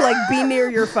 Like, be near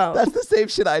your phone. That's the same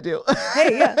shit I do.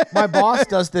 Hey, yeah. My boss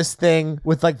does this thing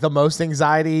with like the most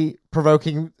anxiety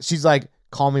provoking. She's like,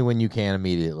 call me when you can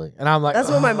immediately. And I'm like, That's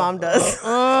what my mom does.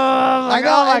 I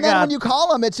know. And then when you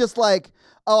call them, it's just like,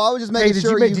 oh, I was just making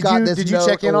sure you got this. Did you note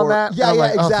check in on or- that? Yeah, And I'm yeah,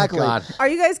 like, oh, thank exactly. God. Are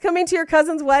you guys coming to your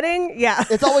cousin's wedding? Yeah.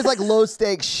 It's always like low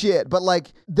stakes shit, but like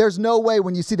there's no way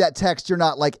when you see that text you're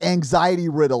not like anxiety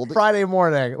riddled. Friday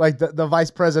morning, like the vice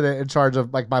president in charge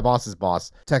of like my boss's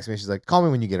boss texts me. She's like, call me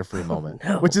when you get a free moment.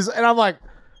 Which is, and I'm like,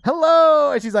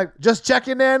 hello. And she's like, just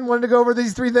checking in, wanted to go over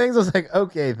these 3 things. I was like,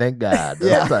 okay, thank God.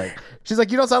 Yeah. I was like, she's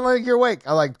like, you don't sound like you're awake.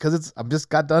 I'm like, because I'm just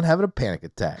got done having a panic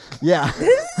attack. Yeah.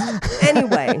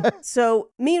 Anyway, so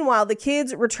meanwhile, the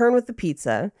kids return with the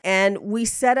pizza and we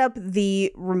set up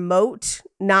the remote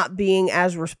not being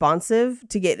as responsive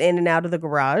to get in and out of the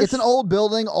garage. It's an old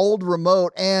building, old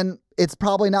remote, and it's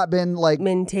probably not been like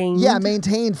maintained.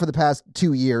 maintained for the past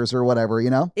 2 years or whatever,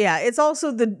 you know? Yeah, it's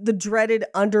also the dreaded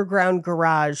underground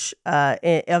garage of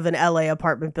an LA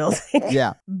apartment building.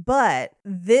 Yeah. But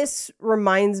this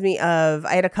reminds me of,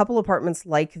 I had a couple apartments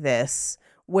like this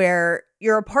where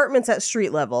your apartment's at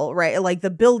street level, right? Like the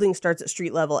building starts at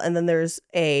street level and then there's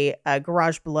a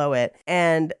garage below it.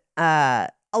 And a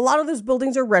lot of those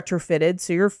buildings are retrofitted,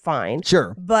 so you're fine.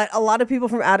 Sure. But a lot of people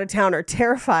from out of town are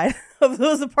terrified of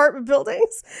those apartment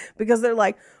buildings because they're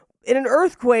like, in an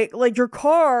earthquake, like your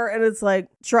car, and it's like,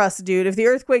 trust, dude, if the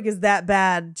earthquake is that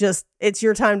bad, just it's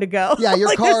your time to go. Yeah, your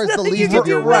Like, car is there's the nothing you least can of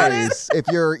your do about it. worries. If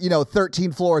you're,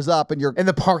 13 floors up and you're And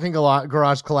the parking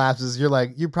garage collapses, you're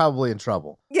like, you're probably in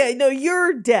trouble. Yeah, no,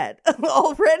 you're dead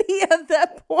already at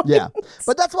that point. Yeah.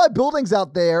 But that's why buildings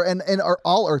out there and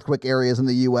all earthquake areas in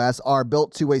the U.S. are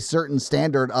built to a certain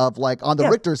standard of like on the Yeah.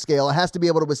 Richter scale, it has to be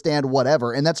able to withstand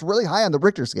whatever. And that's really high on the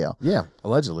Richter scale. Yeah,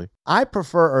 allegedly. I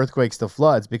prefer earthquakes to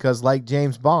floods because, like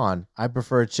James Bond, I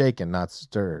prefer it shaken, not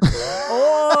stirred.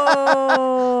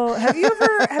 Oh, have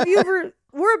you ever,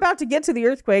 we're about to get to the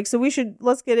earthquake, so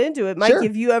let's get into it. Mike, Sure.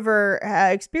 have you ever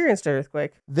experienced an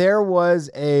earthquake? There was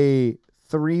a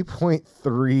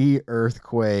 3.3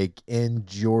 earthquake in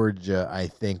Georgia, I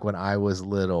think, when I was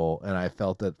little, and I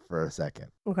felt it for a second.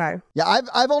 Okay. Yeah,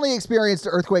 I've only experienced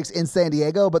earthquakes in San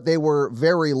Diego, but they were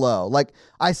very low. Like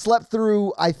I slept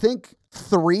through, I think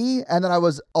 3, and then I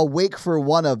was awake for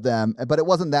one of them, but it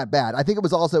wasn't that bad. I think it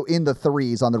was also in the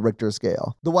 3s on the Richter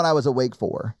scale, the one I was awake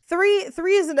for. 3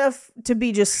 is enough to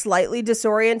be just slightly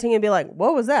disorienting and be like,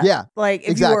 what was that? Yeah, Like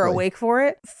if you were exactly. awake for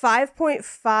it.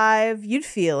 5.5, you'd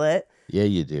feel it. Yeah,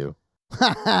 you do.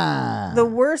 The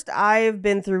worst I've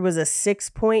been through was a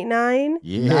 6.9.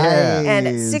 Yeah. Nice. And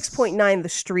at 6.9, the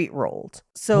street rolled.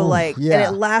 So Oof, yeah. and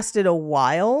it lasted a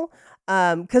while.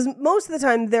 Because most of the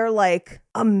time they're like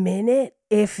a minute,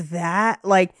 if that.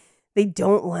 Like they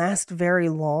don't last very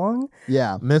long.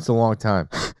 Yeah. It's a long time.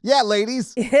 Yeah,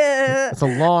 ladies. Yeah. It's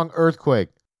a long earthquake.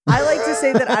 I like to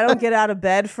say that I don't get out of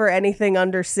bed for anything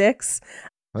under 6.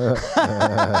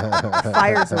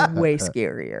 Fires are way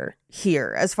scarier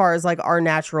here as far as like our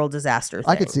natural disaster thing.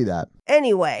 I could see that.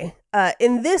 Anyway,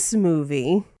 in this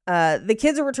movie, the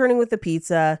kids are returning with the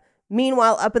pizza.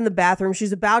 Meanwhile, up in the bathroom,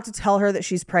 she's about to tell her that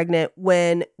she's pregnant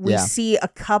when we Yeah. see a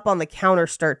cup on the counter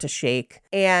start to shake.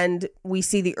 And we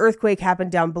see the earthquake happen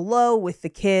down below with the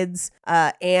kids,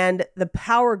 and the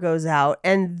power goes out.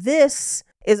 And this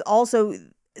is also,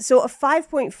 so a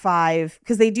 5.5,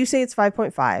 because they do say it's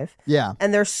 5.5. Yeah.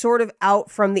 And they're sort of out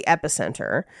from the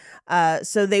epicenter.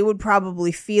 So they would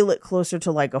probably feel it closer to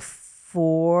like a 4.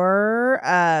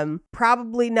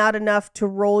 Probably not enough to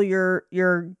roll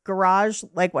your garage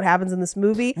like what happens in this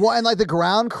movie. Well, and like the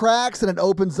ground cracks and it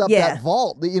opens up Yeah. that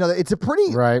vault. It's a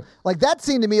pretty, Right. like that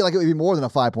seemed to me like it would be more than a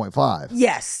 5.5.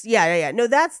 Yes. Yeah. No,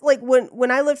 that's like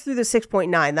when I lived through the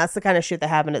 6.9, that's the kind of shit that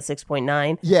happened at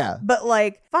 6.9. Yeah. But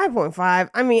like 5.5,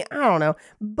 I mean, I don't know.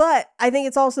 But I think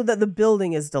it's also that the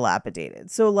building is dilapidated.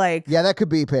 So like, Yeah, that could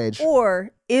be, Paige.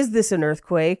 or is this an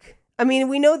earthquake? I mean,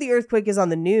 we know the earthquake is on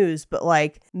the news, but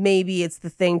like maybe it's the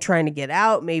thing trying to get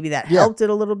out. Maybe that Yeah. helped it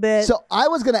a little bit. So I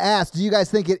was going to ask, do you guys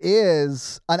think it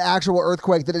is an actual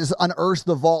earthquake that just unearths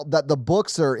the vault that the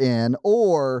books are in?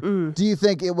 Or do you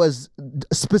think it was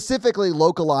specifically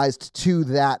localized to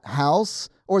that house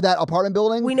or that apartment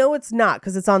building? we know it's not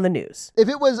because it's on the news. If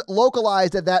it was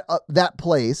localized at that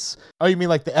place, Oh, you mean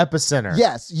like the epicenter?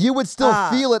 yes, you would still Ah.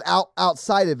 feel it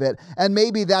outside of it. And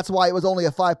maybe that's why it was only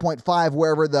a 5.5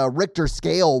 wherever the Richter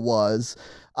scale was.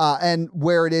 And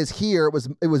where it is here,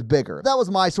 it was bigger. That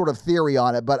was my sort of theory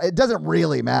on it, but it doesn't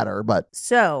really matter. But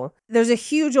So there's a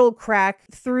huge old crack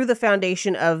through the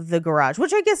foundation of the garage,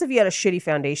 which I guess if you had a shitty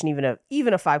foundation,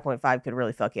 even a 5.5 could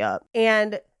really fuck you up.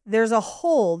 And there's a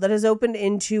hole that has opened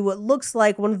into what looks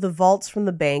like one of the vaults from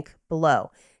the bank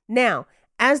below. Now,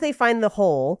 as they find the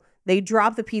hole, they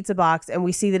drop the pizza box and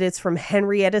we see that it's from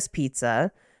Henrietta's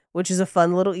Pizza, which is a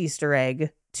fun little Easter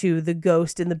egg to the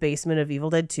ghost in the basement of Evil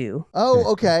Dead 2.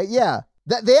 Oh, okay. Yeah.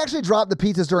 They actually dropped the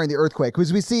pizzas during the earthquake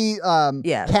because we see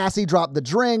Cassie drop the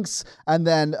drinks and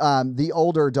then the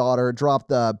older daughter drop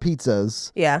the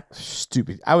pizzas. Yeah.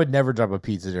 Stupid. I would never drop a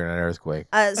pizza during an earthquake.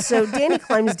 So Danny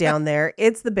climbs down there.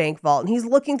 It's the bank vault, and he's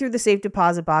looking through the safe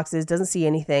deposit boxes, doesn't see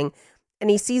anything. And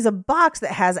he sees a box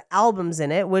that has albums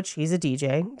in it, which he's a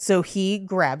DJ. So he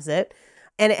grabs it.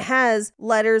 And it has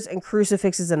letters and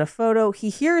crucifixes and a photo. He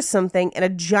hears something, and a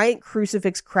giant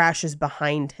crucifix crashes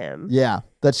behind him. Yeah,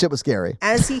 that shit was scary.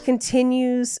 As he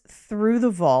continues through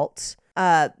the vault,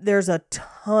 there's a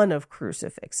ton of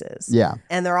crucifixes. Yeah.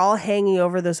 And they're all hanging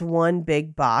over this one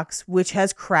big box, which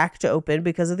has cracked open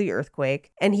because of the earthquake.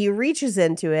 And he reaches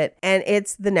into it, and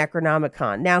it's the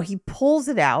Necronomicon. Now, he pulls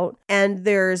it out, and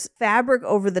there's fabric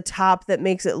over the top that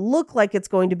makes it look like it's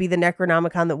going to be the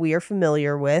Necronomicon that we are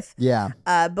familiar with. Yeah.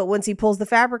 But once he pulls the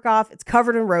fabric off, it's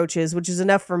covered in roaches, which is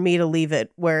enough for me to leave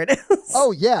it where it is.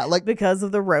 Oh, yeah. Like, because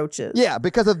of the roaches. yeah,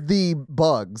 because of the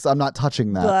bugs. I'm not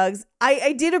touching that. Bugs.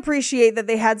 I did appreciate that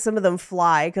they had some of them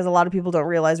fly, because a lot of people don't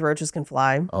realize roaches can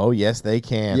fly. Oh, yes, they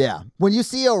can. Yeah. When you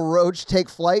see a roach take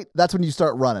flight, that's when you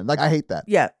start running. Like, I hate that.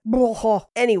 Yeah.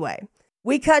 Anyway,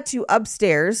 we cut to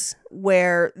upstairs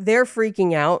where they're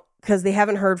freaking out because they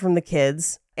haven't heard from the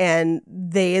kids, and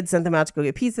they had sent them out to go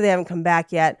get pizza. They haven't come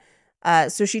back yet.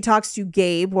 So she talks to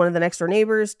Gabe, one of the next door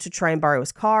neighbors, to try and borrow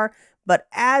his car. But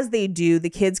as they do, the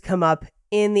kids come up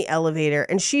in the elevator,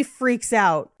 and she freaks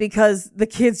out because the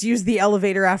kids use the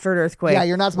elevator after an earthquake. Yeah,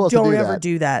 you're not supposed to do that. Don't ever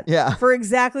do that. Yeah. For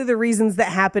exactly the reasons that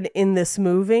happen in this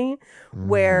movie,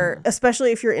 where,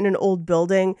 especially if you're in an old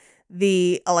building,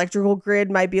 the electrical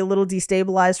grid might be a little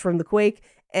destabilized from the quake,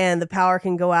 and the power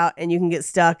can go out, and you can get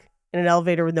stuck in an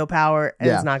elevator with no power, and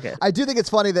it's not good. I do think it's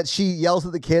funny that she yells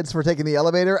at the kids for taking the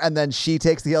elevator, and then she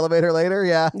takes the elevator later.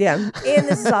 Yeah. Yeah. And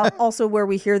this is also where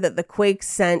we hear that the quake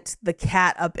sent the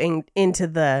cat up into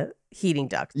the heating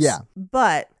ducts. Yeah.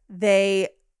 But they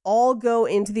all go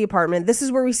into the apartment. This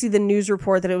is where we see the news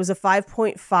report that it was a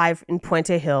 5.5 in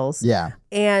Puente Hills. Yeah.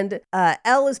 And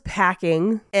Elle is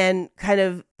packing and kind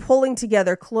of pulling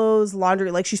together clothes,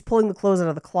 laundry, like she's pulling the clothes out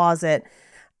of the closet.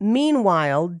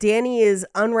 Meanwhile, Danny is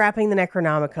unwrapping the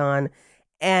Necronomicon,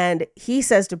 and he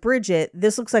says to Bridget,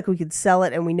 this looks like we could sell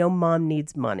it, and we know Mom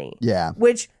needs money. Yeah.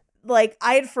 Which, like,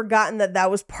 I had forgotten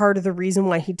that was part of the reason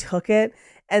why he took it.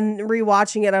 And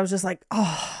rewatching it, I was just like,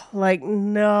 oh, like,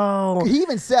 no. He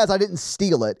even says, I didn't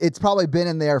steal it. It's probably been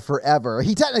in there forever.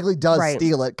 He technically does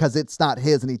steal it because it's not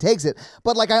his and he takes it.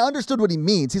 But like, I understood what he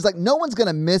means. He's like, no one's going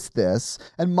to miss this.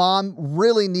 And Mom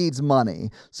really needs money.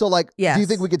 So like, do you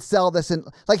think we could sell this? And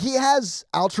like, he has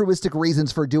altruistic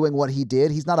reasons for doing what he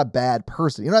did. He's not a bad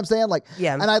person. You know what I'm saying? Like,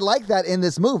 yeah. And I like that in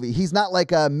this movie. He's not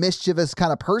like a mischievous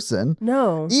kind of person.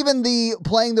 No. Even the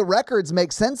playing the records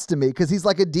makes sense to me because he's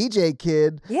like a DJ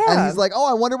kid. Yeah. And he's like, oh,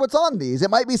 I wonder what's on these.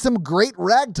 It might be some great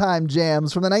ragtime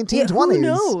jams from the 1920s. Yeah, who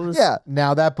knows? Yeah.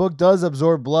 Now, that book does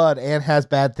absorb blood and has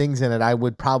bad things in it. I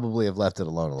would probably have left it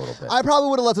alone a little bit. I probably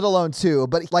would have left it alone too,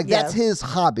 but like that's his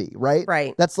hobby, right?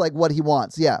 Right. That's like what he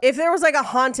wants. Yeah. If there was like a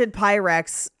haunted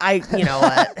Pyrex, you know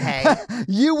what? Hey.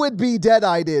 You would be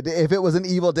dead-eyed if it was an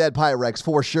Evil Dead Pyrex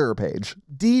for sure, Paige.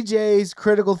 DJs,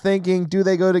 critical thinking, do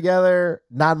they go together?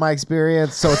 Not my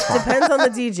experience, so it's fine. Depends on the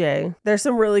DJ. There's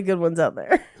some really good ones out there.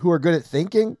 Who are good at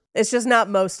thinking? It's just not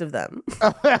most of them.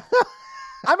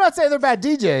 I'm not saying they're bad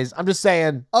DJs. I'm just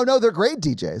saying. Oh, no, they're great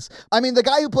DJs. I mean, the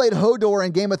guy who played Hodor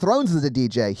in Game of Thrones is a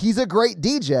DJ. He's a great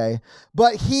DJ,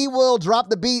 but he will drop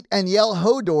the beat and yell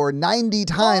Hodor 90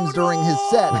 times during his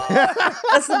set.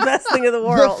 That's the best thing in the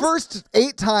world. The first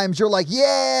 8 times, you're like,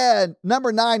 yeah.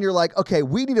 Number 9, you're like, okay,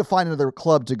 we need to find another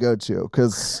club to go to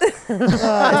because... Is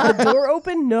the door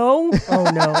open? No. Oh,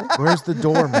 no. Where's the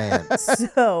door, man?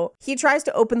 So he tries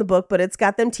to open the book, but it's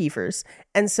got them teefers.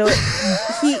 And so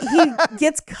he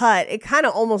gets cut. It kind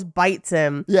of almost bites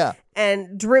him. Yeah.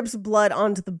 And drips blood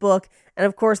onto the book. And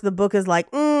of course, the book is like,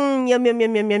 yum, yum, yum,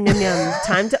 yum, yum, yum, yum.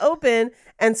 Time to open.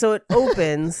 And so it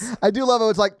opens. I do love how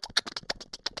it's like,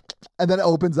 and then it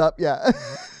opens up. Yeah.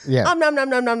 Yeah. Nom, nom, nom,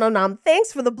 nom, nom, nom, nom.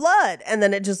 Thanks for the blood. And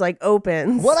then it just like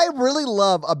opens. What I really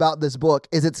love about this book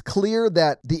is it's clear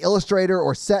that the illustrator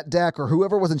or set deck or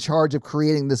whoever was in charge of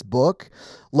creating this book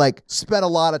like spent a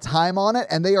lot of time on it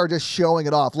and they are just showing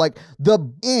it off. Like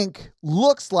the ink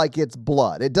looks like it's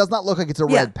blood. It does not look like it's a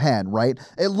red pen, right?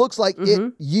 It looks like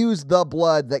it used the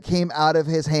blood that came out of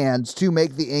his hands to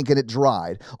make the ink and it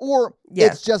dried. Or Yeah.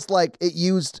 It's just like it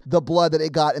used the blood that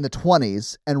it got in the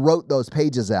 20s and wrote those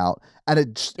pages out, and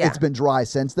it's been dry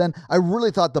since then. I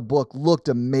really thought the book looked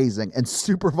amazing and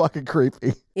super fucking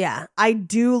creepy. Yeah. I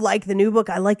do like the new book.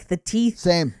 I like the teeth.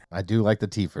 Same. I do like the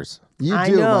teethers. You I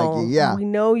do, know. Mikey. Yeah. We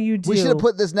know you do. We should have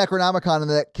put this Necronomicon in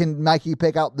that can Mikey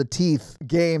pick out the teeth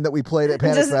game that we played at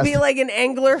Panic Just Fest. be like an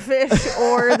anglerfish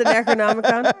or the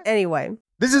Necronomicon. Anyway.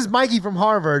 This is Mikey from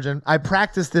Horror Virgin. I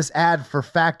practiced this ad for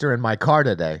Factor in my car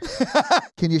today.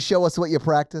 Can you show us what you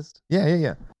practiced?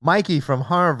 Yeah. Mikey from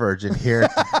Horror Virgin here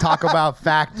to talk about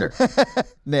Factor.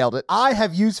 Nailed it. I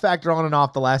have used Factor on and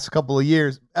off the last couple of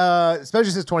years, especially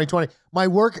since 2020. My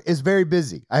work is very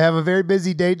busy. I have a very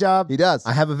busy day job. He does.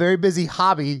 I have a very busy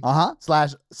hobby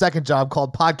 / second job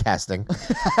called podcasting.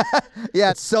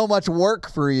 Yeah, it's so much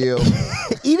work for you.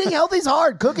 Eating healthy is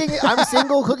hard. I'm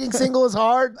single. Cooking single is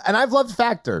hard. And I've loved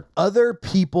Factor. Other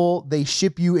people, they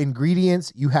ship you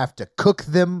ingredients. You have to cook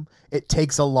them. It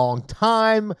takes a long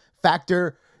time.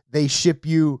 Factor, they ship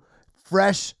you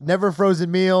fresh, never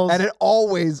frozen meals. And it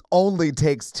always only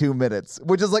takes 2 minutes,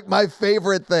 which is like my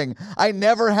favorite thing. I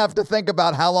never have to think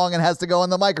about how long it has to go in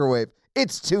the microwave.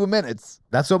 It's 2 minutes.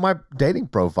 That's what my dating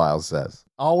profile says.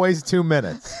 Always 2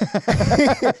 minutes.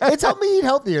 It's helped me eat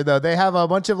healthier, though. They have a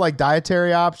bunch of like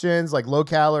dietary options, like low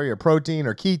calorie or protein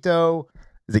or keto.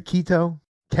 Is it keto?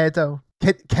 Keto?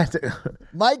 Keto.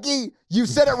 Mikey, you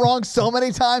said it wrong so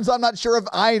many times, I'm not sure if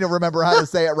I remember how to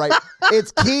say it right.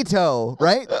 It's keto,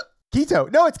 right?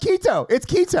 Keto. No, it's keto. It's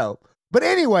keto. But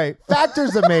anyway,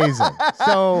 Factor's amazing.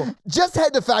 So just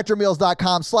head to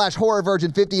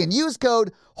factormeals.com/horrorvirgin50 and use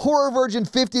code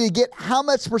horrorvirgin50 to get how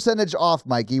much percentage off,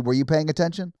 Mikey? Were you paying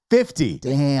attention? 50.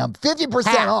 Damn,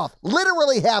 50% off.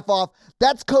 Literally half off.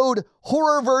 That's code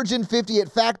horrorvirgin50 at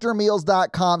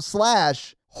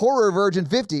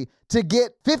factormeals.com/horrorvirgin50 to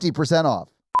get 50% off.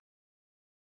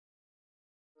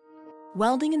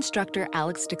 Welding instructor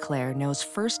Alex DeClaire knows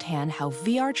firsthand how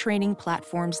VR training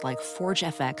platforms like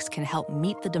ForgeFX can help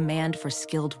meet the demand for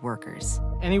skilled workers.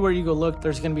 Anywhere you go look,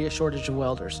 there's going to be a shortage of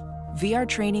welders. VR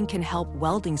training can help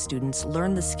welding students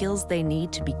learn the skills they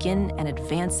need to begin and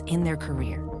advance in their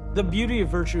career. The beauty of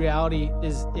virtual reality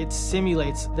is it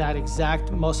simulates that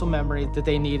exact muscle memory that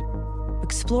they need.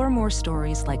 Explore more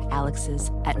stories like Alex's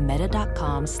at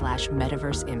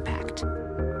meta.com/metaverseimpact.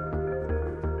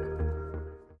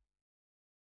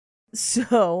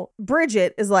 So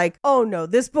Bridget is like, oh no,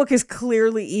 this book is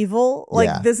clearly evil.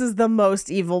 Like, this is the most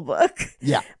evil book.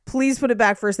 Yeah. Please put it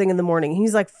back first thing in the morning.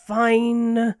 He's like,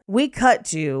 fine. We cut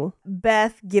to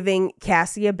Beth giving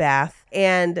Cassie a bath.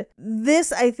 And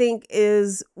this, I think,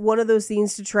 is one of those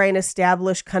scenes to try and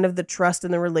establish kind of the trust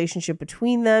in the relationship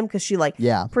between them. Because she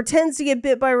pretends to get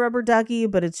bit by a rubber ducky,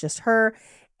 but it's just her.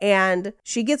 And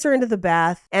she gets her into the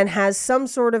bath and has some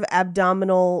sort of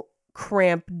abdominal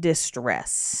cramp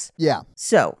distress. Yeah.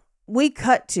 So we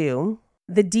cut to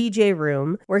the DJ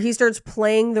room where he starts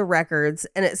playing the records,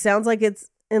 and it sounds like it's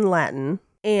in Latin.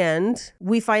 And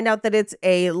we find out that it's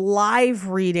a live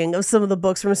reading of some of the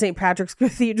books from St. Patrick's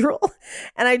Cathedral.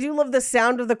 And I do love the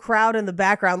sound of the crowd in the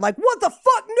background. Like, what the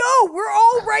fuck? No, we're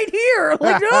all right here.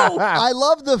 Like, no. I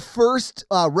love the first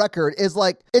record is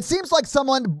like, it seems like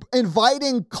someone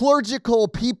inviting clerical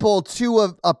people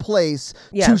to a place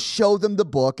to show them the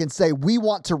book and say, we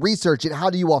want to research it.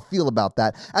 How do you all feel about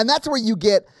that? And that's where you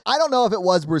get, I don't know if it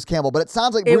was Bruce Campbell, but it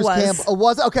sounds like Bruce Campbell. It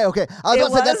was? Okay. I was about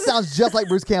to say, that sounds just like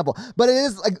Bruce Campbell. But it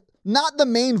is like not the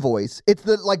main voice, it's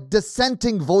the like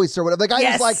dissenting voice or whatever. The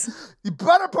guy is like, you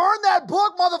better burn that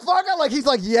book, motherfucker. Like he's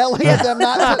like yelling at them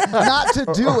not to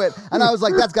do it. And I was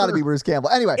like, that's got to be Bruce Campbell.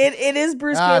 Anyway, it is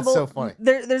Bruce Campbell. It's so funny.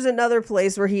 There's another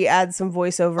place where he adds some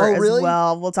voiceover as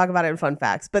well. We'll talk about it in fun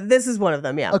facts, but this is one of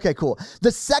them. Yeah. Okay, cool.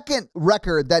 The second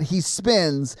record that he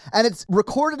spins, and it's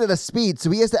recorded at a speed, so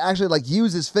he has to actually like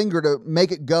use his finger to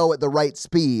make it go at the right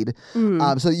speed, so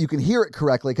that you can hear it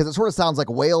correctly, because it sort of sounds like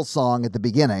a whale song at the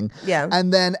beginning. Yeah.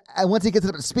 And then once he gets it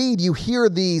up to speed, you hear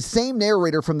the same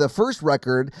narrator from the first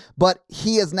record, but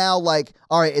he is now like,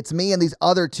 all right, it's me and these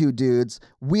other two dudes.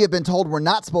 We have been told we're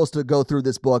not supposed to go through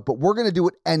this book, but we're going to do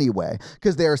it anyway,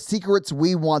 because there are secrets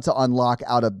we want to unlock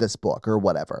out of this book or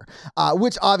whatever,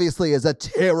 which obviously is a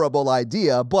terrible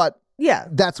idea, but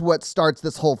that's what starts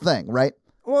this whole thing, right?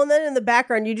 Well, and then in the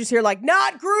background, you just hear like,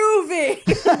 not groovy,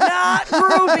 not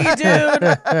groovy, dude.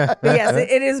 But yes,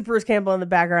 it is Bruce Campbell in the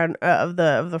background of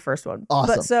the first one.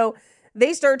 Awesome. But so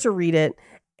they start to read it,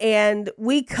 and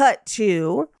we cut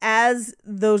to, as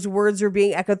those words are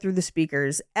being echoed through the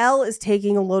speakers, Elle is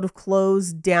taking a load of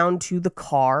clothes down to the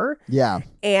car. Yeah.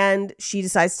 And she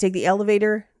decides to take the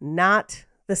elevator, not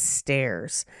the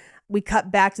stairs. we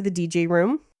cut back to the DJ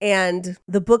room and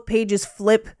the book pages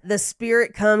flip. The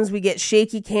spirit comes. We get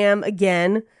shaky cam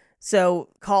again. So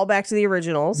call back to the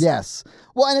originals. Yes.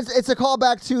 Well, and it's a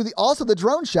callback to the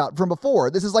drone shot from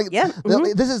before. This is like,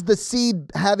 this is the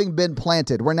seed having been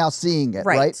planted. We're now seeing it,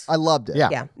 right? I loved it.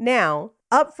 Yeah. Now,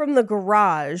 up from the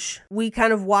garage, we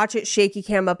kind of watch it shaky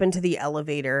cam up into the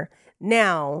elevator.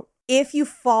 Now, if you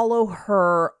follow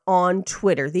her on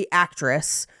Twitter, the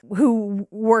actress who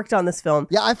worked on this film.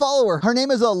 Yeah, I follow her. Her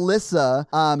name is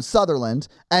Alyssa Sutherland,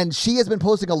 and she has been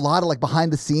posting a lot of like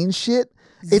behind the scenes shit.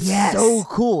 It's so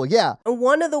cool. Yeah. And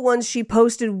one of the ones she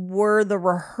posted were the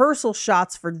rehearsal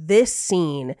shots for this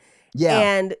scene. Yeah.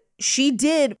 And she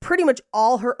did pretty much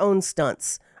all her own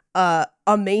stunts.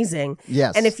 Amazing.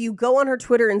 Yes. And if you go on her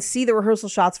Twitter and see the rehearsal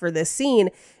shots for this scene,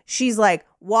 she's like,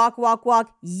 walk,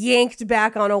 yanked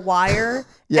back on a wire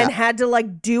and had to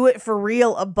like do it for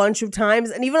real a bunch of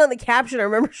times. And even on the caption, I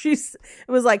remember it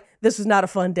was like, this was not a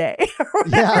fun day. Or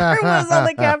whatever it was on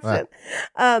the caption.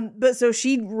 But so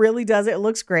she really does it. It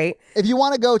looks great. If you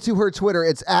want to go to her Twitter,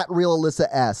 it's at Real Alyssa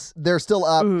S. They're still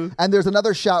up. And there's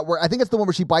another shot where I think it's the one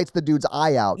where she bites the dude's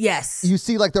eye out. Yes. You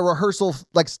see like the rehearsal,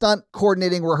 like stunt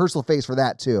coordinating rehearsal face for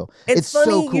that too. It's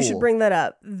funny so cool. You should bring that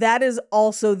up. That is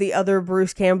also the other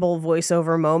Bruce Campbell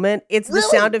voiceover moment. It's the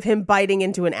sound of him biting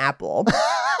into an apple.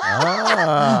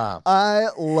 I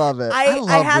love it. I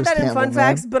had Bruce that in Campbell, fun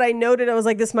facts, but I noted, I was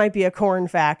like, this might be a corn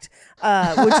fact,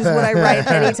 which is what I write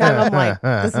anytime I'm like,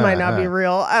 this might not be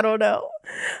real. I don't know.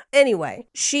 Anyway,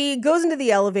 she goes into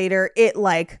the elevator. It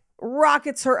like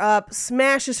rockets her up,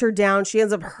 smashes her down. She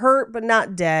ends up hurt, but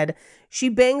not dead. She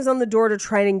bangs on the door to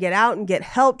try and get out and get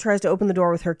help, tries to open the door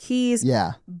with her keys.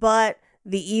 Yeah. But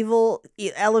the evil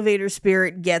elevator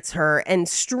spirit gets her and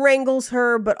strangles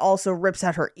her, but also rips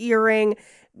out her earring,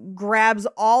 grabs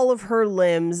all of her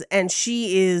limbs, and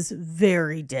she is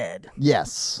very dead.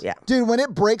 Yes. Yeah. Dude, when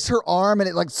it breaks her arm and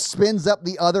it like spins up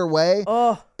the other way,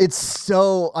 it's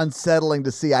so unsettling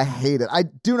to see. I hate it. I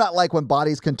do not like when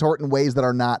bodies contort in ways that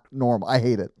are not normal. I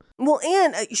hate it. Well,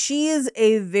 and she is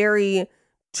a very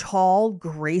tall,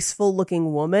 graceful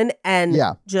looking woman, and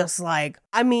just like,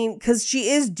 I mean, because she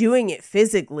is doing it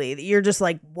physically, you're just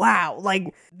like, wow,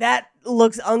 like that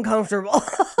looks uncomfortable.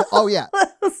 Oh yeah.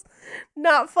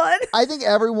 Not fun. I think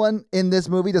everyone in this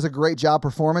movie does a great job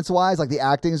performance-wise. Like, the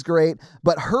acting is great,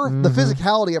 but the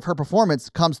physicality of her performance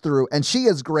comes through, and she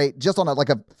is great just on a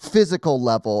physical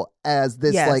level as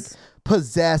this like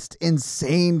possessed,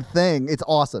 insane thing. It's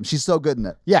awesome. She's so good in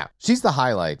it. Yeah, she's the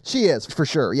highlight. She is, for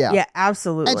sure. Yeah. Yeah,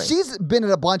 absolutely. And she's been in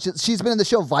she's been in the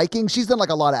show Vikings. She's done like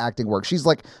a lot of acting work. She's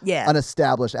like an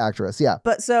established actress. Yeah.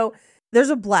 But so there's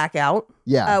a blackout.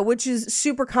 Yeah. Which is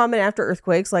super common after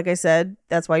earthquakes. Like I said,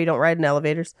 that's why you don't ride in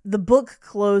elevators. The book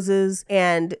closes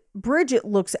and Bridget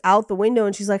looks out the window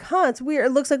and she's like, it's weird.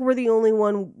 It looks like we're the only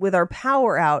one with our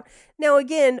power out. Now,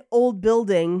 again, old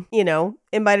building,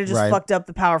 it might have just fucked up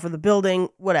the power for the building,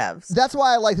 whatever. That's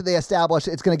why I like that they established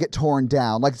it's going to get torn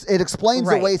down. Like, it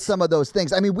explains away some of those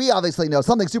things. I mean, we obviously know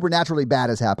something supernaturally bad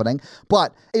is happening,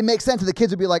 but it makes sense that the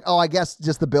kids would be like, I guess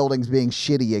just the building's being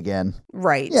shitty again.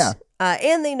 Right. Yeah.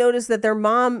 And they notice that their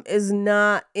mom is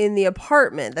not in the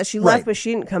apartment, that she left, but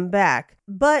she didn't come back.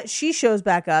 But she shows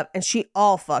back up and she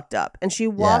all fucked up. And she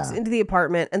walks into the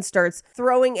apartment and starts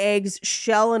throwing eggs,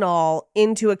 shell and all,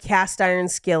 into a cast iron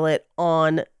skillet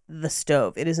on the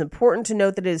stove. It is important to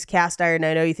note that it is cast iron.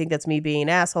 I know you think that's me being an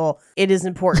asshole. It is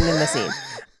important in the scene.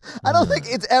 I don't think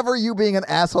it's ever you being an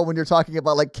asshole when you're talking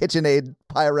about like KitchenAid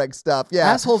Pyrex stuff.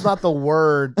 Yeah. Asshole's not the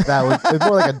word it's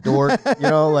more like a dork,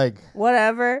 like.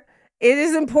 Whatever. It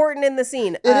is important in the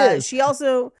scene. It is. She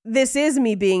also, this is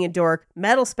me being a dork.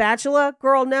 Metal spatula?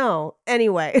 Girl, no.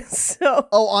 Anyway, so.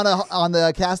 Oh, on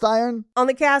the cast iron? On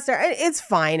the cast iron. It's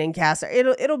fine in cast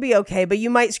iron. It'll be okay, but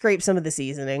you might scrape some of the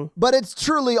seasoning. But it's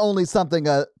truly only something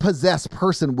a possessed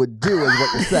person would do is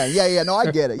what you're saying. Yeah, no,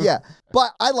 I get it. Yeah.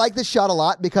 But I like this shot a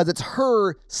lot because it's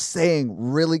her saying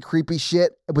really creepy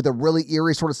shit with a really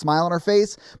eerie sort of smile on her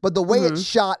face. But the way it's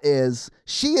shot is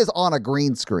she is on a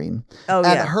green screen. Oh,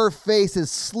 and her face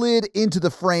is slid into the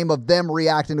frame of them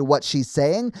reacting to what she's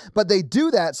saying. But they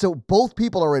do that so both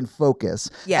people are in focus.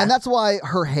 Yeah. And that's why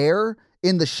her hair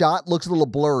in the shot looks a little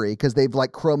blurry because they've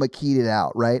like chroma keyed it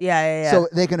out, right? Yeah. So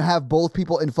they can have both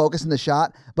people in focus in the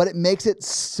shot, but it makes it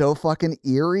so fucking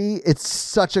eerie. It's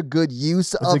such a good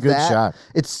use of that. It's a good shot.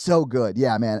 It's so good.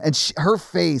 Yeah, man. And her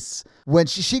face, when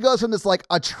she goes from this like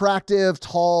attractive,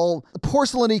 tall,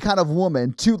 porcelain-y kind of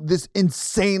woman to this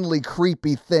insanely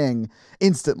creepy thing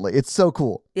instantly. It's so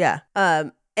cool. Yeah.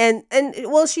 And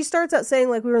well, she starts out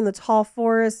saying like we were in the tall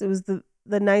forest. It was the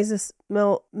nicest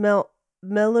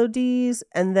melodies,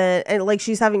 and like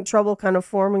she's having trouble kind of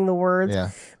forming the words. Yeah.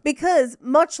 Because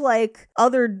much like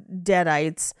other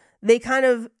Deadites, they kind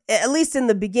of, at least in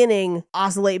the beginning,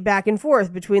 oscillate back and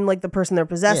forth between like the person they're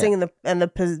possessing and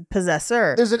the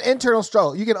possessor. There's an internal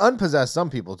struggle. You can unpossess some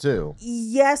people too.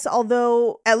 Yes,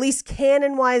 although at least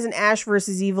canon-wise in Ash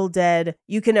versus Evil Dead,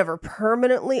 you can never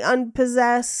permanently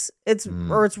unpossess. It's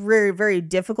very, very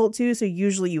difficult to. So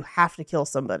usually you have to kill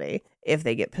somebody if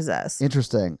they get possessed.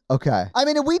 Interesting. Okay. I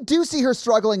mean, we do see her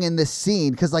struggling in this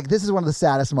scene because, like, this is one of the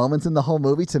saddest moments in the whole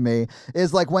movie to me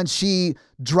is like when she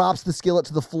drops the skillet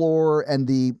to the floor and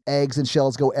the eggs and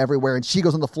shells go everywhere and she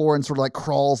goes on the floor and sort of like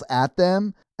crawls at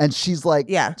them. And she's like,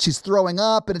 she's throwing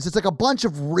up, and it's just like a bunch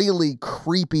of really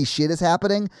creepy shit is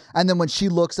happening. And then when she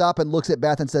looks up and looks at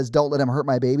Beth and says, "Don't let him hurt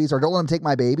my babies," or "Don't let him take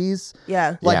my babies."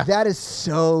 Yeah. Like, that is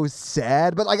so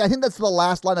sad. But like, I think that's the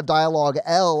last line of dialogue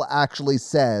Elle actually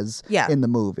says in the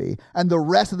movie. And the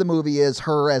rest of the movie is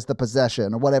her as the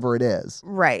possession or whatever it is.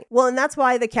 Right. Well, and that's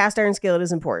why the cast iron skillet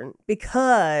is important,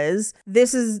 because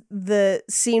this is the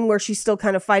scene where she's still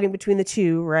kind of fighting between the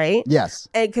two, right? Yes.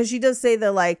 And because she does say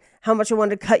the like, how much I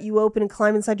wanted to cut you open and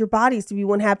climb inside your bodies to be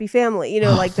one happy family,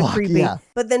 like the creepy. Yeah.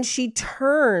 But then she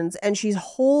turns and she's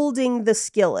holding the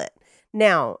skillet.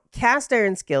 Now, cast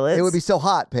iron skillets. It would be so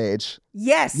hot, Paige.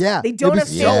 Yes. Yeah. They don't have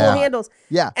stable handles.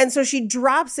 Yeah. And so she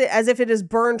drops it as if it has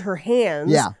burned her hands.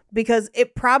 Yeah. Because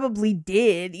it probably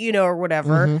did, or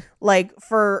whatever. Mm-hmm. Like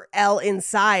for Elle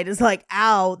inside is like,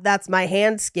 ow, that's my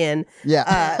hand skin.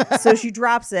 Yeah. So she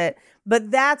drops it. But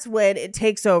that's when it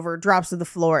takes over, drops to the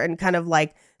floor, and kind of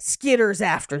like skitters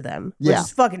after them, which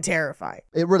is fucking terrifying.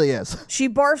 It really is. She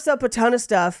barfs up a ton of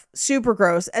stuff, super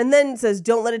gross, and then says,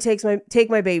 "Don't let it take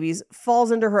my babies,"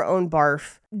 falls into her own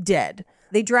barf, dead.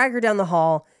 They drag her down the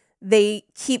hall. They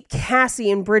keep Cassie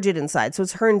and Bridget inside. So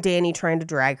it's her and Danny trying to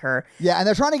drag her. Yeah, and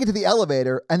they're trying to get to the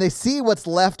elevator, and they see what's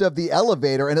left of the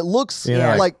elevator, and it looks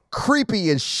like creepy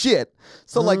as shit.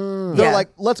 So like they're like,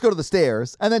 let's go to the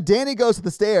stairs. And then Danny goes to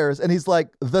the stairs, and he's like,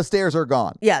 the stairs are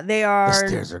gone. Yeah, they are. The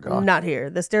stairs are gone. Not here.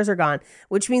 The stairs are gone,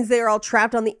 which means they are all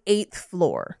trapped on the 8th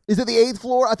floor. Is it the 8th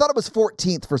floor? I thought it was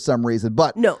 14th for some reason,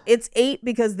 but... No, it's 8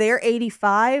 because they're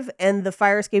 85, and the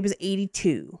fire escape is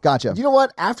 82. Gotcha. You know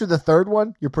what? After the third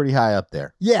one, you're pretty high up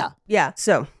there. Yeah. Yeah,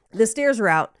 so the stairs are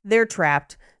out. They're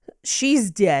trapped.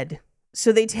 She's dead.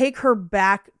 So they take her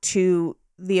back to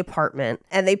the apartment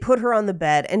and they put her on the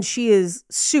bed, and she is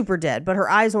super dead, but her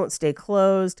eyes won't stay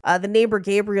closed. The neighbor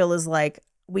Gabriel is like,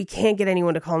 we can't get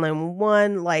anyone to call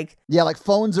 911. Like,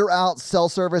 phones are out, cell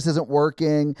service isn't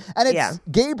working. And it's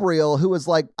Gabriel, who is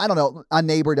like, I don't know, a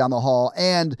neighbor down the hall,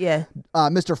 and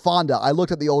Mr. Fonda. I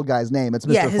looked at the old guy's name. It's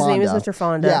Mr. Fonda. Yeah, his name is Mr.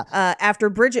 Fonda. Yeah. After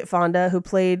Bridget Fonda, who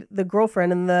played the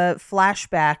girlfriend in the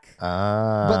flashback.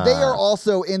 But they are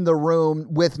also in the room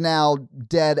with now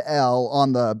dead Elle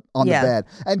on the bed.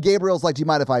 And Gabriel's like, "Do you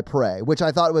mind if I pray?" Which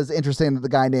I thought was interesting that the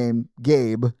guy named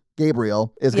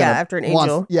Gabriel is after an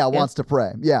angel. Wants to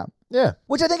pray. Yeah. Yeah.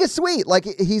 Which I think is sweet. Like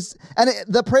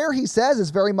the prayer he says is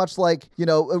very much like,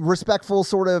 a respectful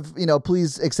sort of,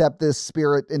 please accept this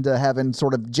spirit into heaven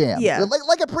sort of jam. Yeah.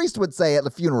 Like a priest would say at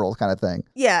the funeral kind of thing.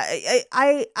 Yeah.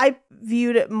 I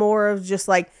viewed it more of just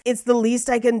like, it's the least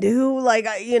I can do. Like,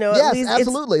 yes, at least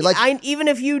absolutely. even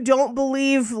if you don't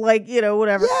believe, like,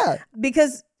 whatever. Yeah.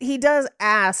 Because he does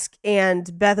ask,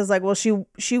 and Beth is like, well,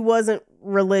 she wasn't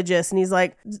religious, and he's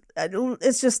like,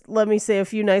 it's just, let me say a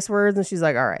few nice words, and she's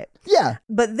like, all right. Yeah.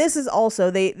 But this is also,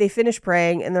 they finish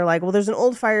praying, and they're like, well, there's an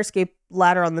old fire escape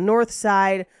ladder on the north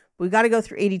side. We got to go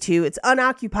through 82. It's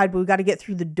unoccupied, but we got to get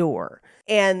through the door.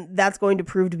 And that's going to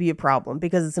prove to be a problem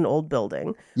because it's an old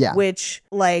building. Yeah. Which,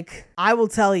 like, I will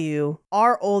tell you,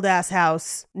 our old ass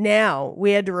house now,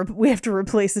 we have to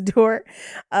replace the door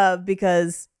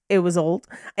because it was old,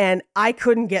 and I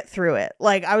couldn't get through it.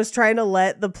 Like, I was trying to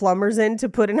let the plumbers in to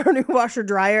put in our new washer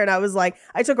dryer, and I was like,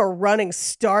 I took a running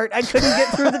start. I couldn't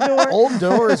get through the door. Old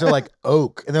doors are like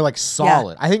oak, and they're like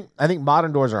solid. Yeah. I think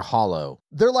modern doors are hollow.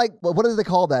 They're like, what do they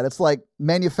call that? It's like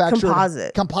manufactured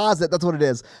composite. That's what it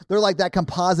is. They're like that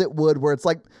composite wood where it's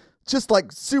like just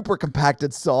like super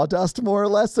compacted sawdust, more or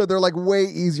less. So they're like way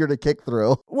easier to kick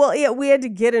through. Well, yeah, we had to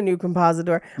get a new composite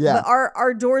door. Yeah. But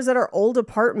our doors at our old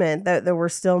apartment that we're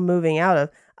still moving out of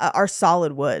are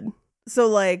solid wood. So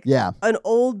like Yeah. an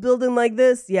old building like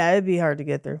this, yeah, it'd be hard to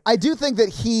get through. I do think that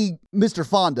Mr.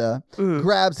 Fonda,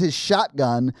 grabs his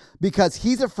shotgun because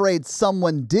he's afraid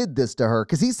someone did this to her.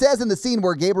 Because he says in the scene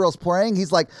where Gabriel's playing,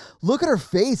 he's like, look at her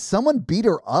face. Someone beat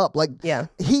her up. Like, Yeah.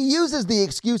 he uses the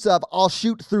excuse of, I'll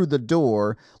shoot through the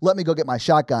door. Let me go get my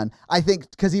shotgun. I think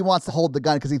because he wants to hold the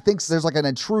gun because he thinks there's like an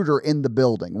intruder in the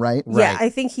building, right? Yeah, I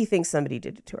think he thinks somebody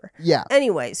did it to her. Yeah.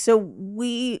 Anyway, so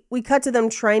we cut to them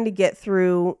trying to get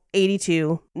through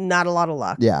 82. Not a lot of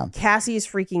luck. Yeah. Cassie is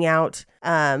freaking out.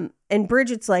 And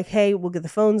Bridget's like, hey, we'll get the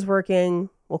phones working.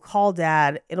 We'll call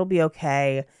Dad. It'll be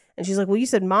okay. And she's like, well, you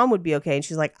said Mom would be okay. And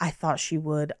she's like, I thought she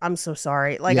would. I'm so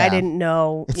sorry. Like, Yeah. I didn't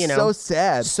know, It's you know. so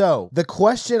sad. So the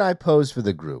question I posed for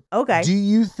the group. Okay. Do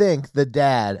you think the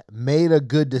dad made a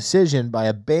good decision by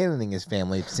abandoning his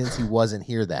family since he wasn't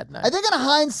here that night? I think in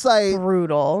hindsight,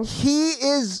 Brutal. he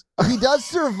does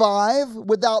survive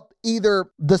without either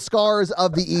the scars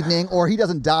of the evening or he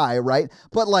doesn't die, right?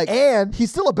 But like, And- he's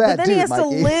still a But bad then dude, he has to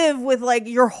Mikey. live with like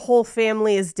your whole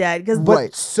family is dead. Because but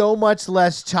Right. so much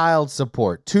less child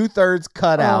support. 2/3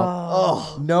 cut out.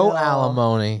 Oh, No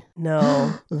alimony.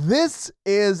 no. This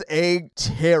is a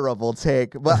terrible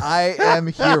take, but I am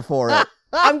here for it.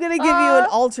 I'm going to give you an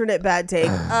alternate bad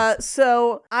take.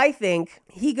 So I think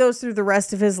he goes through the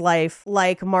rest of his life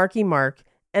like Marky Mark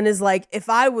and is like, if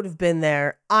I would have been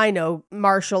there, I know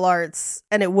martial arts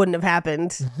and it wouldn't have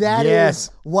happened. That is Yes.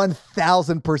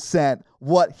 1,000%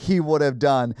 what he would have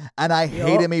done, and I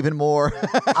hate him even more.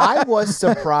 I was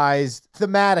surprised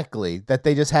thematically that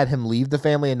they just had him leave the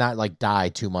family and not like die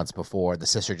 2 months before. The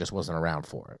sister just wasn't around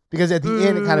for it. Because at the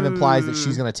end, it kind of implies that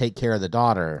she's going to take care of the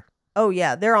daughter Oh,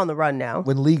 yeah. They're on the run now.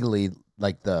 when legally,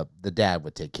 like the dad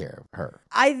would take care of her.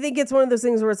 I think it's one of those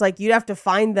things where it's like you'd have to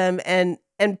find them and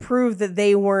prove that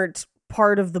they weren't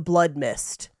part of the blood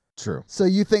mist. True. So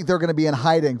you think they're going to be in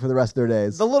hiding for the rest of their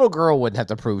days? The little girl wouldn't have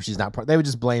to prove she's not part. They would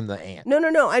just blame the aunt.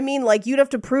 No. I mean, like, you'd have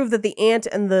to prove that the aunt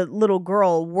and the little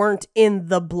girl weren't in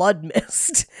the blood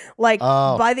mist. Like,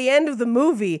 Oh. by the end of the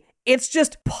movie, it's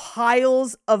just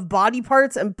piles of body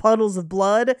parts and puddles of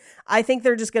blood. I think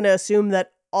they're just going to assume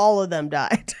that all of them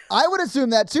died. I would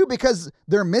assume that too because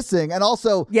they're missing, and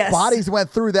also Yes. bodies went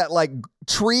through that like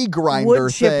tree grinder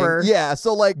Wood thing. chipper. Yeah,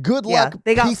 so like good Yeah, luck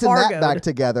they got piecing that Fargo'd. back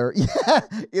together. Yeah,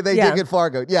 they Yeah. did get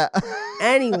Fargo. Yeah.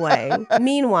 Anyway,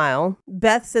 meanwhile,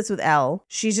 Beth sits with Elle.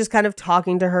 She's just kind of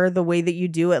talking to her the way that you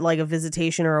do at like a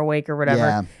visitation or a wake or whatever.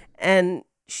 Yeah. And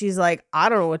she's like, I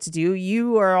don't know what to do.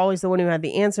 You are always the one who had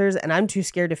the answers, and I'm too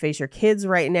scared to face your kids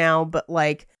right now. But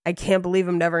like, I can't believe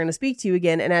I'm never going to speak to you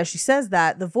again. And as she says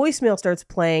that, the voicemail starts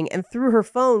playing, and through her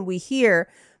phone, we hear,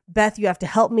 Beth, you have to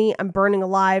help me. I'm burning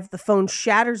alive. The phone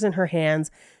shatters in her hands.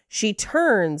 She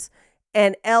turns,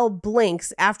 and Elle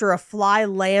blinks after a fly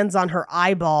lands on her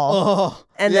eyeball. Oh,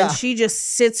 And yeah. then she just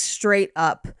sits straight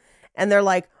up. And they're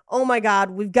like, oh my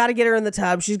God, we've got to get her in the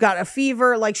tub. She's got a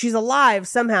fever. Like, she's alive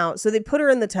somehow. So they put her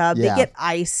in the tub. Yeah. They get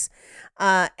ice.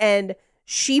 And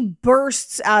she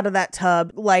bursts out of that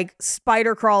tub like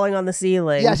spider crawling on the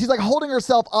ceiling. Yeah, she's like holding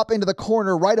herself up into the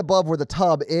corner right above where the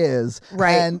tub is.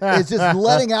 Right. And is just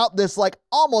letting out this like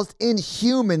almost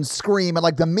inhuman scream, and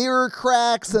like the mirror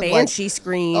cracks and Banshee like,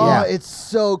 scream. oh, it's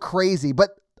so crazy. But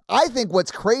I think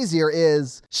what's crazier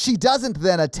is she doesn't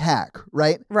then attack,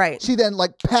 right? Right. She then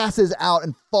like passes out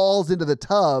and falls into the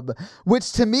tub,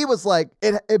 which to me was like,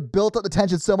 it built up the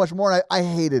tension so much more. And I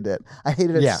hated it. I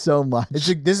hated it Yeah. so much. This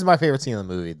is my favorite scene in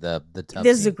the movie. The tub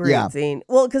This is a scene. great Yeah. scene.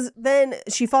 Well, because then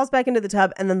she falls back into the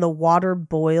tub and then the water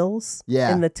boils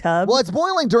Yeah. in the tub. Well, it's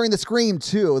boiling during the scream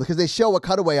too, because they show a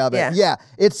cutaway of it. Yeah. Yeah,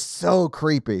 it's so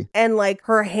creepy. And like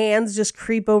her hands just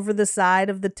creep over the side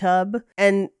of the tub.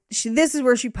 And this is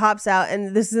where she pops out.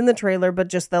 And this is in the trailer, but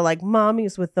just the like,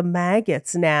 mommy's with the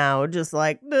maggots now. Just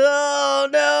like,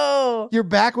 no. You're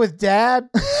back with dad?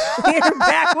 You're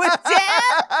back with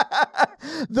dad.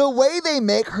 The way they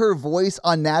make her voice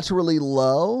unnaturally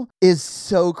low is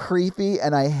so creepy,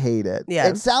 and I hate it. Yeah.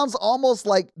 It sounds almost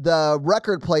like the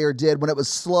record player did when it was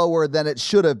slower than it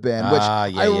should have been, which Ah, I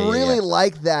yeah, yeah, really yeah.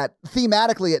 like that.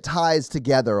 Thematically, it ties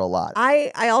together a lot.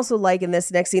 I also like in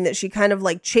this next scene that she kind of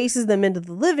like chases them into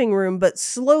the living room, but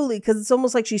slowly, because it's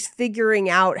almost like she's figuring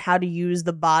out how to use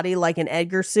the body like an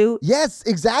Edgar suit. Yes,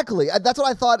 exactly. That's what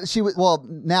I thought she was. Well,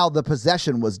 now the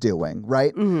possession was doing,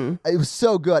 right? Mm-hmm. It was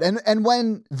so good. And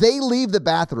when they leave the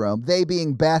bathroom, they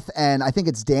being Beth and I think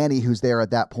it's Danny who's there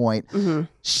at that point,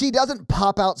 she doesn't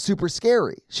pop out super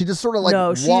scary. She just sort of like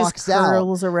No, she walks just out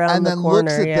curls around and the then corner,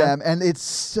 looks at yeah. them, and it's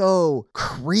so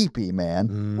creepy,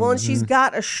 man. Well, and she's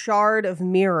got a shard of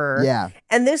mirror. Yeah.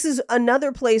 And this is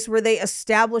another place where they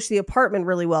establish the apartment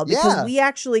really well because Yeah. we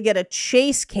actually get a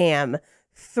chase cam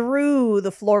through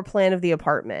the floor plan of the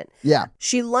apartment. Yeah.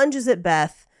 She lunges at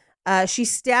Beth. She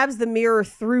stabs the mirror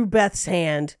through Beth's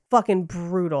hand. Fucking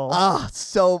brutal.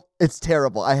 It's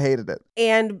terrible. I hated it.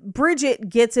 And Bridget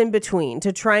gets in between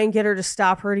to try and get her to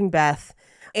stop hurting Beth.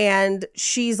 And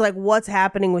she's like, what's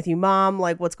happening with you, Mom?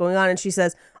 Like, what's going on? And she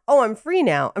says, oh, I'm free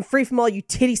now. I'm free from all you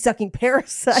titty-sucking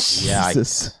parasites. Yeah,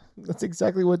 Jesus. that's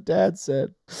exactly what Dad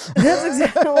said. That's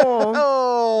exactly.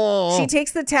 Oh. She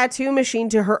takes the tattoo machine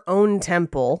to her own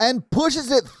temple. And pushes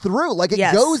it through. Like, it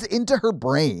Yes. goes into her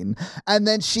brain. And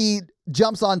then she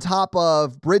jumps on top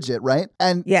of Bridget, right?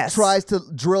 And Yes. tries to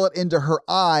drill it into her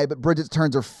eye, but Bridget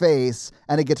turns her face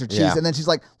and it gets her cheese. Yeah. And then she's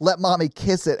like, let mommy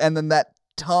kiss it. And then that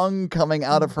tongue coming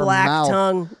out of her Black mouth.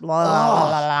 tongue. Blah, blah, blah,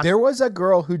 blah. There was a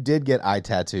girl who did get eye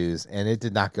tattoos, and it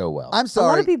did not go well. I'm A lot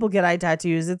sorry. of people get eye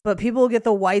tattoos, but people get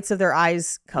the whites of their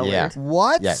eyes colored. Yeah.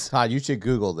 What? Yeah, Todd, you should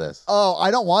Google this. Oh, I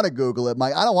don't want to Google it,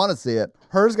 Mike. I don't want to see it.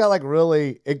 Hers got like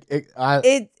really.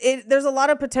 There's a lot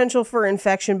of potential for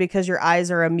infection because your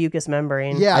eyes are a mucous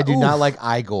membrane. Yeah. I do oof. not like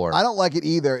eye gore. I don't like it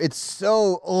either. It's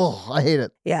so, I hate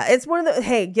it. Yeah, it's one of the,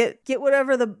 hey, get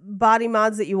whatever the body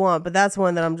mods that you want, but that's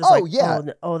one that I'm just Oh, like, yeah.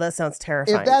 oh, that sounds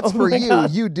terrifying. If that's Oh for my you,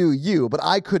 God. you do you, but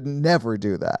I could never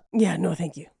do that. Yeah, no,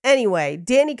 thank you. Anyway,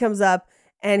 Danny comes up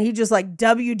and he just like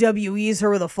WWEs her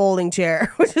with a folding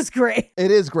chair, which is great.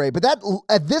 It is great, but that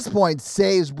at this point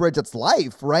saves Bridget's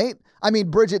life, right? I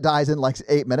mean, Bridget dies in like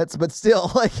 8 minutes, but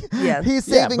still, like, Yeah. he's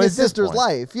Yeah, saving but his at this sister's point-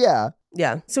 life. Yeah.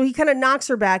 Yeah. So he kind of knocks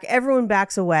her back. Everyone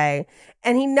backs away.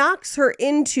 And he knocks her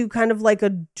into kind of like a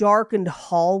darkened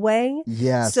hallway.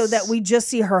 Yes. So that we just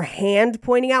see her hand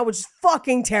pointing out, which is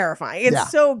fucking terrifying. It's Yeah.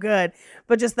 so good.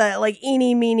 But just that like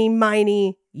eeny, meeny,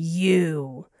 miny,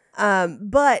 you.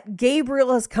 But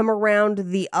Gabriel has come around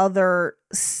the other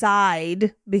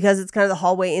side because it's kind of the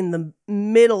hallway in the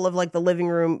middle of like the living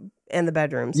room and the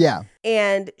bedrooms. Yeah.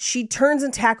 And she turns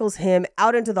and tackles him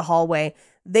out into the hallway.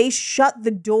 They shut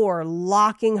the door,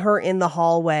 locking her in the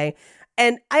hallway.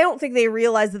 And I don't think they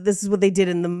realize that this is what they did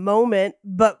in the moment,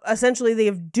 but essentially they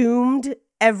have doomed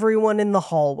everyone in the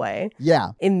hallway Yeah.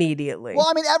 immediately. Well,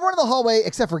 I mean, everyone in the hallway,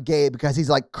 except for Gabe, because he's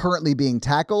like currently being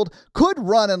tackled, could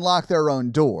run and lock their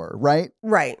own door, right?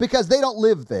 Right. Because they don't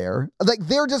live there. Like,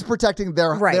 they're just protecting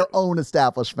their own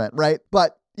establishment, right?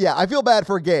 But yeah, I feel bad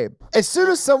for Gabe. As soon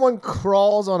as someone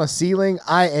crawls on a ceiling,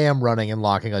 I am running and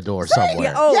locking a door somewhere.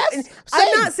 Yeah, oh, Yes, and same.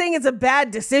 I'm not saying it's a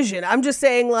bad decision. I'm just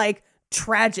saying like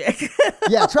tragic.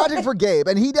 Yeah, tragic for Gabe.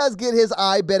 And he does get his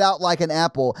eye bit out like an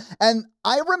apple. And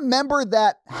I remember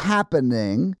that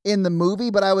happening in the movie,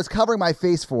 but I was covering my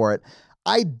face for it.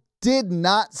 I did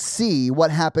not see what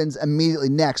happens immediately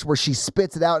next, where she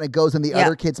spits it out and it goes in the Yeah.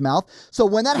 other kid's mouth. So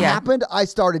when that Yeah. happened, I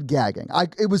started gagging.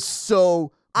 It was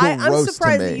so I'm gross to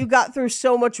surprised me. that you got through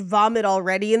so much vomit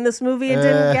already in this movie and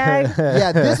didn't gag.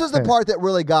 Yeah, this was the part that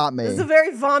really got me. This is a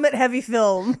very vomit heavy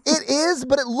film. It is,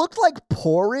 but it looked like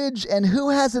porridge, and who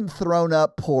hasn't thrown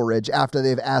up porridge after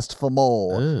they've asked for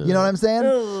more? You know what I'm saying?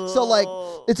 So, like,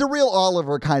 it's a real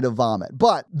Oliver kind of vomit.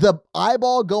 But the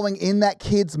eyeball going in that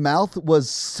kid's mouth was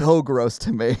so gross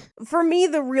to me. For me,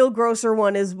 the real grosser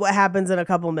one is what happens in a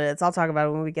couple minutes. I'll talk about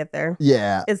it when we get there.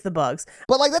 Yeah. It's the bugs.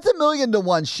 But, like, that's 1,000,000 to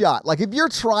 1 shot. Like, if you're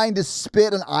trying to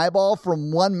spit an eyeball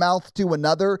from one mouth to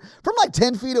another from like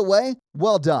 10 feet away,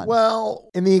 well done.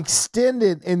 Well, in the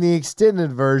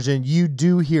extended version, you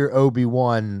do hear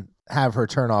Obi-Wan have her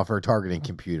turn off her targeting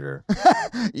computer.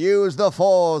 Use the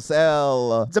Force,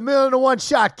 L. It's 1,000,000 to 1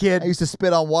 shot, I kid. used to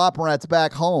spit on Wop Rats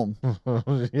back home.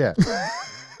 Yeah.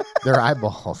 Their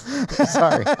eyeballs.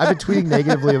 Sorry. I've been tweeting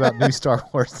negatively about new Star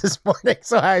Wars this morning,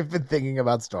 so I've been thinking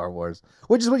about Star Wars,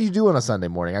 which is what you do on a Sunday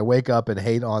morning. I wake up and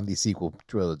hate on the sequel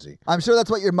trilogy. I'm sure that's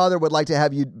what your mother would like to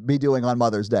have you be doing on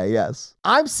Mother's Day, yes.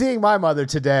 I'm seeing my mother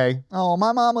today. Oh,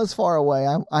 my mom lives far away.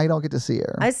 I don't get to see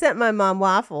her. I sent my mom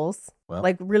waffles, Well.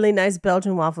 like really nice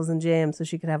Belgian waffles and jam, so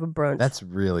she could have a brunch. That's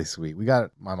really sweet. We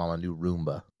got my mom a new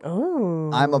Roomba.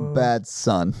 Oh, I'm a bad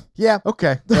son. Yeah,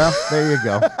 okay. Well, there you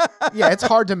go. Yeah, it's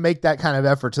hard to make that kind of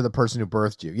effort to the person who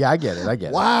birthed you. Yeah, I get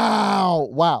it.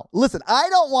 Wow. Listen, I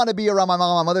don't want to be around my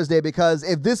mom on Mother's Day because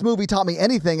if this movie taught me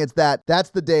anything, it's that's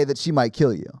the day that she might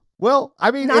kill you. Well, I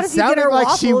mean, Not it if you get sounded her like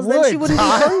waffles, she would. then she wouldn't be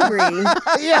hungry.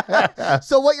 Yeah.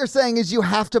 So what you're saying is you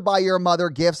have to buy your mother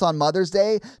gifts on Mother's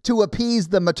Day to appease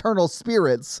the maternal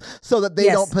spirits so that they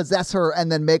Yes. don't possess her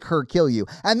and then make her kill you.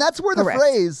 And that's where the Correct.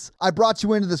 phrase, I brought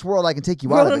you into this world, I can take you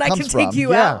out Well, of it, then I comes can from. take you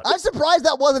Yeah. out. I'm surprised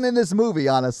that wasn't in this movie,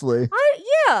 honestly.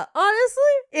 Yeah, honestly,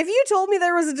 if you told me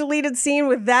there was a deleted scene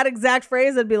with that exact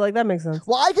phrase, I'd be like, that makes sense.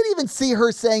 Well, I could even see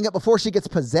her saying it before she gets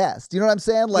possessed. You know what I'm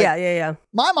saying? Like, Yeah.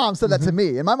 my mom said that to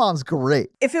me, and my mom's great.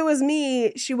 If it was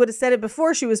me, she would have said it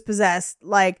before she was possessed.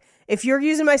 Like, if you're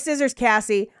using my scissors,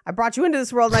 Cassie, I brought you into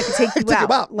this world and I can take you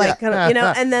out. out, Like, yeah. kind of, you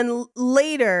know, and then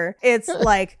later it's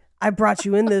like, I brought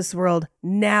you in this world.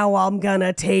 Now I'm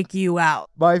gonna take you out.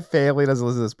 My family doesn't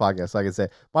listen to this podcast, so I can say,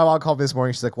 my mom called me this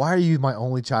morning. She's like, why are you my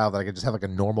only child that I could just have like a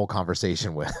normal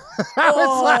conversation with?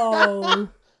 Oh.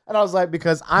 And I was like,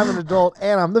 because I'm an adult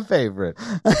and I'm the favorite.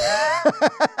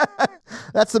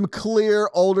 That's some clear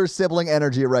older sibling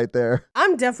energy right there.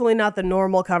 I'm definitely not the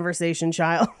normal conversation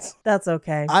child. That's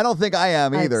okay. I don't think I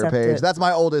am I either, accept Paige. it. That's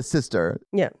my oldest sister.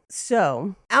 Yeah.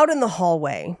 So out in the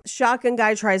hallway, shotgun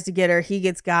guy tries to get her. He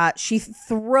gets got. She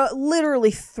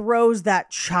literally throws that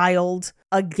child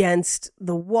against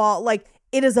the wall. Like,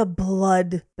 it is a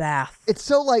bloodbath. It's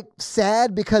so like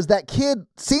sad because that kid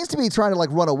seems to be trying to like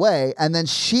run away, and then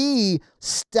she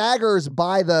staggers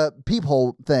by the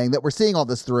peephole thing that we're seeing all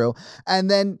this through, and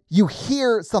then you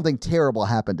hear something terrible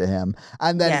happen to him,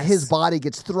 and then Yes. his body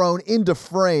gets thrown into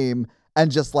frame and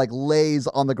just like lays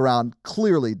on the ground,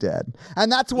 clearly dead.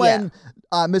 And that's when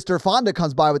Mr. Fonda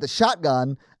comes by with a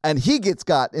shotgun, and he gets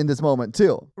got in this moment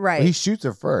too. Right. He shoots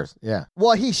her first. Yeah.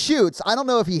 Well, he shoots. I don't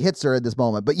know if he hits her at this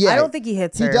moment, but yeah. I don't think he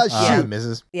hits He her. does shoot.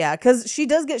 Misses. Yeah, because she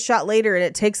does get shot later and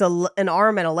it takes an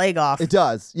arm and a leg off. It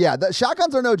does. Yeah, the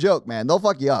shotguns are no joke, man. They'll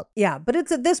fuck you up. Yeah, but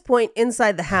it's at this point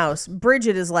inside the house.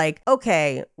 Bridget is like,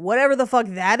 okay, whatever the fuck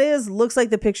that is, looks like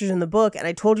the pictures in the book. And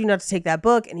I told you not to take that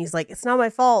book. And he's like, it's not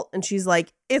my fault. And she's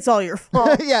like, it's all your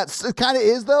fault. Yeah, it kind of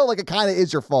is though. Like it kind of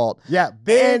is your fault. Yeah.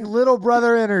 Big little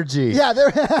brother energy. Yeah, there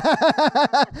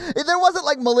wasn't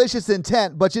like malicious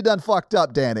intent, but you done fucked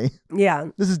up, Danny. Yeah.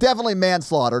 This is definitely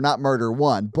manslaughter, not murder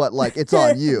one, but like it's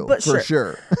on you But for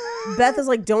sure. sure. Beth is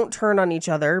like, don't turn on each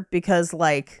other because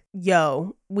like,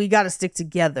 yo, we got to stick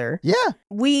together. Yeah.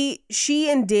 She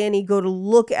and Danny go to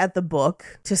look at the book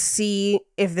to see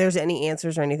if there's any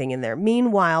answers or anything in there.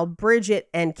 Meanwhile, Bridget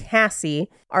and Cassie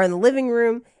are in the living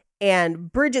room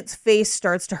and Bridget's face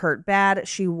starts to hurt bad.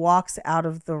 She walks out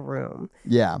of the room.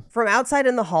 Yeah. From outside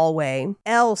in the hallway,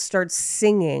 Elle starts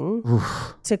singing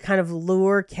to kind of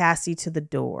lure Cassie to the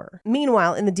door.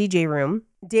 Meanwhile, in the DJ room,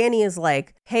 Danny is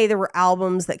like, hey, there were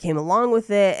albums that came along with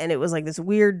it, and it was like this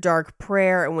weird, dark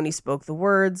prayer, and when he spoke the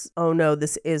words, oh no,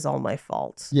 this is all my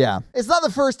fault. Yeah. It's not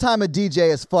the first time a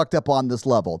DJ is fucked up on this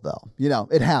level, though. You know,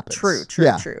 it happens. True.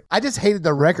 Yeah. I just hated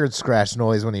the record scratch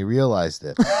noise when he realized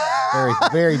it. Very,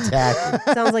 very tacky.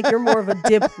 Sounds like you're more of a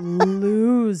dip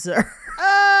loser.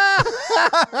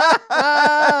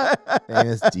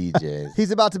 Famous DJs.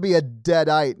 He's about to be a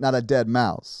deadite, not a dead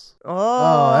mouse.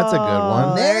 Oh, that's a good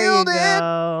one. There you Nailed it.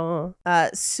 go.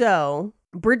 So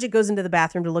Bridget goes into the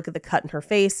bathroom to look at the cut in her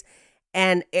face,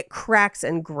 and it cracks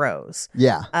and grows.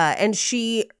 Yeah. And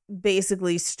she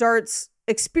basically starts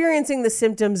experiencing the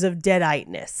symptoms of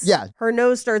deadite-ness. Yeah. Her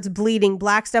nose starts bleeding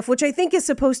black stuff, which I think is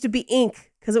supposed to be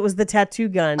ink because it was the tattoo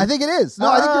gun. I think it is. No,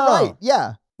 I think you're right.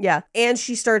 Yeah. Yeah. And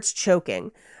she starts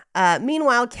choking.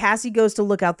 Meanwhile, Cassie goes to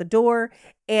look out the door,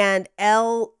 and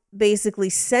Elle basically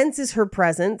senses her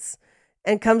presence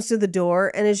and comes to the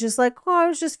door and is just like, oh, I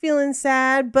was just feeling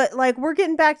sad, but like we're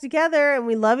getting back together and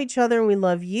we love each other and we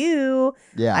love you.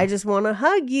 Yeah. I just want to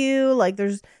hug you. Like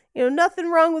there's, nothing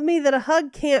wrong with me that a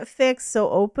hug can't fix. So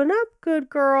open up, good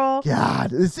girl.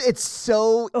 God, it's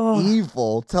so Ugh.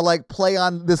 evil to like play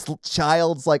on this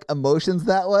child's like emotions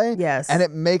that way. Yes. And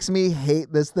it makes me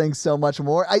hate this thing so much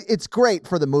more. It's great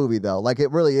for the movie though. Like it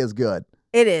really is good.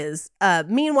 It is.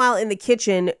 Meanwhile, in the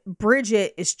kitchen,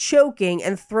 Bridget is choking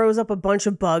and throws up a bunch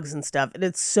of bugs and stuff. And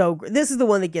it's so this is the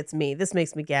one that gets me. This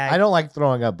makes me gag. I don't like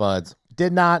throwing up buds.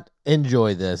 Did not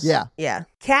enjoy this. Yeah. Yeah.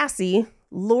 Cassie,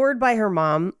 lured by her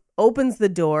mom, opens the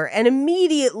door and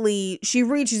immediately she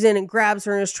reaches in and grabs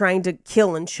her and is trying to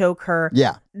kill and choke her.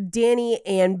 Yeah. Danny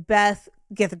and Beth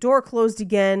get the door closed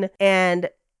again, and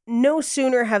no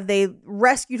sooner have they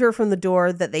rescued her from the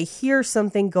door that they hear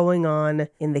something going on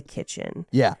in the kitchen.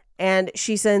 Yeah. And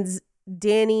she sends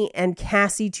Danny and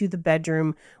Cassie to the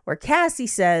bedroom where Cassie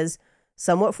says,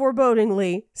 somewhat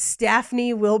forebodingly,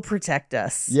 Staphne will protect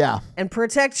us. Yeah. And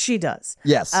protect she does.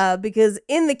 Yes. Because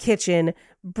in the kitchen,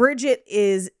 Bridget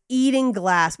is eating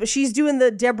glass, but she's doing the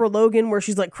Deborah Logan where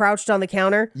she's like crouched on the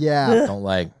counter yeah. Don't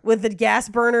like. with the gas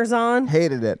burners on.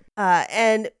 Hated it.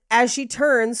 And as she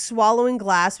turns, swallowing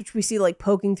glass, which we see like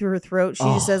poking through her throat, she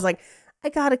just says like, I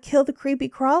gotta kill the creepy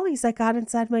crawlies I got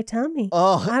inside my tummy.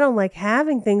 Oh. I don't like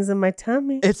having things in my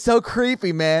tummy. It's so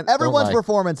creepy, man. Everyone's like.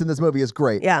 performance in this movie is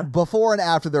great. Yeah. Before and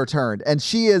after they're turned. And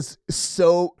she is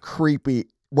so creepy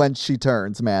when she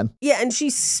turns, man. Yeah, and she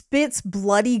spits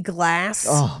bloody glass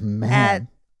Oh, man.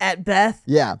 at Beth.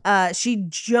 Yeah. She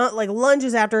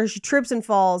lunges after her. She trips and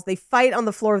falls. They fight on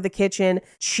the floor of the kitchen.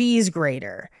 Cheese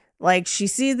grater. Like, she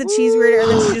sees the cheese grater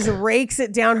and then she just rakes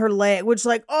it down her leg, which,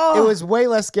 like, oh. It was way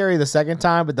less scary the second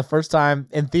time, but the first time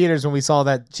in theaters when we saw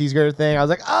that cheese grater thing, I was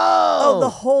like, oh. The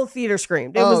whole theater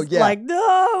screamed. It Oh, was yeah. like,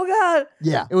 no, God.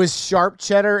 Yeah. It was sharp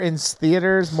cheddar in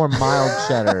theaters, more mild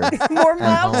cheddar. More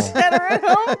mild home. cheddar at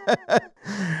home.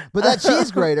 But that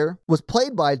cheese grater was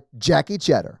played by Jackie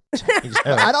Cheddar.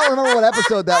 I don't remember what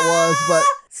episode that was, but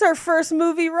It's her first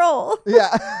movie role. yeah.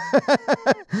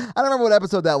 I don't remember what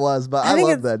episode that was, but I think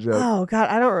love it's- that joke. Oh, God.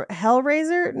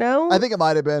 Hellraiser? No? I think it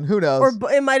might have been. Who knows?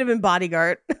 Or it might have been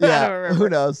Bodyguard. I don't yeah. remember. Who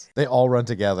knows? They all run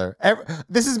together.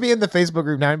 This is me in the Facebook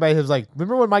group now. Anybody who's like,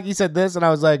 remember when Mikey said this? And I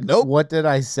was like, Nope. What did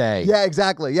I say? Yeah,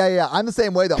 exactly. Yeah. I'm the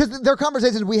same way, though. Because they're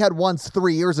conversations we had once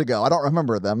 3 years ago. I don't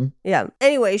remember them. Yeah.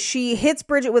 Anyway, she hits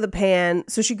Bridget with a pan,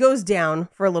 so she goes down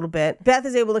for a little bit. Beth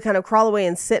is able to kind of crawl away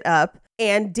and sit up.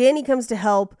 And Danny comes to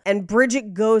help, and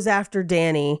Bridget goes after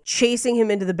Danny, chasing him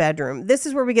into the bedroom. This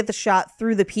is where we get the shot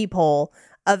through the peephole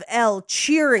of Elle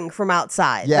cheering from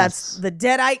outside. Yes. That's the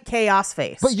Deadite chaos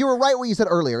face. But you were right what you said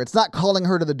earlier. It's not calling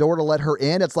her to the door to let her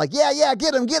in. It's like, yeah,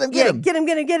 get him. Get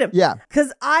him. Yeah.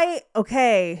 Because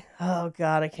oh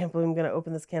God, I can't believe I'm going to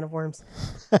open this can of worms.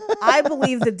 I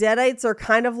believe the Deadites are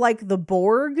kind of like the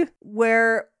Borg,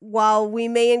 where while we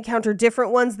may encounter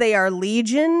different ones, they are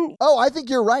Legion. Oh, I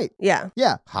think you're right. Yeah.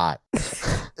 Yeah. Hot.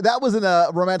 That was in a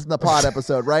Romance in the Pod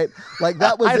episode, right? Like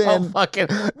that was I don't in fucking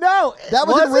no. that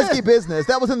was in it? Risky Business.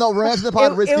 That was in the Romance in the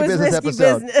Pod Risky was Business risky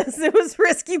episode. business. It was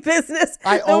risky business.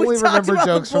 I Then we only talked remember about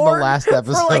jokes from the Borg last for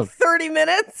episode. like 30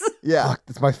 minutes. Yeah. Fuck,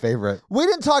 that's my favorite. We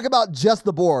didn't talk about just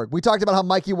the Borg. We talked about how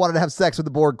Mikey wanted to have sex with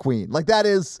the Borg Queen. Like that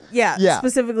is Yeah. Yeah.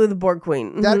 Specifically the Borg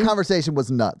Queen. that Mhm. conversation was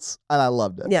nuts. And I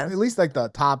loved it. Yeah. At least like the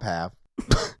top half.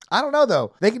 I don't know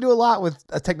though. They can do a lot with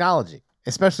technology,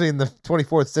 especially in the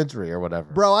 24th century or whatever.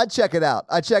 Bro, I'd check it out.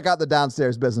 I'd check out the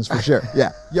downstairs business for sure.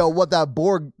 Yeah. Yo, what that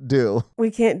Borg do?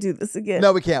 We can't do this again.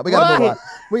 No, we can't. We gotta move What? on.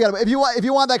 We gotta. If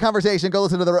you want that conversation, go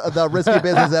listen to the Risky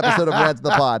Business episode of Rants in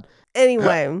the Pod.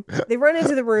 Anyway, they run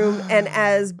into the room, and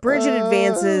as Bridget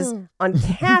advances on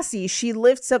Cassie, she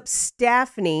lifts up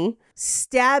Staphne,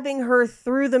 stabbing her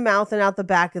through the mouth and out the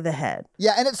back of the head.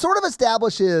 Yeah, and it sort of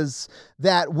establishes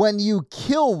that when you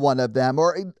kill one of them,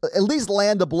 or at least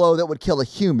land a blow that would kill a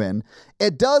human,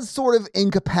 it does sort of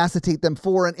incapacitate them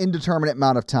for an indeterminate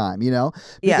amount of time, you know?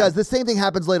 Yeah. Because the same thing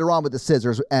happens later on with the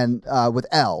scissors and with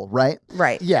Elle, right?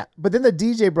 Right. Yeah, but then the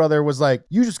DJ brother was like,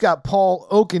 "You just got Paul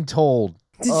Oakenfold."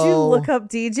 Did you Oh. look up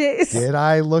DJs? Did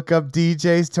I look up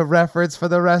DJs to reference for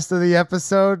the rest of the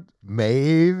episode?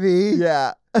 Maybe.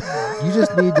 Yeah. You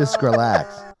just need to Skrillex.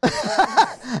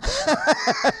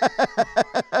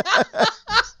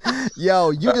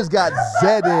 Yo, you just got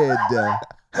Zedded.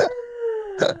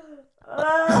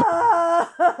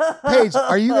 Paige,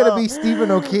 are you gonna be Stephen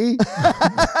O'Kee?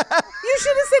 You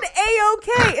should have said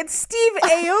A-OK. It's Steve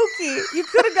Aoki. You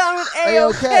could have gone with A-OK,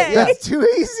 A-OK. yeah. That's too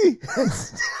easy.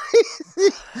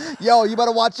 Yo, you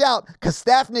better watch out, because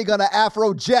Staphne gonna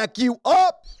Afro jack you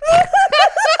up.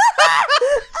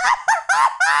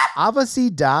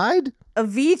 Avicii died?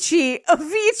 Avicii.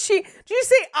 Did you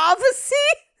say Avicii?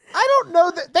 I don't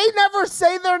know that they never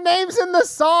say their names in the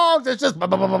songs. It's just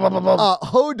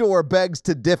Hodor begs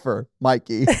to differ,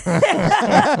 Mikey.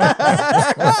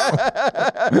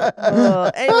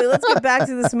 Anyway, let's get back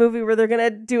to this movie where they're going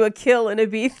to do a kill in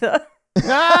Ibiza.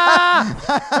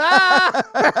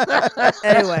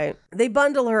 Anyway, they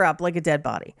bundle her up like a dead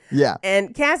body. Yeah.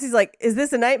 And Cassie's like, is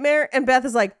this a nightmare? And Beth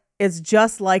is like, it's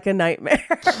just like a nightmare.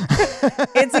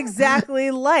 It's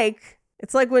exactly like...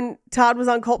 It's like when Todd was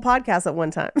on Cult Podcast at one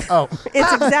time. Oh.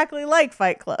 It's exactly like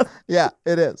Fight Club. Yeah,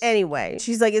 it is. Anyway,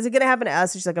 she's like, is it going to happen to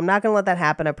us? And she's like, I'm not going to let that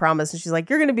happen, I promise. And she's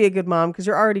like, you're going to be a good mom because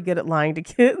you're already good at lying to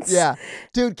kids. Yeah.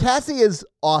 Dude, Cassie is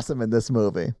awesome in this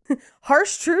movie.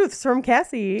 Harsh truths from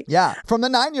Cassie. Yeah. From the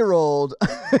 9-year-old.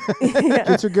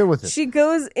 Kids are good with it. She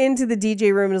goes into the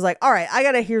DJ room and is like, all right, I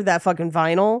got to hear that fucking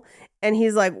vinyl. And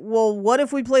he's like, well, what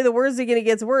if we play the words again, it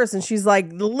gets worse? And she's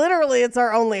like, literally, it's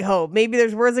our only hope. Maybe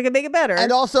there's words that can make it better.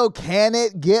 And also, can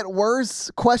it get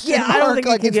worse? Question Yeah, mark. I don't think it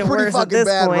like can it's get pretty worse at fucking this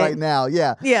bad point. right now.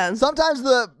 Yeah. Yeah. Sometimes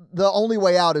the only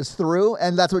way out is through,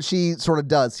 and that's what she sort of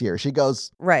does here. She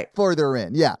goes Right. further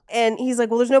in. Yeah. And he's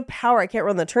like, well, there's no power. I can't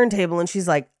run the turntable. And she's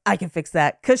like, I can fix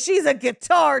that because she's a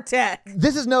guitar tech.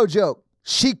 This is no joke.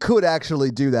 She could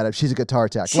actually do that if she's a guitar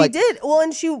tech. She did. Well,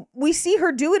 and we see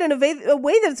her do it in a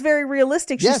way that's very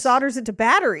realistic. She solders it to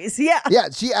batteries. Yeah. Yeah,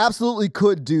 she absolutely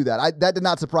could do that. That did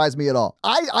not surprise me at all.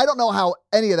 I don't know how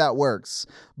any of that works,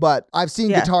 but I've seen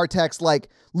guitar techs like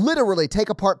literally take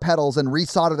apart pedals and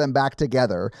resolder them back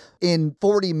together in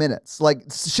 40 minutes. Like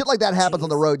shit like that happens on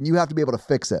the road and you have to be able to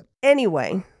fix it.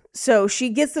 Anyway, so she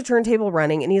gets the turntable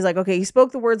running and he's like, okay, he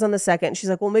spoke the words on the second. She's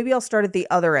like, well, maybe I'll start at the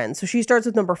other end. So she starts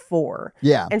with number 4.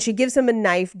 Yeah. And she gives him a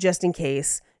knife just in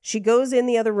case. She goes in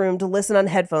the other room to listen on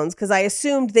headphones because I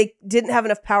assumed they didn't have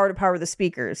enough power to power the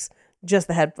speakers. Just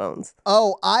the headphones.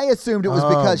 Oh, I assumed it was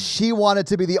because she wanted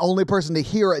to be the only person to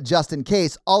hear it just in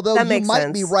case. Although you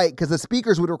might be right because the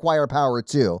speakers would require power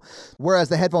too, whereas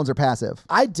the headphones are passive.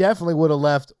 I definitely would have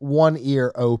left one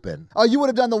ear open. Oh, you would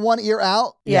have done the one ear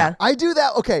out? Yeah. I do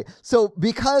that. Okay. So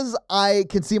because I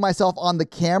can see myself on the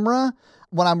camera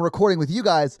when I'm recording with you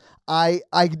guys, I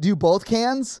do both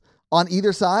cans on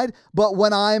either side. But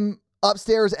when I'm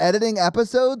upstairs editing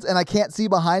episodes and I can't see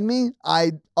behind me,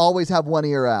 I always have one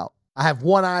ear out. I have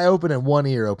one eye open and one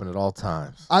ear open at all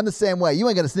times. I'm the same way. You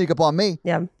ain't going to sneak up on me.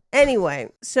 Yeah. Anyway,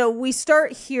 so we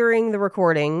start hearing the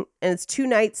recording, and it's 2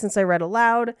 nights since I read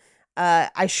aloud.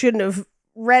 I shouldn't have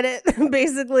read it,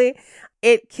 basically.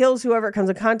 It kills whoever it comes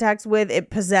in contact with. It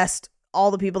possessed all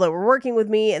the people that were working with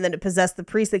me, and then it possessed the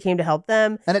priest that came to help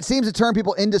them. And it seems to turn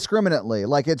people indiscriminately.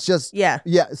 Like it's just, yeah.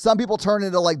 Some people turn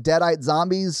into like deadite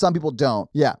zombies. Some people don't.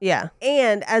 Yeah. Yeah.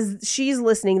 And as she's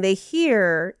listening, they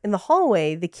hear in the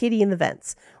hallway the kitty in the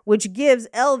vents, which gives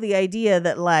Elle the idea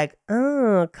that like,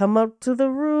 oh, come up to the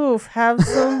roof, have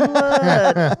some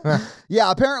blood.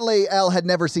 Yeah. Apparently Elle had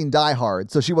never seen Die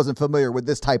Hard, so she wasn't familiar with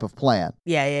this type of plan.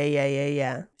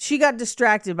 Yeah. She got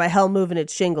distracted by hell moving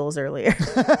its shingles earlier.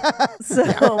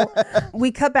 So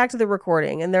we cut back to the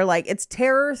recording and they're like, it's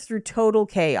terror through total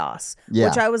chaos,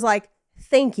 which I was like,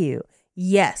 thank you.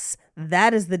 Yes,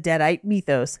 that is the Deadite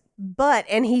mythos. But,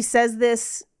 and he says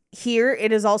this here,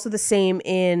 it is also the same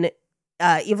in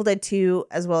Evil Dead 2,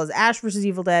 as well as Ash vs.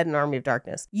 Evil Dead and Army of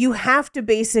Darkness. You have to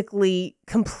basically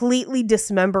completely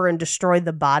dismember and destroy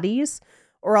the bodies,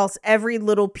 or else every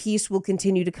little piece will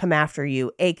continue to come after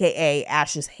you, aka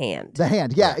Ash's hand. The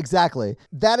hand, yeah, exactly.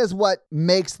 That is what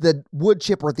makes the wood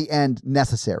chipper at the end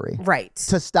necessary. Right.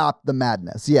 To stop the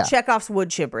madness, yeah. Chekhov's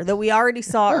wood chipper that we already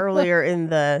saw earlier in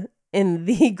the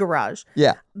garage.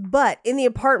 Yeah. But in the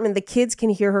apartment, the kids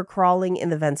can hear her crawling in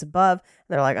the vents above. And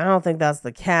they're like, I don't think that's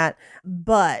the cat.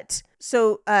 But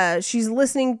so she's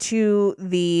listening to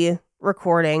the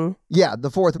recording. Yeah, the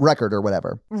 4th record or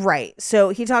whatever. Right. So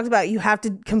he talks about you have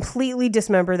to completely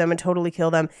dismember them and totally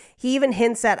kill them. He even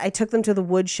hints at I took them to the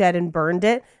woodshed and burned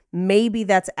it. Maybe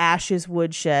that's Ash's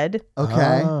woodshed.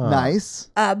 Okay, nice.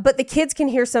 But the kids can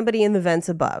hear somebody in the vents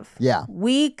above. Yeah.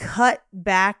 We cut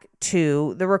back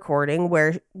to the recording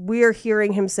where we're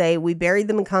hearing him say, we buried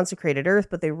them in consecrated earth,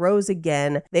 but they rose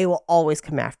again. They will always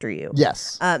come after you.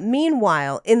 Yes.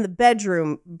 Meanwhile, in the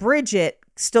bedroom, Bridget,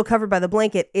 still covered by the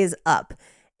blanket, is up.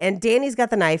 And Danny's got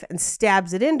the knife and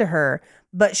stabs it into her.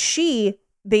 But she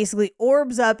basically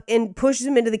orbs up and pushes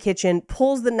him into the kitchen,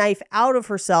 pulls the knife out of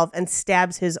herself and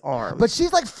stabs his arm. But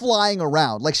she's like flying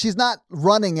around. Like she's not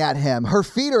running at him. Her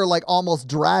feet are like almost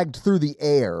dragged through the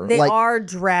air. They are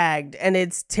dragged and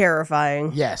it's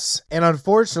terrifying. Yes. And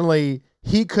unfortunately,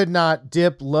 he could not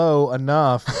dip low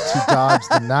enough to dodge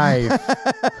the knife.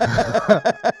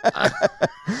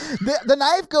 The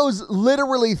knife goes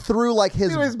literally through like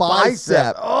his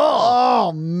bicep.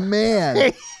 Oh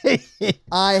man.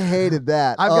 I hated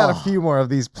that. I've got a few more of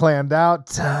these planned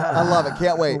out. I love it.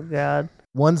 Can't wait. Oh, God.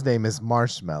 One's name is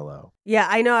Marshmallow. Yeah,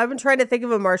 I know. I've been trying to think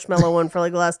of a marshmallow one for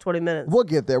like the last 20 minutes. We'll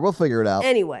get there. We'll figure it out.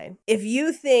 Anyway, if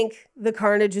you think the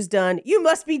carnage is done, you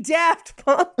must be daft,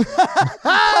 punk.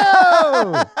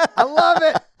 Oh, I love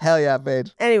it. Hell yeah,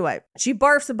 Paige. Anyway, she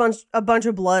barfs a bunch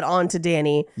of blood onto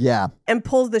Danny. Yeah. And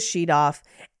pulls the sheet off.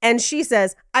 And she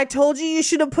says, I told you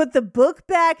should have put the book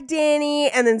back, Danny,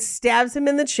 and then stabs him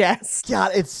in the chest.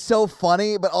 God, it's so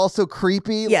funny, but also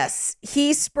creepy. Yes.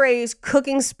 He sprays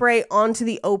cooking spray onto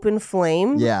the open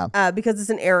flame. Yeah. Because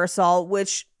it's an aerosol,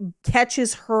 which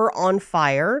catches her on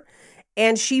fire.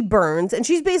 And she burns. And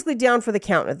she's basically down for the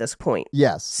count at this point.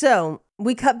 Yes. So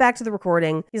we cut back to the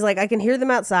recording. He's like, I can hear them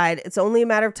outside. It's only a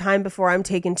matter of time before I'm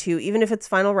taken to. Even if it's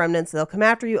final remnants, they'll come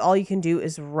after you. All you can do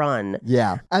is run.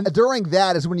 Yeah. And during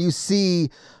that is when you see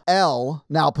Elle,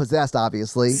 now possessed,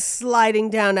 obviously,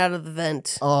 sliding down out of the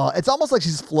vent. Oh, it's almost like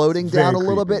she's floating down a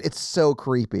little bit. It's so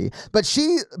creepy. But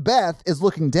Beth, is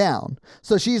looking down.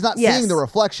 So she's not seeing the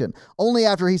reflection. Only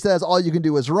after he says, all you can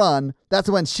do is run, that's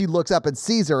when she looks up and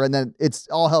sees her, and then it's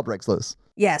all hell breaks loose.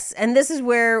 Yes, and this is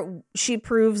where she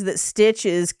proves that Stitch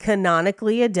is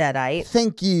canonically a Deadite.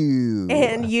 Thank you.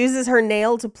 And uses her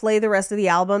nail to play the rest of the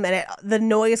album, and the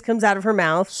noise comes out of her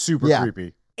mouth. Super Yeah.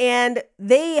 creepy. And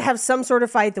they have some sort of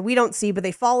fight that we don't see, but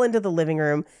they fall into the living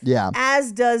room. Yeah.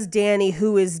 As does Danny,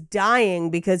 who is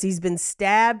dying because he's been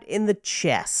stabbed in the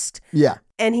chest. Yeah.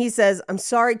 And he says, "I'm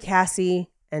sorry, Cassie,"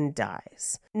 and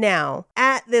dies. Now,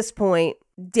 at this point,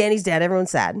 Danny's dead. Everyone's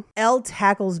sad. Elle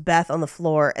tackles Beth on the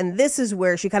floor, and this is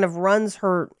where she kind of runs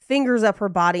her fingers up her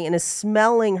body and is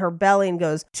smelling her belly and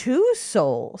goes, 2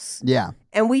 souls. Yeah.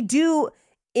 And we do,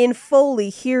 in Foley,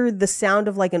 hear the sound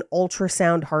of like an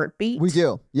ultrasound heartbeat. We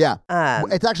do. Yeah.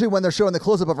 It's actually when they're showing the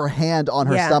close-up of her hand on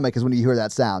her stomach is when you hear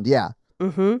that sound. Yeah.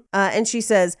 Mm-hmm. And she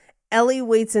says, "Ellie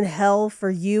waits in hell for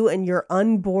you and your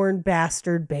unborn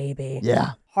bastard baby."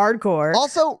 Yeah. Hardcore.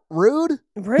 Also, rude.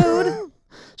 Rude.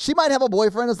 She might have a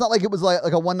boyfriend. It's not like it was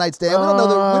like a one-night stand. We don't know.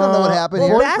 We don't know what happened Well,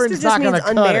 here. bastard Boyfriend's just not gonna means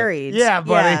cut it. unmarried. Yeah,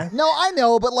 buddy. Yeah. No, I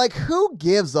know, but like, who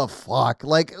gives a fuck?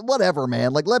 Like, whatever,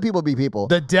 man. Like, let people be people.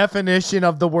 The definition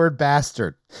of the word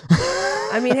bastard.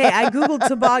 I mean, hey, I Googled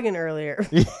toboggan earlier.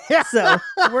 Yeah. So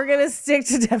we're going to stick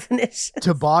to definition.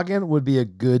 Toboggan would be a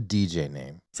good DJ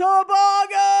name. Toboggan!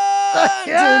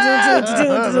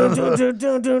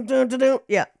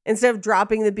 Yeah. Instead of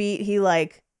dropping the beat, he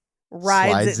like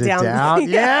rides Slides it down.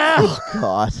 Yeah. Oh,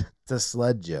 God. It's a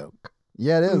sled joke.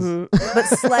 Yeah, it is. Mhm. But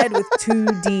sled with 2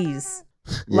 Ds.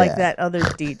 Like Yeah. that other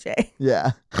DJ.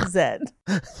 Yeah. Zed.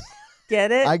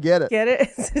 Get it? I get it. Get it?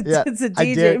 Yeah. It's a DJ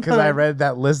I did because I pun. read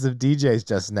that list of DJs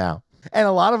just now. And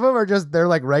a lot of them are just, they're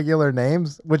like regular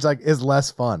names, which like is less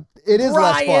fun. It is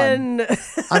less fun. Brian.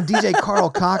 I'm DJ Carl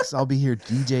Cox. I'll be here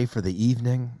DJ for the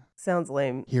evening Sounds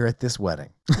lame. here at this wedding.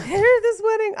 Here at this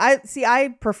wedding.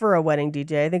 I prefer a wedding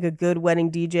DJ. I think a good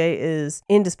wedding DJ is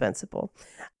indispensable.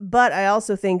 But I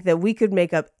also think that we could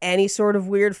make up any sort of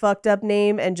weird fucked up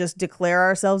name and just declare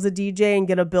ourselves a DJ and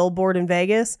get a billboard in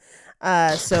Vegas.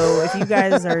 So if you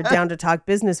guys are down to talk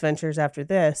business ventures after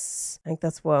this, I think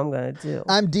that's what I'm going to do.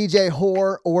 I'm DJ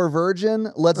Whore or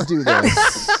Virgin. Let's do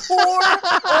this.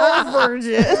 Or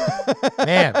virgin.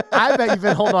 Man, I bet you've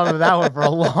been holding on to that one for a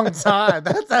long time.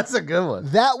 That's a good one.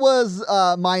 That was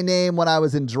my name when I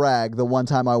was in drag, the one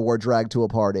time I wore drag to a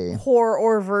party. Whore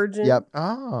or virgin. Yep.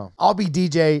 Oh, I'll be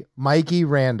DJ Mikey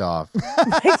Randolph.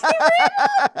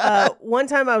 One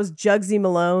time I was Jugsy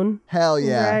Malone. Hell in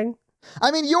yeah. drag.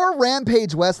 I mean, your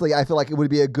Rampage Wesley, I feel like it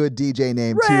would be a good DJ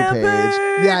name too, Paige.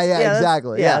 Rampage! Yeah, Yeah,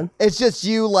 exactly. yeah. Yeah. It's just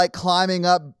you like climbing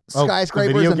up Oh,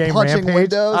 skyscrapers video and game punching Rampage?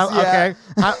 windows. Yeah.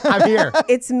 Okay, I'm here.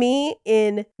 It's me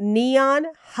in neon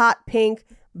hot pink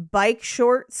bike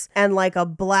shorts and like a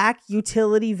black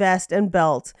utility vest and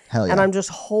belt. Hell yeah. And I'm just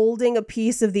holding a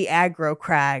piece of the aggro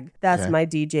crag. That's Okay. my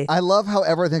DJ. I love how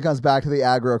everything comes back to the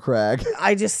aggro crag.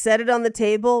 I just set it on the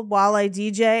table while I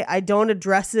DJ. I don't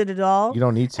address it at all. You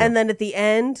don't need to. And then at the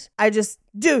end, I just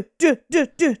do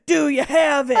you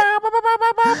have it?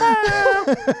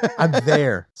 I'm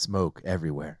there. Smoke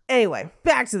everywhere. Anyway,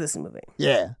 back to this movie.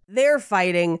 Yeah. They're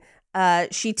fighting.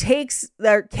 Cassie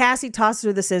tosses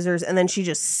her the scissors and then she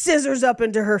just scissors up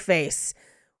into her face.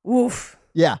 Woof.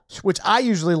 Yeah. Which I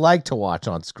usually like to watch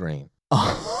on screen.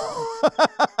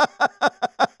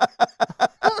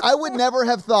 I would never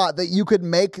have thought that you could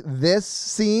make this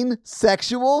scene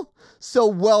sexual. So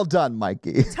well done,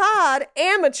 Mikey. Todd,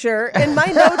 amateur, and my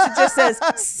notes it just says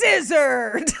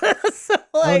scissored. So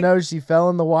Oh like, no, she fell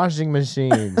in the washing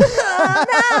machine. oh,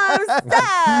 no,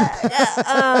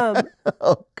 stop.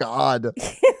 Oh, God.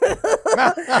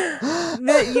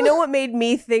 You know what made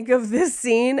me think of this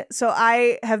scene? So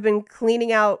I have been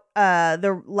cleaning out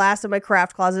the last of my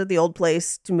craft closet at the old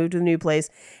place to move to the new place.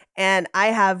 And I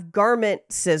have garment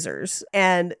scissors,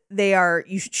 and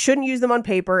you shouldn't use them on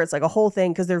paper. It's like a whole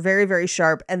thing because they're very, very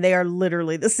sharp, and they are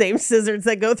literally the same scissors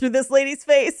that go through this lady's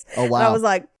face. Oh, wow. And I was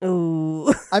like,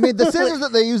 ooh. I mean, the scissors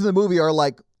that they use in the movie are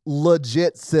like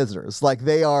legit scissors. Like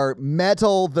they are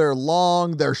metal, they're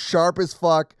long, they're sharp as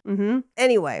fuck. Mm-hmm.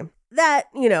 Anyway, that,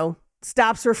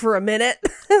 stops her for a minute.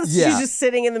 Yeah. She's just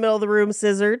sitting in the middle of the room,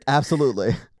 scissored.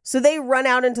 Absolutely. So they run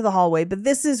out into the hallway, but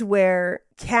this is where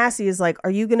Cassie is like, are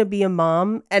you going to be a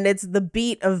mom? And it's the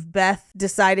beat of Beth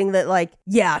deciding that like,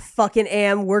 yeah, I fucking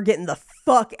am. We're getting the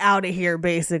fuck out of here,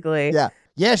 basically. Yeah.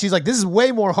 Yeah, she's like, this is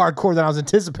way more hardcore than I was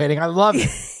anticipating. I love it.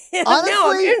 No, I'm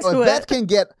Honestly, into if Beth it. can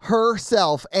get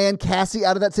herself and Cassie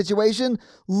out of that situation,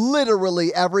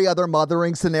 literally every other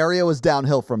mothering scenario is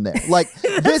downhill from there. Like,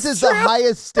 this is the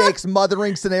highest stakes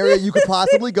mothering scenario you could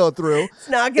possibly go through. It's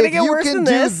not going to get worse than If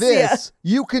you can do this. Yeah. this,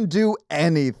 you can do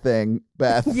anything,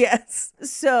 Beth. Yes.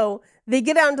 So They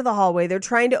get out into the hallway. They're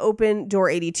trying to open door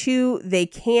 82. They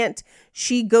can't.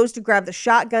 She goes to grab the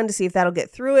shotgun to see if that'll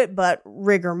get through it, but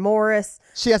rigor mortis.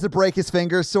 She has to break his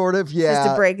fingers, sort of. Yeah.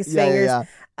 Has to break his Yeah, fingers.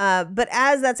 yeah. But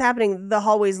as that's happening, the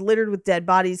hallway's littered with dead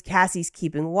bodies. Cassie's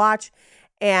keeping watch.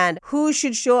 And who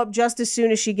should show up just as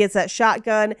soon as she gets that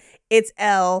shotgun? It's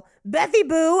Elle. Bethy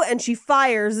Boo, and she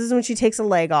fires. This is when she takes a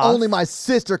leg off. Only my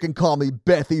sister can call me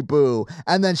Bethy Boo.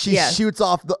 And then she Yeah. shoots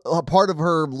off a part of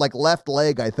her like left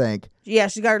leg, I think. Yeah,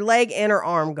 she's got her leg and her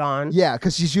arm gone. Yeah,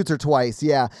 because she shoots her twice.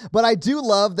 Yeah. But I do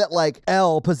love that, like,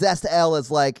 possessed Elle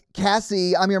is like,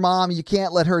 Cassie, I'm your mom. You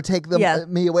can't let her take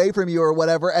me away from you or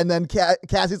whatever. And then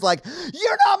Cassie's like,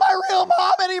 you're not my real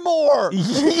mom anymore.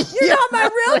 You're not my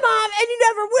real mom, and you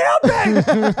never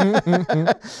will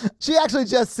be. She actually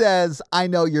just says, I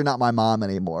know you're not my mom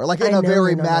anymore. Like, in I a know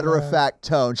very you're not my matter-of-fact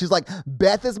tone. She's like,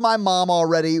 Beth is my mom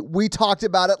already. We talked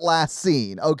about it last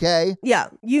scene, okay? Yeah,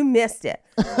 you missed it.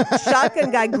 Shotgun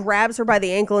guy grabs her by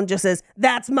the ankle and just says,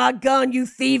 that's my gun, you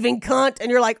thieving cunt. And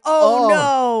you're like, oh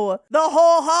no, the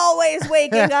whole hallway is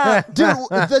waking up. Dude,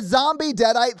 the zombie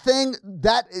deadite thing,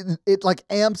 it like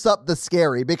amps up the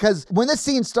scary, because when the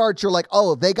scene starts, you're like,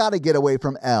 oh, they got to get away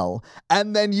from Elle.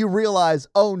 And then you realize,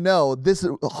 oh no, this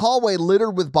hallway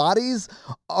littered with bodies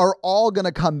are all going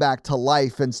to come back to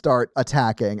life and start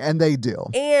attacking. And they do.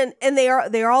 And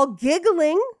they're all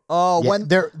giggling. Oh, Yeah, when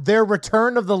their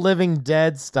Return of the Living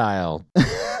Dead style.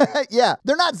 yeah,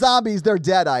 they're not zombies, they're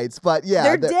deadites, but yeah.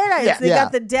 They're deadites. Yeah. They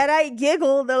got the deadite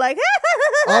giggle. They're like,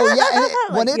 oh yeah,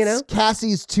 and when like, it's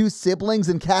Cassie's two siblings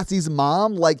and Cassie's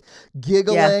mom, like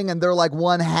giggling, and they're like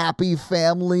one happy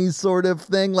family sort of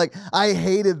thing. Like, I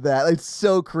hated that. It's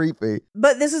so creepy.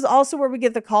 But this is also where we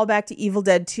get the callback to Evil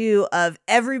Dead 2 of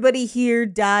everybody here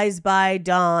dies by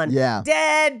dawn. Yeah.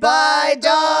 Dead by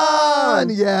dawn.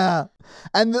 Yeah.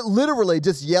 And literally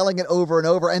just yelling it over and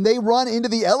over. And they run into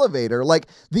the elevator. Like,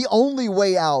 the only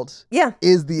way out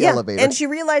is the elevator. And she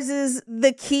realizes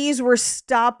the keys were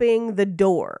stopping the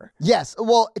door. Yes.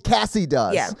 Well, Cassie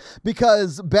does. Yeah.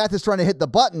 Because Beth is trying to hit the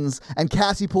buttons and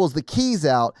Cassie pulls the keys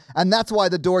out. And that's why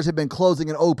the doors have been closing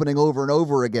and opening over and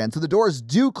over again. So the doors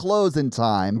do close in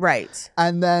time. Right.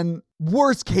 And then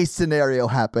worst case scenario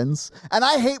happens. And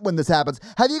I hate when this happens.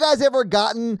 Have you guys ever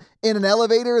gotten in an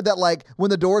elevator that, like,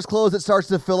 when the doors close, it starts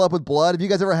to fill up with blood? Have you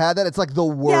guys ever had that? It's like the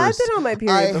worst. Yeah, I've been on my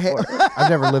period before. I've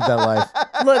never lived that life.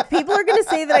 Look, people are going to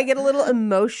say that I get a little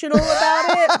emotional about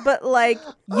it, but, like,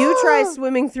 you try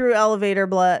swimming through elevator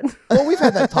blood. Well, we've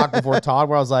had that talk before, Todd,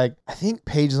 where I was like, I think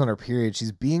Paige is on her period.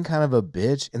 She's being kind of a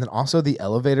bitch. And then also the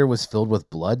elevator was filled with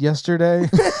blood yesterday.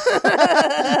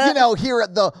 You know, here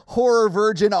at the Horror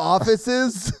Virgin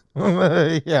offices.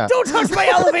 Yeah. Don't touch my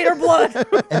elevator blood.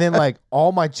 And then, like,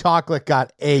 all my chocolate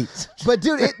got ate. But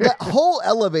dude, the whole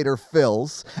elevator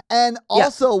fills. And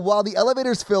also, while the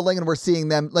elevator's filling and we're seeing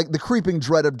them, like, the creeping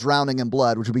dread of drowning in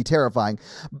blood, which would be terrifying,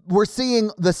 we're seeing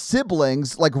the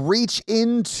siblings, like, reach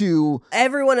into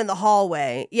Everyone in the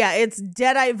hallway. Yeah, it's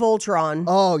Deadite Voltron.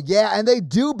 Oh, yeah. And they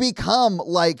do become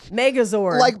like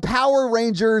Megazord. like Power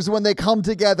Rangers when they come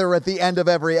together at the end of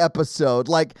every episode.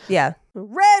 Like, yeah.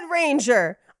 Red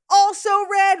Ranger. Also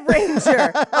Red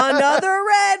Ranger. Another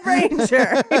Red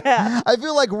Ranger. Yeah. I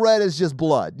feel like red is just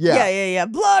blood. Yeah. Yeah.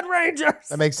 Blood Rangers.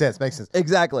 That makes sense.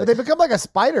 Exactly. But they become like a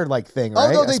spider-like thing, right?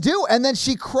 Oh, no, they do. And then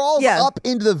she crawls up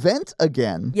into the vent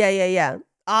again. Yeah.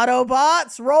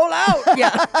 Autobots, roll out.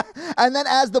 Yeah. And then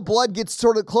as the blood gets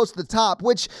sort of close to the top,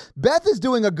 which Beth is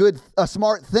doing a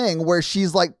smart thing where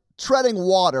she's like treading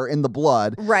water in the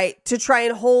blood. Right. To try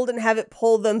and hold and have it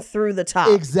pull them through the top.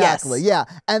 Exactly. Yes.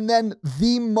 Yeah. And then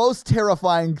the most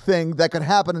terrifying thing that could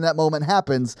happen in that moment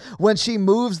happens when she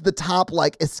moves the top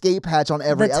like escape hatch on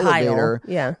every The tile. elevator.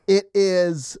 Yeah. It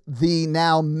is the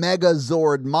now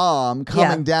Megazord mom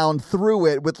coming down through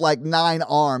it with like 9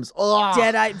 arms. Ugh.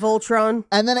 Deadite Voltron.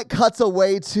 And then it cuts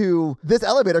away to this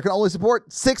elevator can only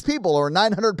support 6 people or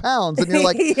 900 pounds. And you're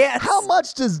like, Yes. how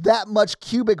much does that much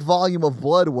cubic volume of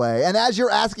blood weigh? And as you're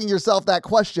asking yourself that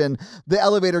question, the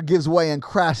elevator gives way and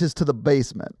crashes to the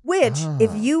basement. Which,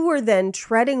 if you were then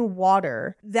treading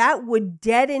water, that would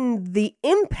deaden the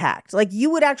impact. Like, you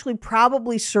would actually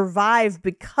probably survive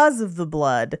because of the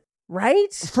blood,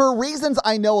 right? For reasons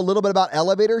I know a little bit about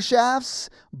elevator shafts,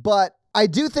 but I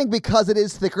do think because it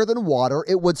is thicker than water,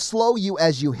 it would slow you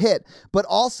as you hit. But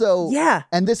also,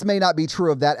 and this may not be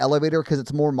true of that elevator because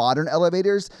it's more modern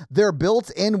elevators, they're built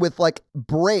in with like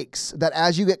brakes that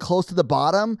as you get close to the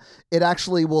bottom, it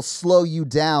actually will slow you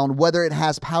down whether it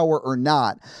has power or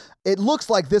not. it looks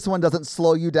like this one doesn't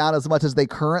slow you down as much as they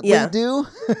currently do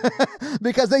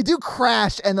because they do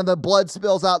crash and then the blood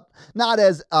spills out not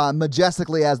as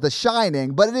majestically as The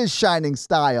Shining, but it is Shining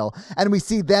style. And we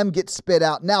see them get spit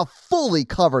out now fully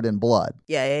covered in blood.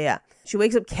 Yeah. She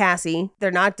wakes up Cassie.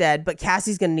 They're not dead, but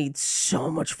Cassie's going to need so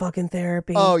much fucking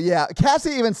therapy. Oh, yeah. Cassie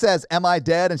even says, am I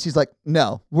dead? And she's like,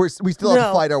 no, we still have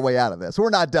to fight our way out of this. We're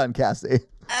not done, Cassie.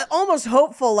 Almost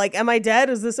hopeful. Like, am I dead?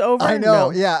 Is this over? I know,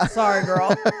 No. yeah. Sorry,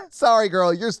 girl. Sorry,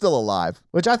 girl. You're still alive.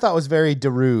 Which I thought was very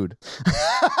Darude.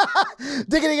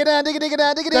 Digga down, digga down, digga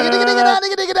down, digga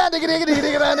down,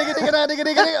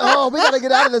 digga down. Oh, we got to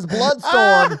get out of this blood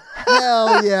storm.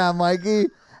 Hell yeah, Mikey.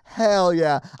 Hell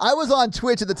yeah. I was on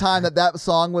Twitch at the time that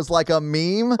song was like a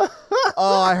meme.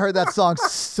 Oh, I heard that song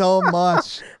so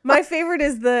much. My favorite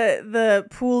is the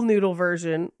pool noodle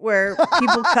version where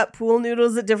people cut pool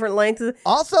noodles at different lengths.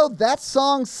 Also, that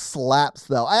song slaps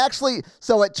though.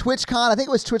 So at TwitchCon, I think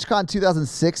it was TwitchCon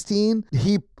 2016,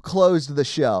 he closed the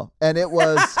show and it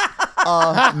was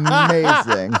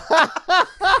amazing.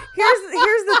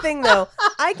 Here's the thing though.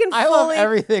 I love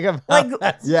everything about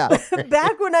that. Yeah.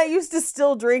 Back when I used to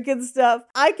still drink and stuff,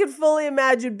 I could fully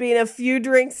imagine being a few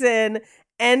drinks in,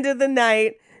 end of the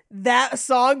night, that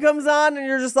song comes on and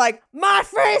you're just like, my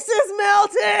face is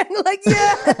melting. Like,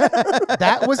 yeah.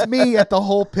 That was me at the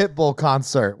whole Pitbull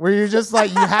concert where you're just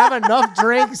like, you have enough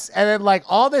drinks and then like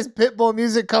all this Pitbull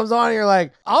music comes on and you're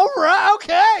like, all right,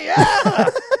 okay, yeah.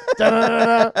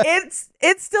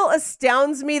 It still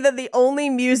astounds me that the only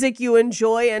music you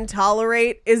enjoy and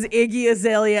tolerate is Iggy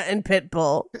Azalea and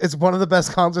Pitbull. It's one of the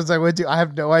best concerts I went to. I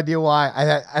have no idea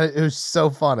why. It was so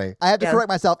funny. I have to correct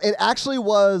myself. It actually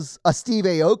was a Steve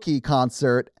Aoki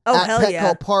concert at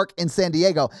Petco Park in San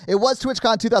Diego. It was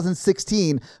TwitchCon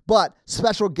 2016, but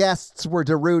special guests were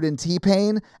Darude and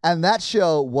T-Pain, and that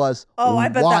show was I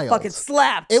bet wild. that fucking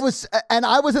slapped. It was, and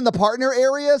I was in the partner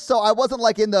area, so I wasn't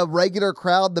like in the regular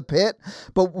crowd, the pit,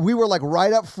 but we were like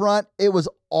right up front. It was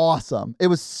awesome. It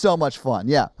was so much fun.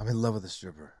 Yeah. I'm in love with a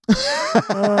stripper.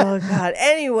 Oh, God.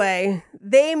 Anyway,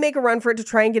 they make a run for it to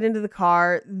try and get into the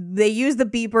car. They use the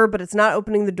beeper, but it's not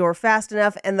opening the door fast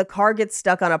enough, and the car gets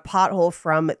stuck on a pothole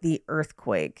from the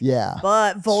earthquake. Yeah.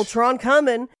 But Voltron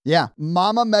coming. Yeah.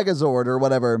 Mama Megazord or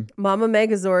whatever. Mama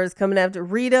Megazord is coming after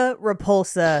Rita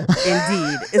Repulsa,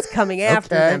 indeed, is coming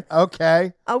after them.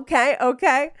 Okay.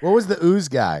 Okay. What was the ooze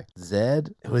guy?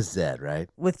 Zed? It was Zed, right?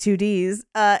 With 2 Ds.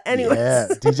 Anyways. Yeah.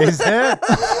 DJ Zed.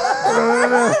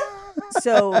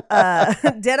 So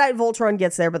Deadite Voltron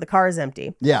gets there, but the car is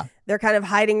empty. Yeah. They're kind of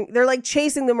hiding. They're like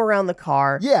chasing them around the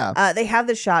car. Yeah. They have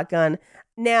the shotgun.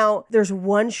 Now, there's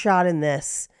one shot in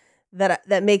this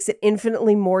that makes it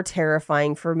infinitely more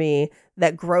terrifying for me,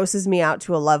 that grosses me out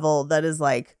to a level that is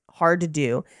like hard to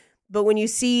do. But when you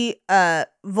see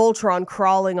Voltron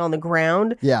crawling on the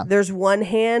ground, there's one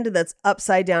hand that's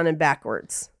upside down and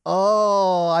backwards.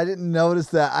 Oh, I didn't notice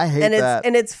that. I hate that.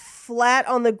 And it's flat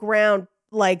on the ground,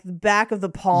 like the back of the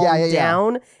palm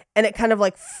down, and it kind of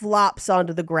like flops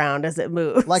onto the ground as it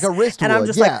moves. Like a wrist and would. I'm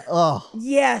just like,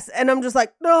 yes. And I'm just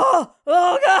like, oh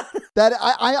God. That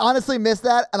I honestly missed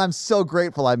that, and I'm so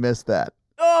grateful I missed that.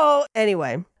 Oh,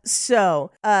 anyway.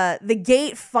 So the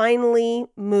gate finally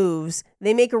moves.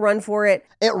 They make a run for it.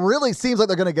 It really seems like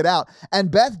they're going to get out. And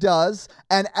Beth does.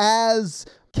 And as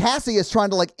Cassie is trying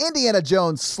to like Indiana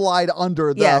Jones slide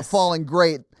under the falling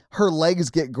grate, her legs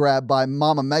get grabbed by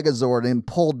Mama Megazord and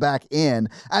pulled back in.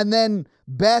 And then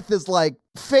Beth is like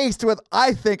faced with,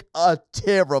 I think, a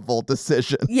terrible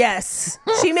decision. Yes.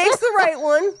 She makes the right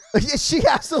one. She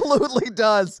absolutely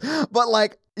does. But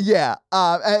like, yeah.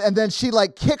 And then she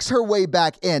like kicks her way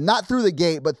back in, not through the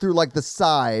gate, but through like the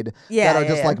side that are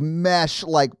just like mesh,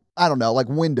 like, I don't know, like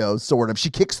windows, sort of. She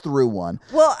kicks through one.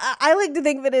 Well, I like to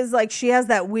think of it as like she has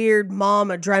that weird mom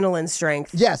adrenaline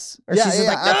strength. Yes. Or she's just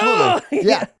like, absolutely.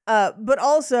 Yeah. But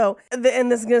also, and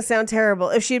this is going to sound terrible,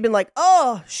 if she'd been like,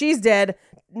 oh, she's dead,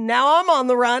 now I'm on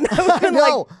the run. I would have been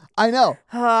like, I know.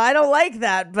 I don't like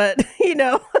that, but you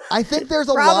know. I think there's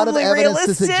a lot of evidence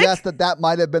realistic to suggest that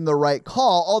might have been the right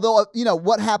call. Although, you know,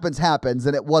 what happens,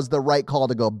 and it was the right call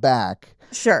to go back.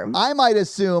 Sure. I might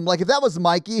assume, like, if that was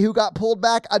Mikey who got pulled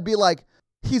back, I'd be like,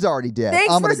 he's already dead.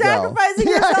 Thanks I'm for gonna sacrificing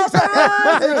go. yourself.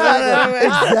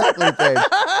 Exactly, babe.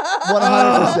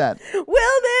 100%.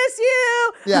 We'll miss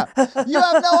you. Yeah. You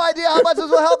have no idea how much this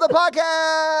will help the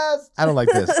podcast. I don't like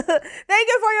this. Thank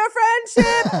you for your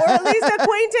friendship, or at least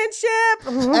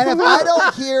acquaintanceship. And if I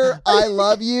don't hear I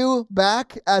love you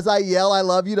back as I yell I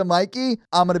love you to Mikey,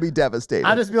 I'm going to be devastated.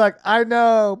 I'll just be like, I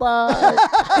know, bye.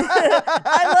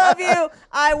 I love you.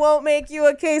 I won't make you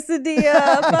a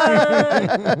quesadilla.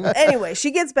 Bye. Anyway,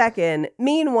 she gets back in.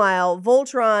 Meanwhile,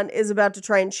 Voltron is about to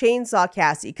try and chainsaw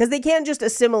Cassie because they can't just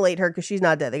assimilate her because she's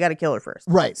not dead. They got to kill her first.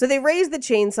 Right. So they raise the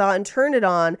chainsaw and turn it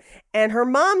on, and her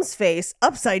mom's face,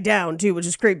 upside down too, which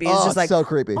is creepy. It's just like, so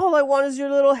creepy. all I want is your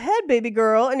little head, baby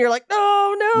girl. And you're like,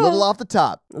 no. Little off the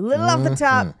top. A little off the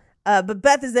top. But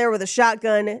Beth is there with a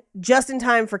shotgun just in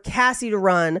time for Cassie to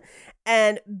run.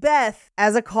 And Beth,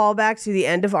 as a callback to the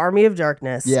end of Army of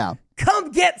Darkness,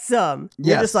 come get some.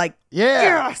 You're just like,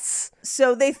 yes.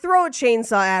 So they throw a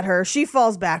chainsaw at her. She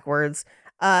falls backwards.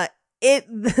 The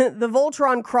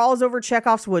Voltron crawls over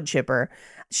Chekhov's wood chipper.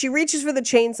 She reaches for the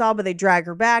chainsaw, but they drag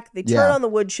her back. They turn on the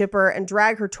wood chipper and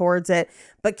drag her towards it.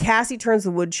 But Cassie turns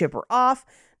the wood chipper off.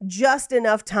 Just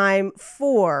enough time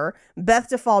for Beth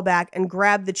to fall back and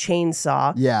grab the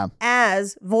chainsaw. Yeah.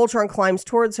 As Voltron climbs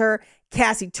towards her,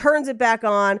 Cassie turns it back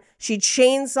on. She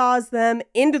chainsaws them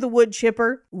into the wood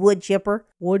chipper. Wood chipper.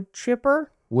 She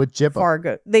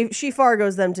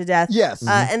Fargos them to death. Yes.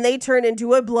 And they turn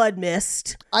into a blood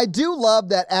mist. I do love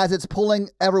that as it's pulling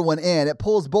everyone in, it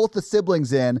pulls both the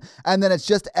siblings in, and then it's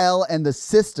just Elle and the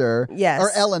sister. Yes. Or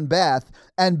Elle and Beth.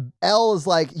 And Elle is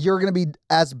like, you're going to be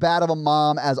as bad of a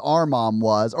mom as our mom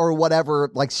was, or whatever,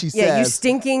 like she says. Yeah, you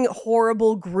stinking,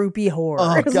 horrible, groupie whore.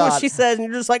 Oh, is God. what she says. And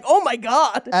you're just like, oh my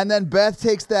God. And then Beth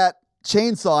takes that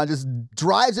chainsaw and just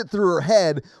drives it through her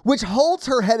head, which holds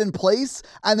her head in place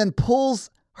and then pulls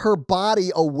her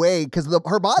body away because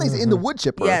her body's in the wood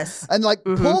chipper. Yes. And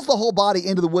pulls the whole body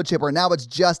into the wood chipper. And now it's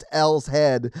just Elle's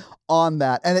head on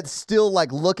that. And it's still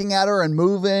like looking at her and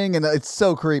moving. And it's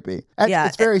so creepy.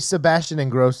 It's very Sebastian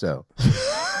Ingrosso.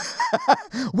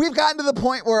 We've gotten to the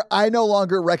point where I no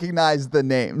longer recognize the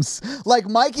names. Like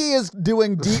Mikey is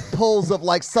doing deep pulls of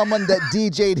like someone that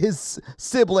DJ'd his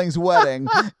sibling's wedding.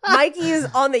 Mikey is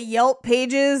on the Yelp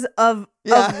pages of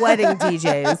wedding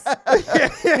DJs.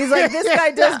 He's like, this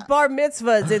guy does bar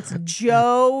mitzvahs. It's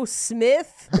Joe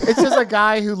Smith. It's just a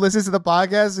guy who listens to the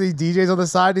podcast and he DJs on the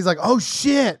side. And he's like, oh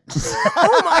shit.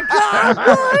 Oh my God,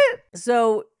 what?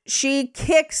 So she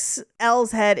kicks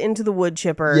Elle's head into the wood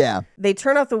chipper. Yeah. They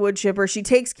turn off the wood chipper. She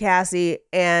takes Cassie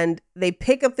and they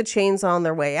pick up the chainsaw on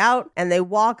their way out and they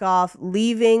walk off,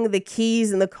 leaving the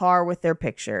keys in the car with their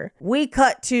picture. We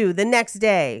cut to the next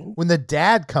day. When the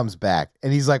dad comes back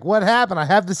and he's like, what happened? I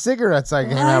have the cigarettes I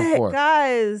came out for.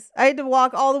 Guys, I had to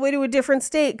walk all the way to a different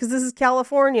state because this is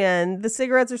California and the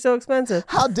cigarettes are so expensive.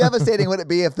 How devastating would it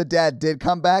be if the dad did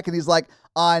come back and he's like,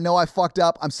 I know I fucked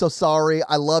up. I'm so sorry.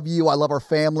 I love you. I love our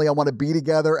family. I want to be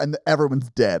together. And everyone's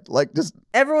dead. Like, just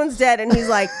everyone's dead. And he's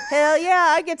like, hell yeah,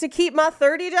 I get to keep my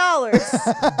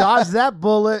 $30. Dodge that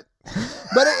bullet.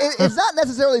 But it's not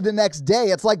necessarily the next day.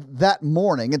 It's like that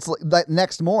morning. It's like that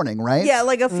next morning, right? Yeah,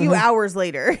 like a few hours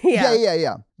later.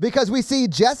 Yeah. Because we see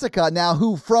Jessica now,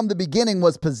 who from the beginning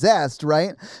was possessed,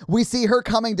 right? We see her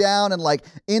coming down and like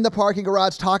in the parking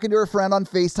garage talking to her friend on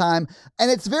FaceTime.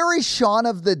 And it's very Shaun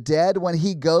of the Dead when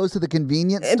he goes to the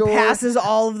convenience store. And passes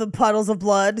all of the puddles of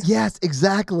blood. Yes,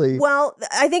 exactly. Well,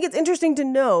 I think it's interesting to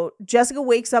note, Jessica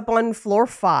wakes up on floor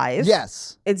 5.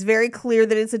 Yes. It's very clear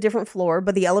that it's a different floor,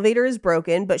 but the elevator is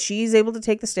broken, but she's able to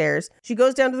take the stairs. She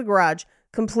goes down to the garage,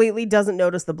 completely doesn't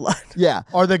notice the blood. Yeah.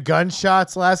 Or the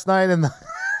gunshots last night in the...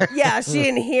 Yeah, she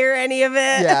didn't hear any of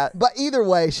it. Yeah, but either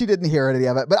way, she didn't hear any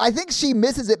of it. But I think she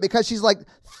misses it because she's like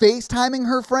FaceTiming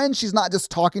her friend. She's not just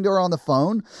talking to her on the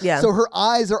phone. Yeah. So her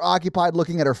eyes are occupied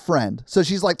looking at her friend. So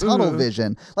she's like tunnel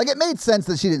vision. Like it made sense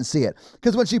that she didn't see it.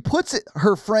 Because when she puts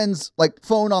her friend's like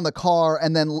phone on the car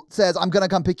and then says, I'm going to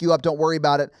come pick you up, don't worry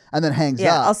about it, and then hangs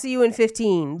up. I'll see you in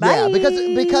 15. Bye. Yeah,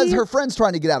 because her friend's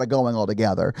trying to get out of going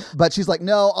altogether. But she's like,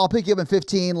 no, I'll pick you up in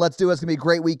 15. Let's do it. It's going to be a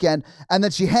great weekend. And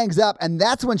then she hangs up and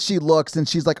that's when she looks and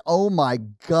she's like, oh my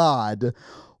God,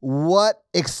 what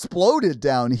exploded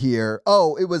down here?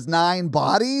 Oh, it was 9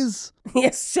 bodies?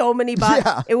 Yes, so many bodies.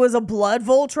 Yeah. It was a blood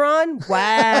Voltron?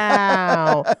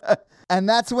 Wow. And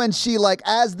that's when she, like,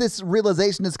 as this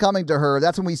realization is coming to her,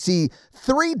 that's when we see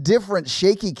 3 different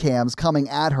shaky cams coming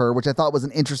at her, which I thought was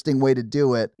an interesting way to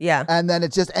do it. Yeah. And then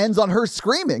it just ends on her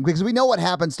screaming because we know what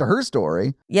happens to her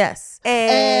story. Yes.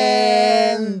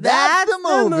 And that's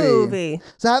the movie.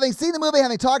 So having seen the movie,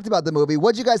 having talked about the movie,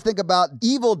 what'd you guys think about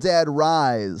Evil Dead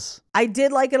Rise? I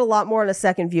did like it a lot more on a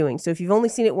second viewing. So if you've only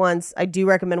seen it once, I do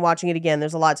recommend watching it again.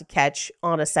 There's a lot to catch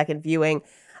on a second viewing.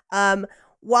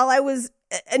 While I was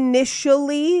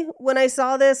initially when I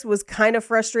saw this was kind of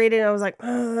frustrated. I was like,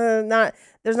 there's not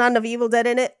enough Evil Dead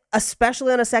in it,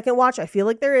 especially on a second watch. I feel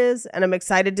like there is, and I'm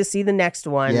excited to see the next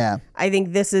one. Yeah. I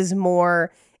think this is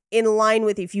more in line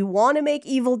with, if you want to make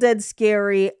Evil Dead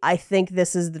scary, I think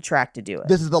this is the track to do it.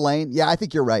 This is the lane. Yeah, I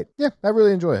think you're right. Yeah, I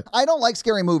really enjoy it. I don't like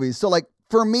scary movies. So like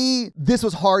for me, this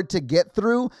was hard to get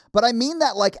through, but I mean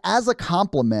that like as a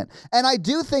compliment. And I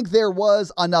do think there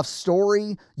was enough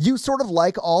story. You sort of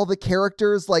like all the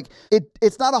characters. Like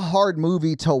it's not a hard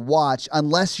movie to watch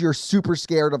unless you're super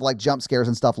scared of like jump scares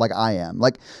and stuff like I am.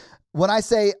 Like when I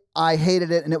say I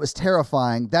hated it and it was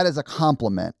terrifying, that is a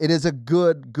compliment. It is a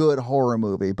good horror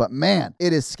movie, but man,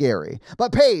 it is scary.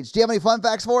 But Paige, do you have any fun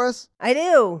facts for us? I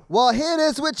do. Well, hit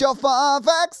us with your fun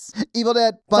facts. Evil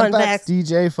Dead fun facts.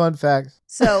 DJ fun facts.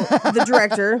 So the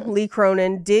director, Lee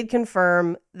Cronin, did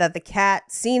confirm that the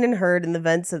cat seen and heard in the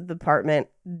vents of the apartment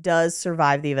does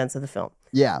survive the events of the film.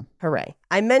 Yeah. Hooray.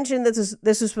 I mentioned this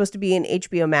is supposed to be an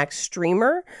HBO Max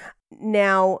streamer.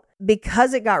 Now,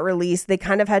 because it got released, they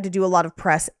kind of had to do a lot of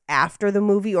press after the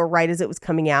movie or right as it was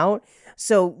coming out.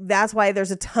 So that's why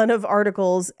there's a ton of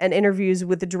articles and interviews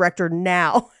with the director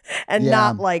now and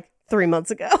not like 3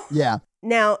 months ago. Yeah.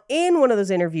 Now, in one of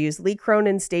those interviews, Lee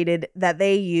Cronin stated that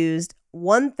they used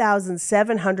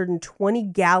 1,720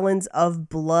 gallons of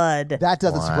blood That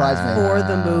doesn't surprise me. for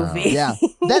the movie. Yeah.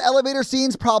 That elevator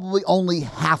scene's probably only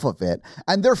half of it.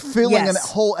 And they're filling a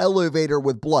whole elevator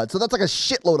with blood. So that's like a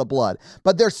shitload of blood.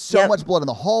 But there's so much blood in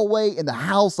the hallway, in the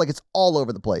house, like it's all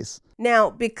over the place. Now,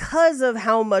 because of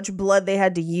how much blood they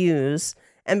had to use,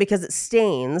 and because it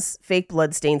stains, fake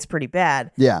blood stains pretty bad.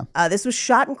 Yeah. This was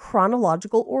shot in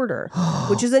chronological order,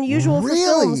 which is unusual for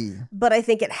films. But I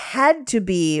think it had to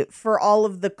be for all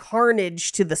of the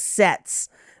carnage to the sets.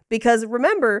 Because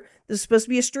remember, this is supposed to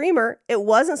be a streamer. It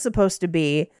wasn't supposed to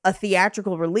be a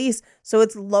theatrical release. So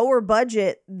it's lower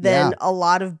budget than a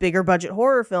lot of bigger budget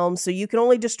horror films. So you can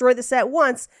only destroy the set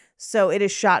once. So it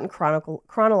is shot in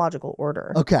chronological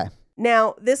order. Okay.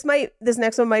 Now, this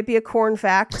next one might be a corn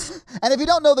fact. And if you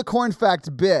don't know the corn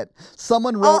fact bit,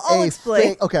 someone wrote I'll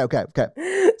explain. fake. Okay.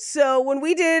 So when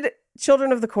we did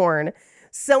Children of the Corn,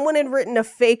 someone had written a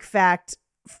fake fact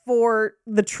for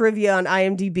the trivia on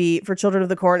IMDb for Children of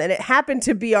the Corn, and it happened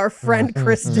to be our friend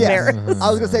Chris Damaris.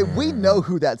 I was going to say, we know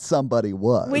who that somebody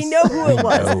was. We know who it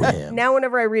was. Now,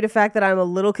 whenever I read a fact that I'm a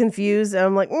little confused, and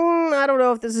I'm like, I don't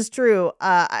know if this is true,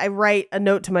 I write a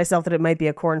note to myself that it might be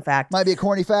a corn fact. Might be a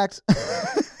corny fact.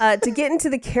 To get into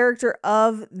the character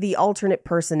of the alternate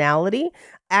personality,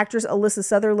 actress Alyssa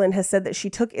Sutherland has said that she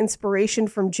took inspiration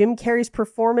from Jim Carrey's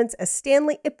performance as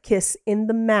Stanley Ipkiss in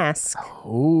The Mask.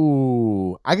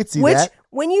 Ooh, I could see Which, that.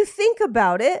 when you think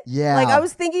about it, like I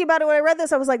was thinking about it when I read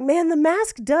this, I was like, man, The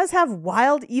Mask does have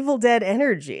wild Evil Dead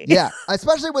energy. Yeah,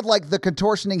 especially with like the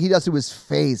contortioning he does to his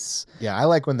face. Yeah, I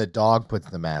like when the dog puts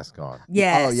the mask on.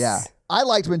 Yes. Oh, yeah. I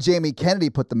liked when Jamie Kennedy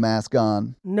put the mask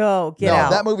on. No, get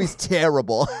out. That movie's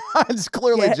terrible. I'm just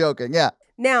clearly joking. Yeah.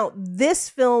 Now, this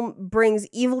film brings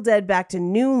Evil Dead back to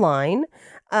New Line,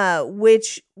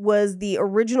 which was the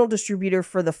original distributor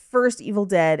for the first Evil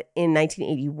Dead in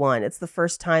 1981. It's the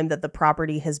first time that the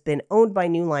property has been owned by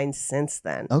New Line since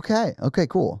then. Okay,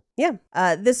 cool. Yeah.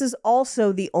 This is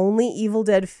also the only Evil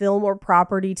Dead film or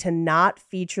property to not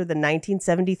feature the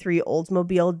 1973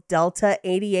 Oldsmobile Delta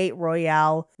 88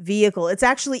 Royale vehicle. It's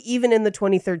actually even in the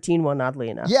 2013 one, oddly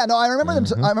enough. Yeah, no, I remember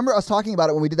them. I remember us talking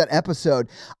about it when we did that episode.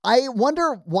 I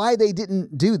wonder why they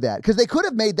didn't do that, because they could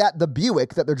have made that the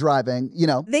Buick that they're driving. You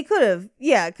know, they could have.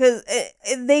 Yeah, because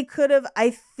they could have. I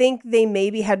think they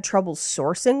maybe had trouble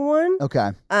sourcing one.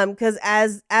 Okay. Because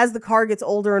as the car gets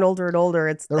older and older and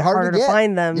older, they're harder to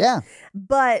find them. Yeah.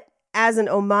 But as an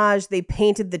homage, they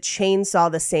painted the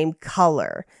chainsaw the same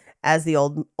color as the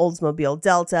old Oldsmobile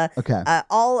Delta. Okay.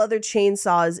 All other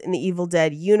chainsaws in the Evil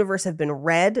Dead universe have been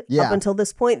red up until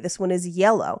this point. This one is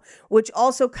yellow, which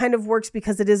also kind of works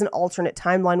because it is an alternate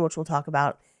timeline, which we'll talk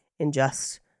about in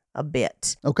just a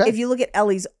bit. Okay. If you look at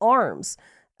Ellie's arms,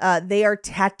 they are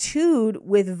tattooed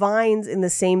with vines in the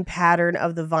same pattern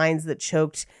of the vines that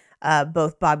choked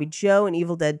both Bobby Joe in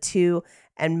Evil Dead 2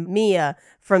 and Mia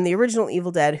from the original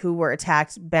Evil Dead, who were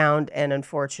attacked, bound, and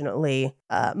unfortunately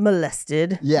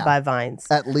molested by vines.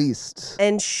 At least.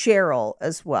 And Cheryl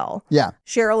as well. Yeah.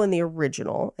 Cheryl in the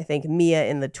original, I think Mia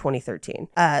in the 2013.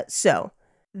 So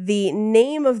the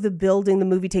name of the building the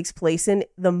movie takes place in,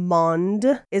 the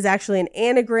Monde, is actually an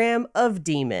anagram of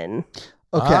demon.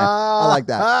 Okay. I like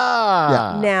that.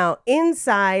 Yeah. Now,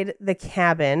 inside the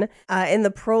cabin, in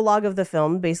the prologue of the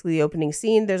film, basically the opening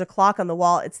scene, there's a clock on the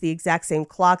wall. It's the exact same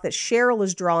clock that Cheryl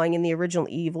is drawing in the original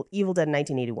Evil Dead in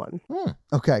 1981.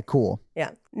 Okay, cool.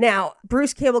 Yeah. Now,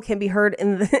 Bruce Campbell can be heard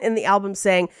in the album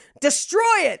saying, "Destroy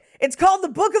it! It's called the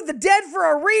Book of the Dead for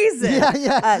a reason."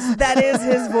 Yeah. So that is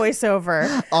his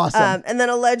voiceover. Awesome. And then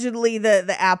allegedly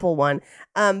the Apple one.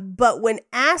 But when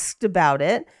asked about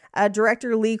it,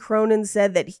 director Lee Cronin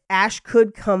said that Ash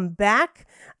could come back,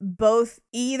 both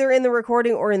either in the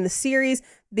recording or in the series,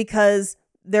 because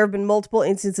there have been multiple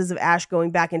instances of Ash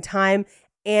going back in time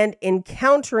and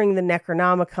encountering the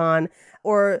Necronomicon,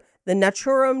 or the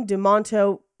Naturum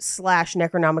Demonto /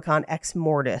 Necronomicon Ex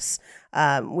Mortis,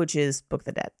 which is Book of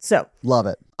the Dead. So Love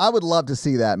it. I would love to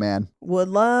see that, man. would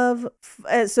love.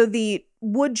 So the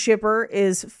wood chipper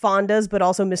is Fonda's, but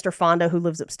also Mr. Fonda, who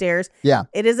lives upstairs. Yeah.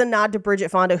 It is a nod to Bridget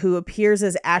Fonda, who appears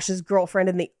as Ash's girlfriend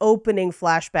in the opening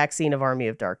flashback scene of Army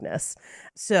of Darkness.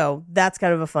 So that's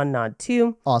kind of a fun nod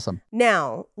too. Awesome.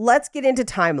 Now, let's get into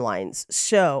timelines.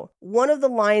 So, one of the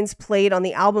lines played on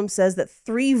the album says that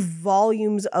 3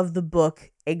 volumes of the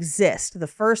book exist. The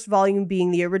first volume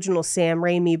being the original Sam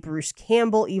Raimi, Bruce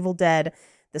Campbell, Evil Dead.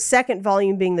 The second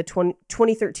volume being the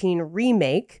 2013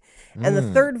 remake. And the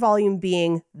third volume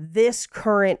being this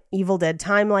current Evil Dead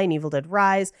timeline, Evil Dead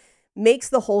Rise. Makes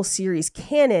the whole series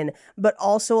canon, but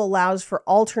also allows for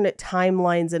alternate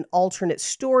timelines and alternate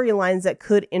storylines that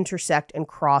could intersect and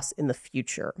cross in the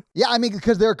future. Yeah, I mean,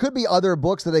 because there could be other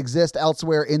books that exist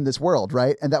elsewhere in this world,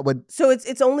 right? And that would... So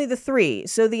it's only the 3.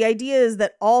 So the idea is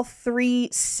that all 3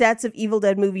 sets of Evil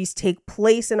Dead movies take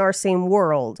place in our same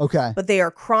world. Okay. But they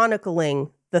are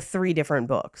chronicling the 3 different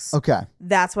books. Okay.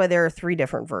 That's why there are 3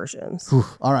 different versions. Whew.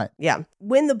 All right. Yeah.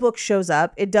 When the book shows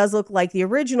up, it does look like the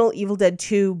original Evil Dead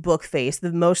 2 book face,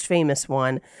 the most famous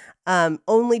one,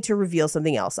 only to reveal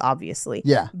something else, obviously.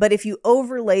 Yeah. But if you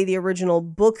overlay the original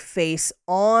book face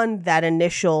on that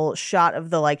initial shot of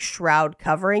the shroud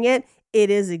covering it, it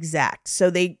is exact. So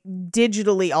they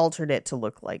digitally altered it to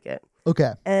look like it.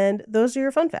 Okay. And those are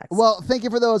your fun facts. Well, thank you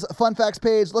for those fun facts,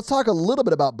 Paige. Let's talk a little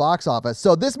bit about box office.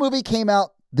 So this movie came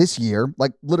out this year,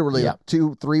 literally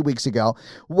 2-3 weeks ago.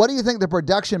 What do you think the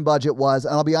production budget was?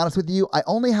 And I'll be honest with you, I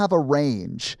only have a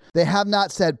range. They have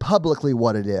not said publicly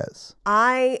what it is.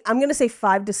 I'm going to say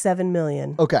 5 to 7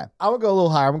 million. Okay. I would go a little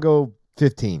higher. I'm going to go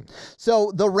 15.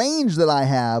 So the range that I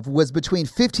have was between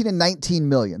 15 and 19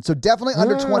 million. So definitely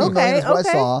under 20 million is what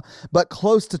I saw, but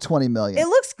close to 20 million. It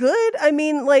looks good. I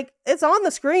mean, it's on the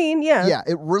screen. Yeah. Yeah,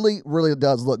 it really, really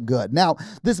does look good. Now,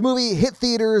 this movie hit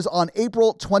theaters on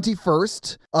April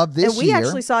 21st of this year. And we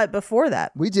actually saw it before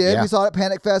that. We did. Yeah. We saw it at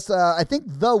Panic Fest, I think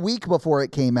the week before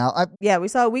it came out. Yeah, we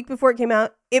saw it a week before it came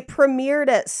out. It premiered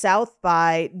at South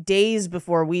by days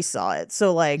before we saw it.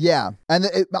 So Yeah. And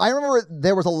I remember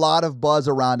there was a lot of buzz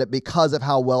around it because of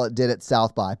how well it did at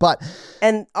South by.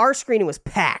 And our screening was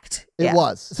packed. It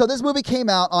was. So this movie came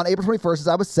out on April 21st, as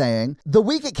I was saying. The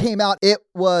week it came out, it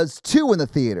was 2 in the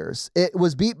theaters. It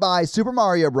was beat by Super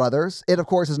Mario Brothers. It, of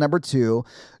course, is number 2.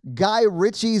 Guy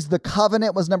Ritchie's The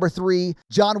Covenant was number 3.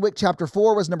 John Wick Chapter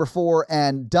 4 was number 4.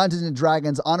 And Dungeons &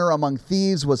 Dragons Honor Among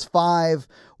Thieves was 5.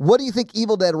 What do you think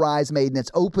Evil Dead Rise made in its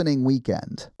opening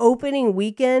weekend? Opening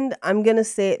weekend, I'm going to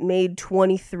say it made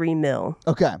 23 mil.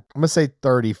 Okay. I'm going to say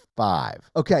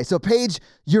 35. Okay, so Paige,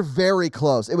 you're very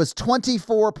close. It was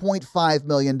 $24.5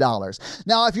 million.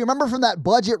 Now, if you remember from that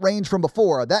budget range from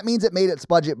before, that means it made its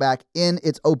budget back in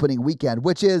its opening weekend,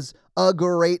 which is a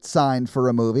great sign for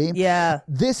a movie. Yeah.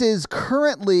 This is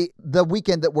currently the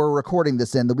weekend that we're recording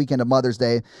this in, the weekend of Mother's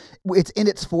Day. It's in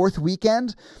its 4th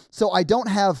weekend, so I don't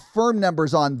have firm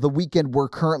numbers on the weekend we're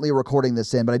currently recording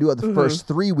this in, but I do have the first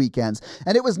 3 weekends.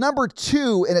 And it was number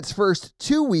 2 in its first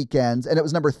 2 weekends, and it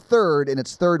was number 3rd in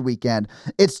its 3rd weekend.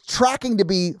 It's tracking to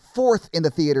be 4th in the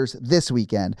theaters this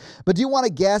weekend. But do you want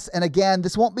to guess? And again,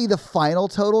 this won't be the final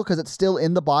total because it's still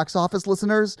in the box office,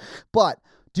 listeners, but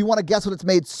do you want to guess what it's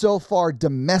made so far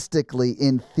domestically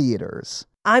in theaters?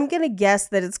 I'm going to guess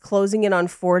that it's closing in on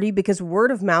 40 because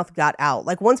word of mouth got out.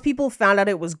 Once people found out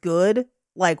it was good,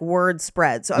 word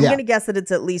spread. So I'm going to guess that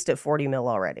it's at least at 40 mil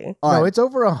already. All No, right. it's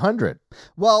over 100.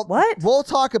 Well, What? We'll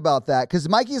talk about that because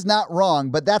Mikey's not wrong,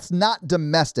 but that's not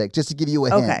domestic, just to give you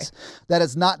a Okay. hint. That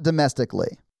is not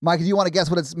domestically. Mikey, do you want to guess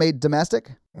what it's made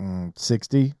domestic?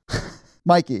 60.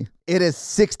 Mikey, it is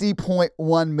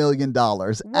 $60.1 million.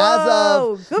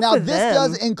 Whoa, good now, for this them.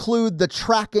 does include the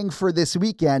tracking for this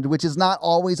weekend, which is not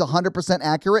always 100%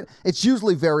 accurate. It's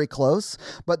usually very close,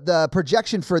 but the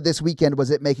projection for this weekend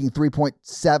was it making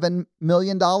 $3.7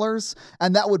 million,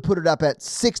 and that would put it up at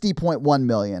 $60.1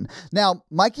 million. Now,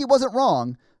 Mikey wasn't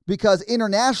wrong. because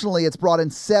internationally it's brought in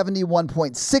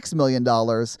 $71.6 million.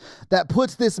 That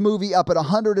puts this movie up at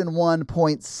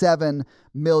 $101.7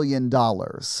 million.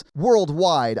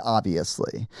 Worldwide,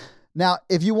 obviously. Now,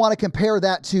 if you want to compare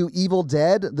that to Evil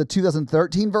Dead, the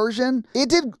 2013 version, it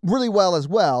did really well as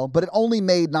well, but it only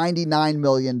made $99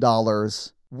 million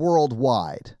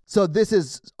worldwide. So this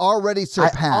is already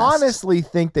surpassed. I honestly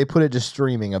think they put it to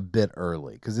streaming a bit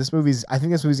early because I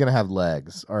think this movie's going to have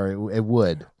legs, or it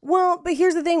would. Well, but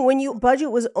here's the thing. When your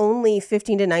budget was only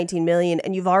 15 to 19 million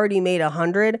and you've already made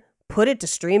 100, put it to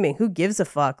streaming. Who gives a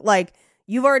fuck? Like,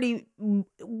 you've already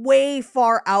way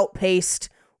far outpaced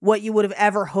what you would have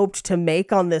ever hoped to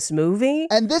make on this movie.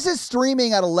 And this is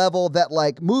streaming at a level that,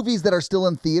 like, movies that are still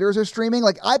in theaters are streaming.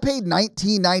 Like, I paid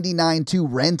 $19.99 to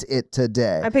rent it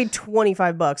today. I paid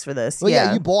 $25 for this. Well,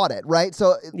 yeah, you bought it, right?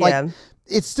 So, like, Yeah.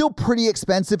 it's still pretty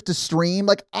expensive to stream.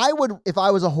 Like, I would, if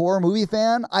I was a horror movie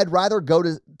fan, I'd rather go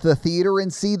to the theater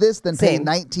and see this than pay Same.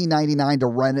 $19.99 to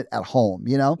rent it at home,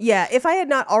 you know? Yeah, if I had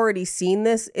not already seen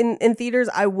this in theaters,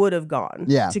 I would have gone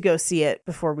to go see it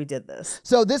before we did this.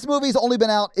 So this movie's only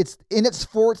been out, it's in its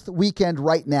 4th weekend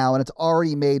right now, and it's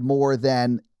already made more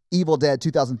than Evil Dead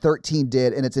 2013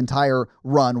 did in its entire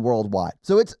run worldwide.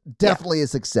 So it's definitely a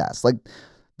success. Like,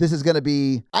 this is going to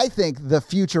be, I think, the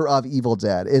future of Evil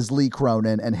Dead is Lee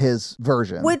Cronin and his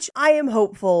version. Which I am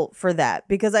hopeful for that,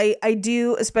 because I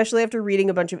do, especially after reading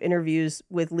a bunch of interviews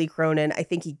with Lee Cronin, I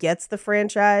think he gets the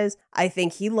franchise. I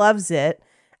think he loves it.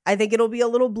 I think it'll be a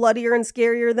little bloodier and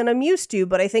scarier than I'm used to,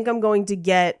 but I think I'm going to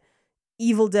get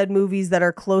Evil Dead movies that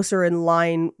are closer in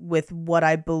line with what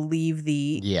I believe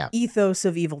the ethos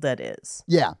of Evil Dead is.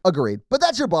 Yeah, agreed. But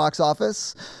that's your box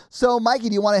office. So, Mikey,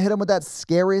 do you want to hit him with that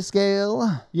scary scale?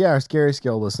 Yeah, our scary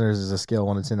scale, listeners, is a scale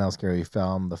 1 to 10 how scary we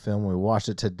found the film when we watched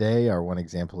it today. Our 1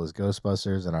 example is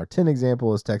Ghostbusters, and our 10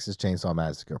 example is Texas Chainsaw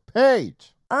Massacre.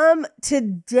 Paige!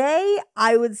 Today,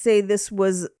 I would say this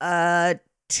was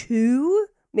 2,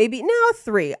 maybe, no,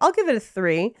 3. I'll give it a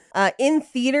 3. In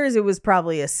theaters, it was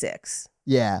probably a 6.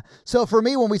 Yeah. So for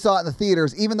me, when we saw it in the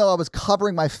theaters, even though I was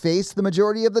covering my face the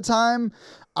majority of the time,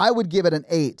 I would give it an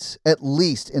 8, at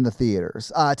least in the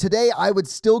theaters. Today, I would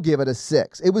still give it a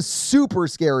 6. It was super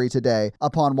scary today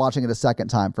upon watching it a second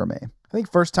time for me. I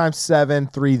think first time 7,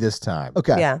 3 this time.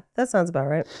 Okay. Yeah, that sounds about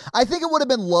right. I think it would have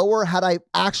been lower had I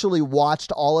actually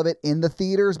watched all of it in the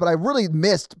theaters, but I really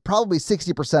missed probably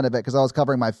 60% of it because I was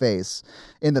covering my face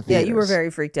in the theaters. Yeah, you were very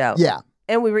freaked out. Yeah.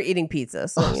 And we were eating pizza.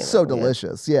 So, So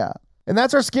delicious. Yeah. And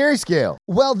that's our scary scale.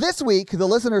 Well, this week, the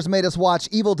listeners made us watch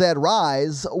Evil Dead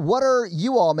Rise. What are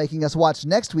you all making us watch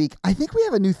next week? I think we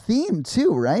have a new theme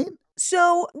too, right?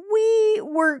 So we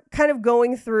were kind of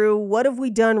going through what have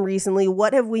we done recently?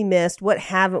 What have we missed? What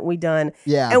haven't we done?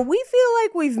 Yeah. And we feel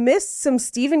like we've missed some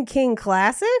Stephen King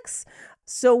classics.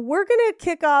 So we're going to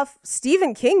kick off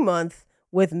Stephen King month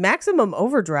with Maximum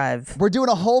Overdrive. We're doing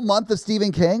a whole month of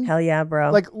Stephen King. Hell yeah,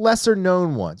 bro. Like lesser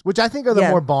known ones, which I think are the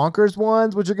more bonkers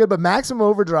ones, which are good. But Maximum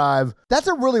Overdrive, That's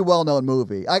a really well-known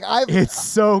movie. Like it's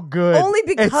so good. Only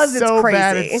because it's so crazy.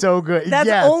 bad, it's so good. That's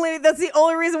Yes. the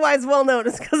only reason why it's well known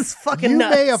is because it's fucking You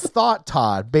nuts. may have thought,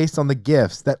 Todd, based on the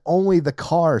gifts, that only the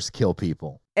cars kill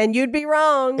people. And you'd be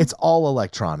wrong. It's all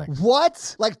electronic.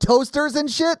 What? Like toasters and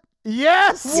shit?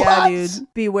 Yes. yeah, What? dude.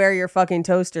 Beware your fucking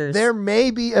toasters. There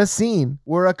may be a scene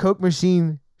where a Coke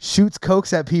machine shoots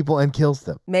Cokes at people and kills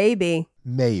them. Maybe.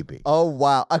 Maybe. Oh,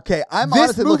 wow. Okay, I'm This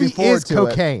honestly movie looking forward is to it.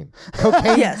 cocaine.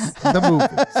 Cocaine, Yes. the movie.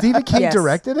 Stephen King Yes.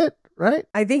 directed it, right?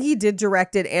 I think he did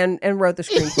direct it and wrote the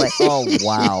screenplay. Oh,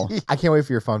 wow. I can't wait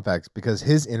for your fun facts because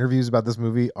his interviews about this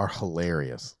movie are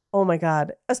hilarious. Oh my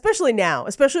God. Especially now.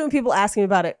 Especially when people ask me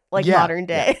about it like Yeah, modern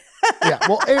day. Yeah,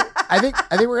 well, I think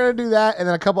we're gonna do that, and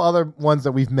then a couple other ones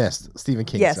that we've missed. Stephen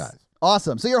King Yes. side.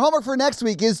 Awesome. So your homework for next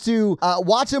week is to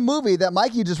watch a movie that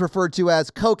Mikey just referred to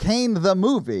as Cocaine the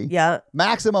Movie. Yeah.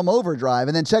 Maximum Overdrive,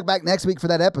 and then check back next week for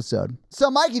that episode. So,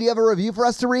 Mikey, do you have a review for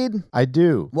us to read? I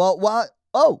do. Well,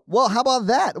 how about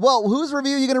that? Well, whose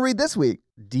review are you going to read this week?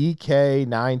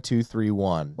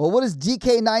 DK9231. Well, what does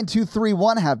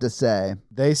DK9231 have to say?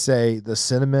 They say the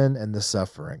cinnamon and the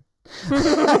suffering.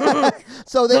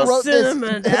 So they The wrote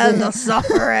cinnamon this. and the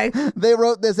suffering. They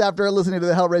wrote this after listening to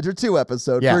the Hellraiser 2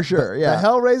 episode, for sure. The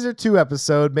Hellraiser 2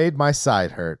 episode made my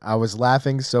side hurt. I was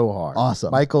laughing so hard.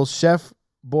 Awesome. Michael's chef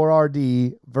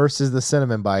Boardi versus the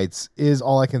Cinnamon Bites is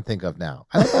all I can think of now.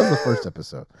 I think that was the first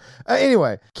episode.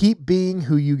 Anyway, keep being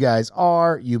who you guys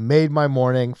are. You made my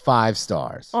morning 5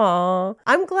 stars. Aw.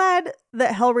 I'm glad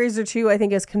that Hellraiser 2, I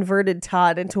think, has converted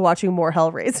Todd into watching more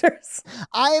Hellraisers.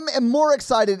 I am more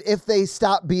excited if they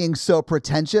stop being so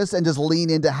pretentious and just lean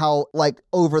into how, like,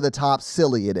 over the top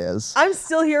silly it is. I'm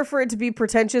still here for it to be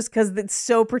pretentious because it's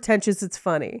so pretentious it's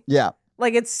funny. Yeah.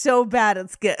 Like, it's so bad,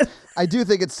 it's good. I do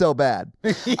think it's so bad.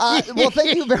 Well,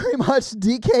 thank you very much,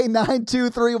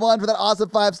 DK9231, for that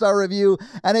awesome 5-star review.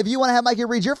 And if you want to have Mikey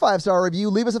read your 5-star review,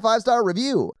 leave us a 5-star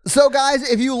review. So, guys,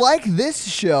 if you like this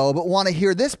show but want to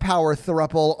hear this power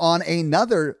throuple on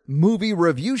another movie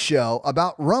review show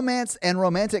about romance and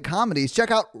romantic comedies, check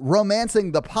out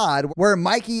Romancing the Pod, where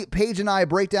Mikey, Paige, and I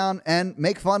break down and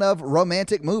make fun of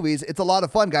romantic movies. It's a lot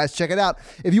of fun, guys. Check it out.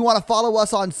 If you want to follow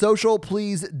us on social,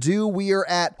 please do. We are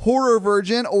at Horror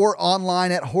Virgin or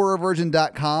online at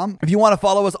horrorvirgin.com. If you want to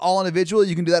follow us all individually,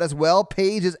 you can do that as well.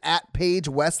 Paige is at Paige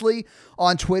Wesley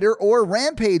on Twitter or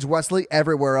Rampage Wesley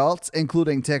everywhere else,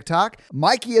 including TikTok.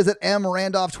 Mikey is at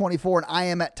mrandolph24 and I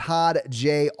am at Todd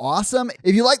J. Awesome.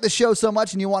 If you like the show so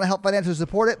much and you want to help financially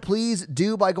support it, please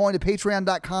do by going to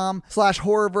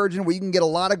patreon.com/horrorvirgin, where you can get a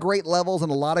lot of great levels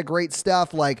and a lot of great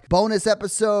stuff like bonus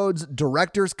episodes,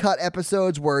 director's cut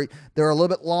episodes where they're a little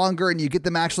bit longer and you get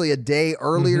them actually a day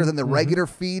earlier than the regular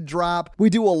feed drop. We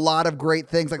do a lot of great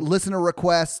things like listener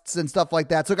requests and stuff like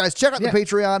that. So guys, check out the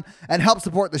Patreon and help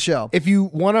support the show. If you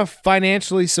want to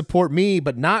financially support me,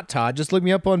 but not Todd, just look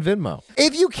me up on Venmo.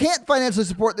 If you can't financially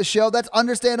support the show, that's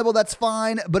understandable. That's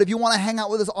fine. But if you want to hang out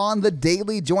with us on the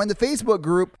daily, join the Facebook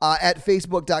group at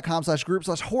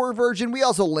facebook.com/group/horrorvirgin. We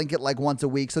also link it like once a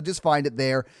week. So just find it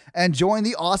there and join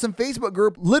the awesome Facebook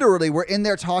group. Literally, we're in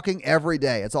there talking every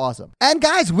day. It's awesome. And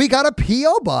guys, we got a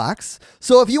P.O. box.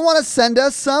 So if you want to send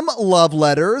us some love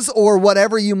letters or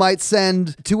whatever you might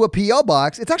send to a P.O.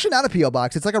 box, it's actually not a P.O.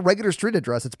 box. It's like a regular street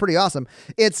address. It's pretty awesome.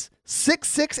 It's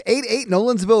 6688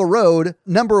 Nolensville Road,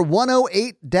 number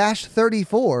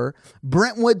 108-34,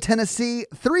 Brentwood, Tennessee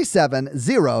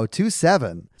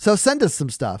 37027. So send us some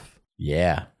stuff.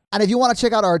 Yeah. And if you want to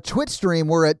check out our Twitch stream,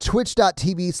 we're at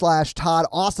twitch.tv/Todd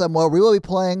Awesome, where we will be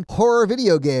playing horror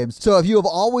video games. So if you have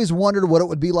always wondered what it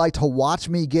would be like to watch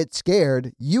me get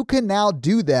scared, you can now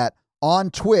do that on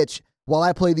Twitch while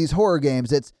I play these horror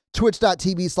games. It's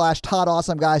twitch.tv/Todd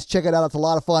Awesome, guys. Check it out. It's a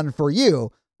lot of fun for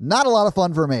you. Not a lot of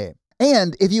fun for me.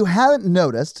 And if you haven't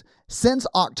noticed, since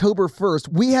October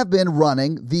 1st, we have been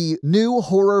running the new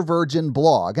Horror Virgin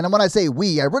blog. And when I say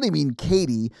we, I really mean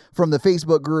Katie from the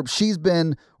Facebook group. She's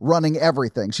been running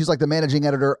everything. She's like the managing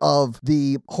editor of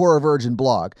the Horror Virgin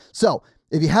blog. So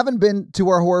if you haven't been to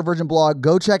our Horror Virgin blog,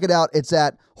 go check it out. It's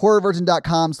at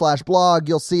horrorvirgin.com/blog.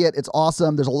 You'll see it. It's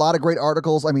awesome. There's a lot of great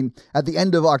articles. I mean, at the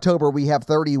end of October, we have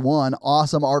 31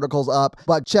 awesome articles up,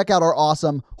 but check out our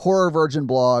awesome Horror Virgin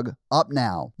blog up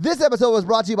now. This episode was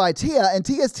brought to you by Tia, and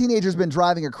Tia's teenager's been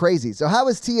driving her crazy. So how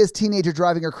is Tia's teenager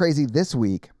driving her crazy this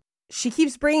week? She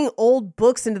keeps bringing old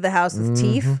books into the house with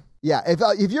teeth. Yeah,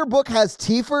 if your book has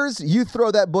teefers, you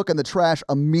throw that book in the trash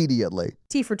immediately.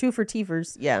 T for two for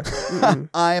teefers. Yeah.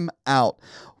 I'm out.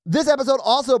 This episode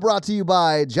also brought to you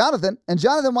by Jonathan, and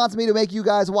Jonathan wants me to make you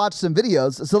guys watch some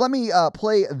videos. So let me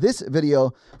play this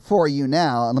video for you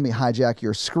now, and let me hijack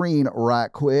your screen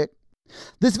right quick.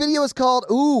 This video is called,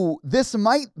 This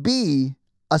Might Be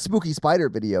a Spooky Spider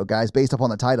Video, guys, based upon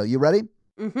the title. You ready?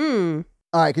 Mm-hmm.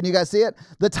 All right, can you guys see it?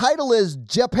 The title is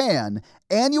Japan,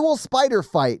 Annual Spider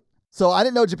Fight. So I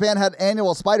didn't know Japan had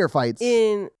annual spider fights.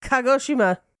 In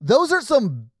Kagoshima. Those are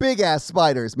some big-ass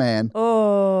spiders, man.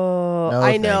 Oh, No,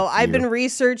 I know. thank I've you. been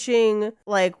researching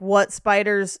like what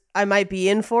spiders I might be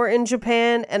in for in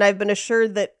Japan, and I've been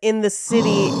assured that in the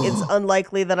city it's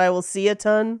unlikely that I will see a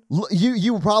ton.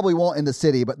 You probably won't in the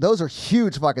city, but those are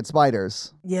huge fucking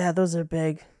spiders. Yeah, those are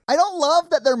big. I don't love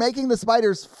that they're making the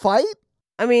spiders fight.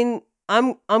 I mean,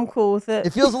 I'm cool with it.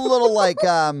 It feels a little like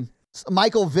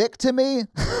Michael Vick to me.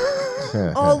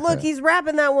 Oh, look, he's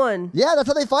rapping that one. Yeah, that's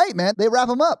how they fight, man. They wrap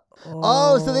them up.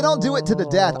 Oh, so they don't do it to the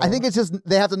death. I think it's just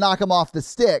they have to knock them off the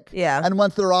stick. Yeah. And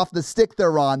once they're off the stick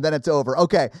they're on, then it's over.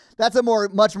 Okay, that's a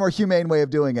much more humane way of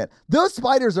doing it. Those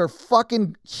spiders are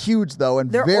fucking huge, though,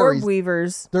 and They're very... orb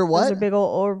weavers. They're what? Those are big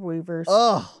old orb weavers.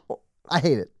 Oh, I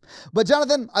hate it. But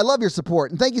Jonathan, I love your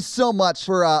support, and thank you so much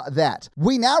for that.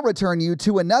 We now return you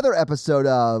to another episode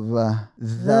of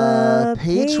The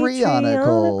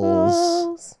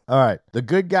Patreonicals. All right. The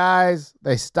good guys,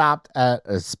 they stopped at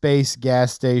a space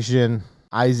gas station.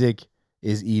 Isaac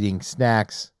is eating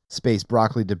snacks, space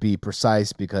broccoli to be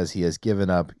precise, because he has given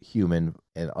up human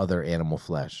and other animal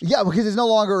flesh. Yeah, because he's no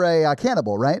longer a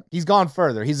cannibal, right? He's gone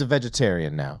further. He's a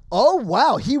vegetarian now. Oh,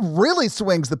 wow. He really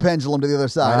swings the pendulum to the other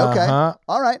side. Okay.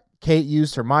 All right. Kate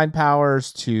used her mind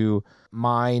powers to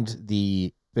mind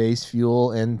the space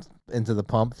fuel into the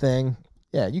pump thing.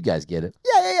 Yeah, you guys get it.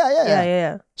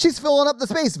 Yeah. She's filling up the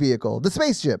space vehicle, the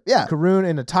spaceship. Yeah. Karun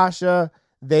and Natasha,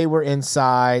 they were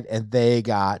inside and they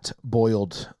got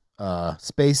boiled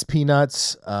space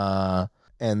peanuts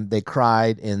and they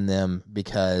cried in them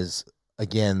because,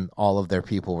 again, all of their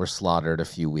people were slaughtered a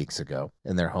few weeks ago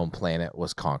and their home planet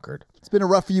was conquered. It's been a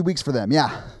rough few weeks for them.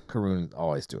 Yeah. Karun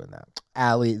always doing that.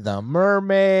 Allie the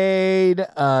mermaid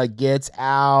gets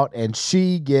out and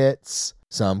she gets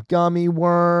some gummy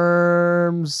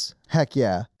worms. Heck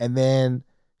yeah. And then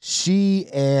she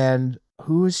and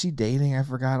who is she dating? I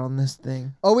forgot on this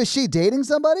thing. Oh, is she dating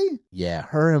somebody? Yeah,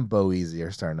 her and Boezy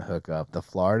are starting to hook up. The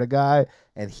Florida guy,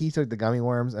 and he took the gummy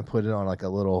worms and put it on like a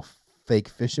little fake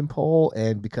fishing pole,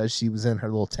 and because she was in her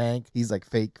little tank, he's like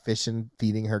fake fishing,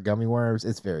 feeding her gummy worms.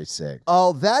 It's very sick.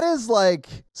 Oh, that is like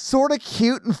sort of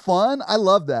cute and fun. I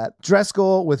love that.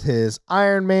 Driscoll with his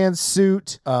Iron Man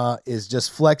suit is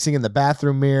just flexing in the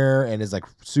bathroom mirror and is like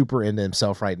super into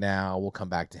himself right now. We'll come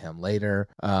back to him later.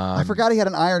 I forgot he had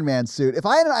an Iron Man suit. If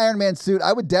I had an Iron Man suit,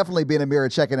 I would definitely be in a mirror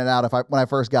checking it out when I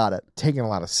first got it. Taking a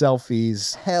lot of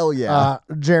selfies. Hell yeah.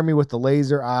 Jeremy with the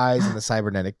laser eyes and the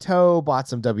cybernetic toe bought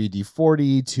some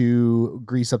WD-40 to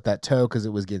grease up that toe because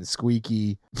it was getting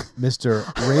squeaky. Mr.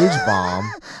 Rage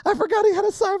Bomb. I forgot he had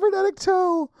a cybernetic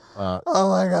toe. Oh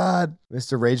my God.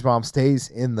 Mr. Rage Bomb stays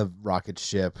in the rocket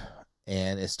ship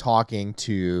and is talking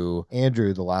to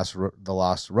Andrew, the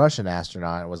lost Russian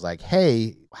astronaut, and was like,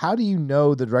 hey, how do you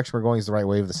know the direction we're going is the right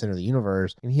way of the center of the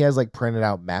universe? And he has like printed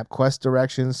out MapQuest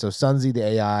directions. So Sunzi, the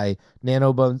AI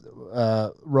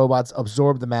robots,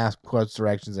 absorb the MapQuest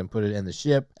directions and put it in the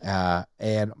ship.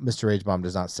 And Mr. Rage Bomb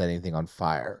does not set anything on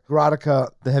fire. Erotica,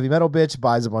 the heavy metal bitch,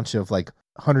 buys a bunch of like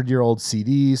 100-year-old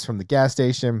CDs from the gas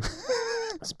station.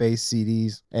 Space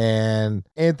CDs. And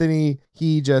Anthony,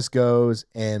 he just goes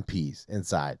and pees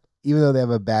inside, even though they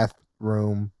have a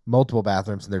bathroom, multiple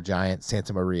bathrooms in their giant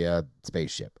Santa Maria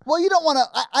spaceship. Well, you don't want to,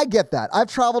 I get that. I've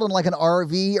traveled in like an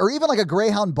RV or even like a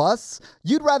Greyhound bus.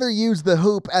 You'd rather use the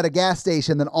hoop at a gas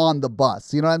station than on the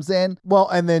bus. You know what I'm saying? Well,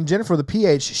 and then Jennifer, the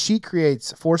PH, she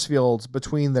creates force fields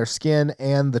between their skin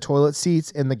and the toilet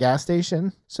seats in the gas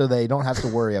station so they don't have to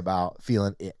worry about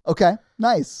feeling it. Okay,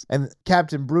 nice. And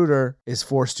Captain Bruder is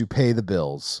forced to pay the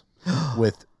bills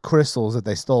with crystals that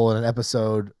they stole in an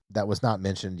episode that was not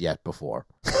mentioned yet before.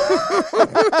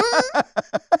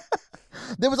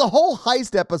 There was a whole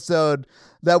heist episode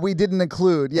that we didn't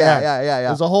include. Yeah.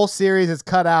 There's a whole series that's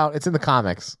cut out. It's in the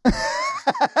comics.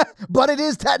 But it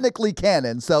is technically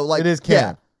canon. So like, it is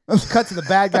canon. Yeah. Cut to the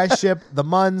bad guy ship. The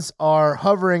Muns are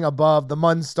hovering above. The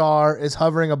Mun Star is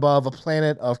hovering above a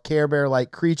planet of Care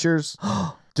Bear-like creatures,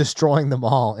 destroying them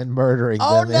all and murdering them.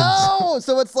 Oh no!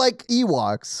 So it's like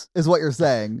Ewoks, is what you're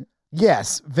saying.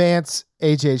 Yes, Vance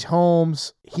H.H.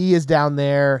 Holmes, he is down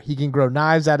there. He can grow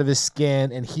knives out of his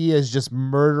skin, and he is just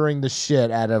murdering the shit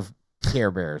out of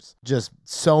Care Bears. Just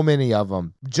so many of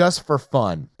them, just for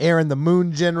fun. Aaron, the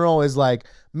Moon General, is like,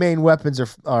 main weapons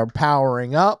are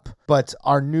powering up, but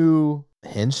our new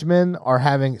henchmen are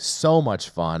having so much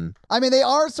fun. I mean, they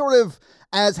are sort of,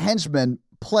 as henchmen,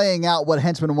 playing out what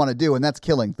henchmen want to do, and that's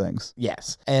killing things.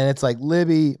 Yes. And it's like,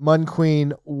 Libby, Mun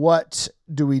Queen, what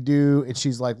do we do? And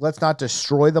she's like, let's not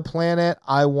destroy the planet.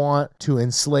 I want to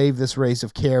enslave this race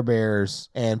of Care Bears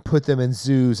and put them in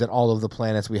zoos at all of the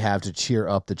planets we have to cheer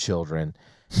up the children.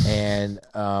 And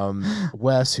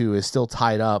Wes, who is still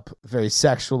tied up very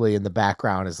sexually in the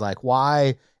background, is like,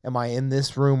 why am I in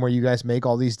this room where you guys make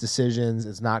all these decisions?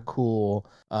 It's not cool.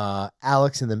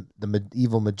 Alex and the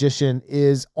medieval magician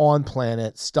is on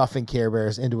planet stuffing Care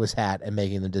Bears into his hat and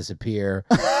making them disappear.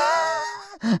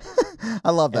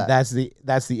 I love that. And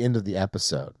that's the end of the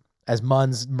episode, as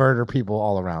Muns murder people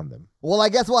all around them. Well, I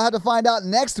guess we'll have to find out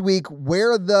next week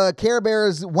where the Care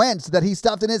Bears went that he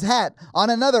stuffed in his hat on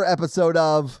another episode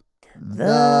of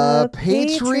The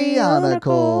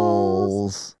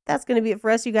Patreonicals. That's going to be it for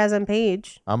us, you guys, on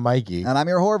Paige. I'm Mikey. And I'm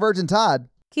your horror virgin, Todd.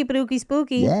 Keep it ooky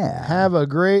spooky. Yeah. Have a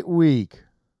great week.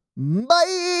 Bye.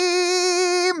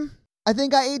 I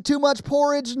think I ate too much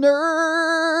porridge,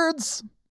 nerds.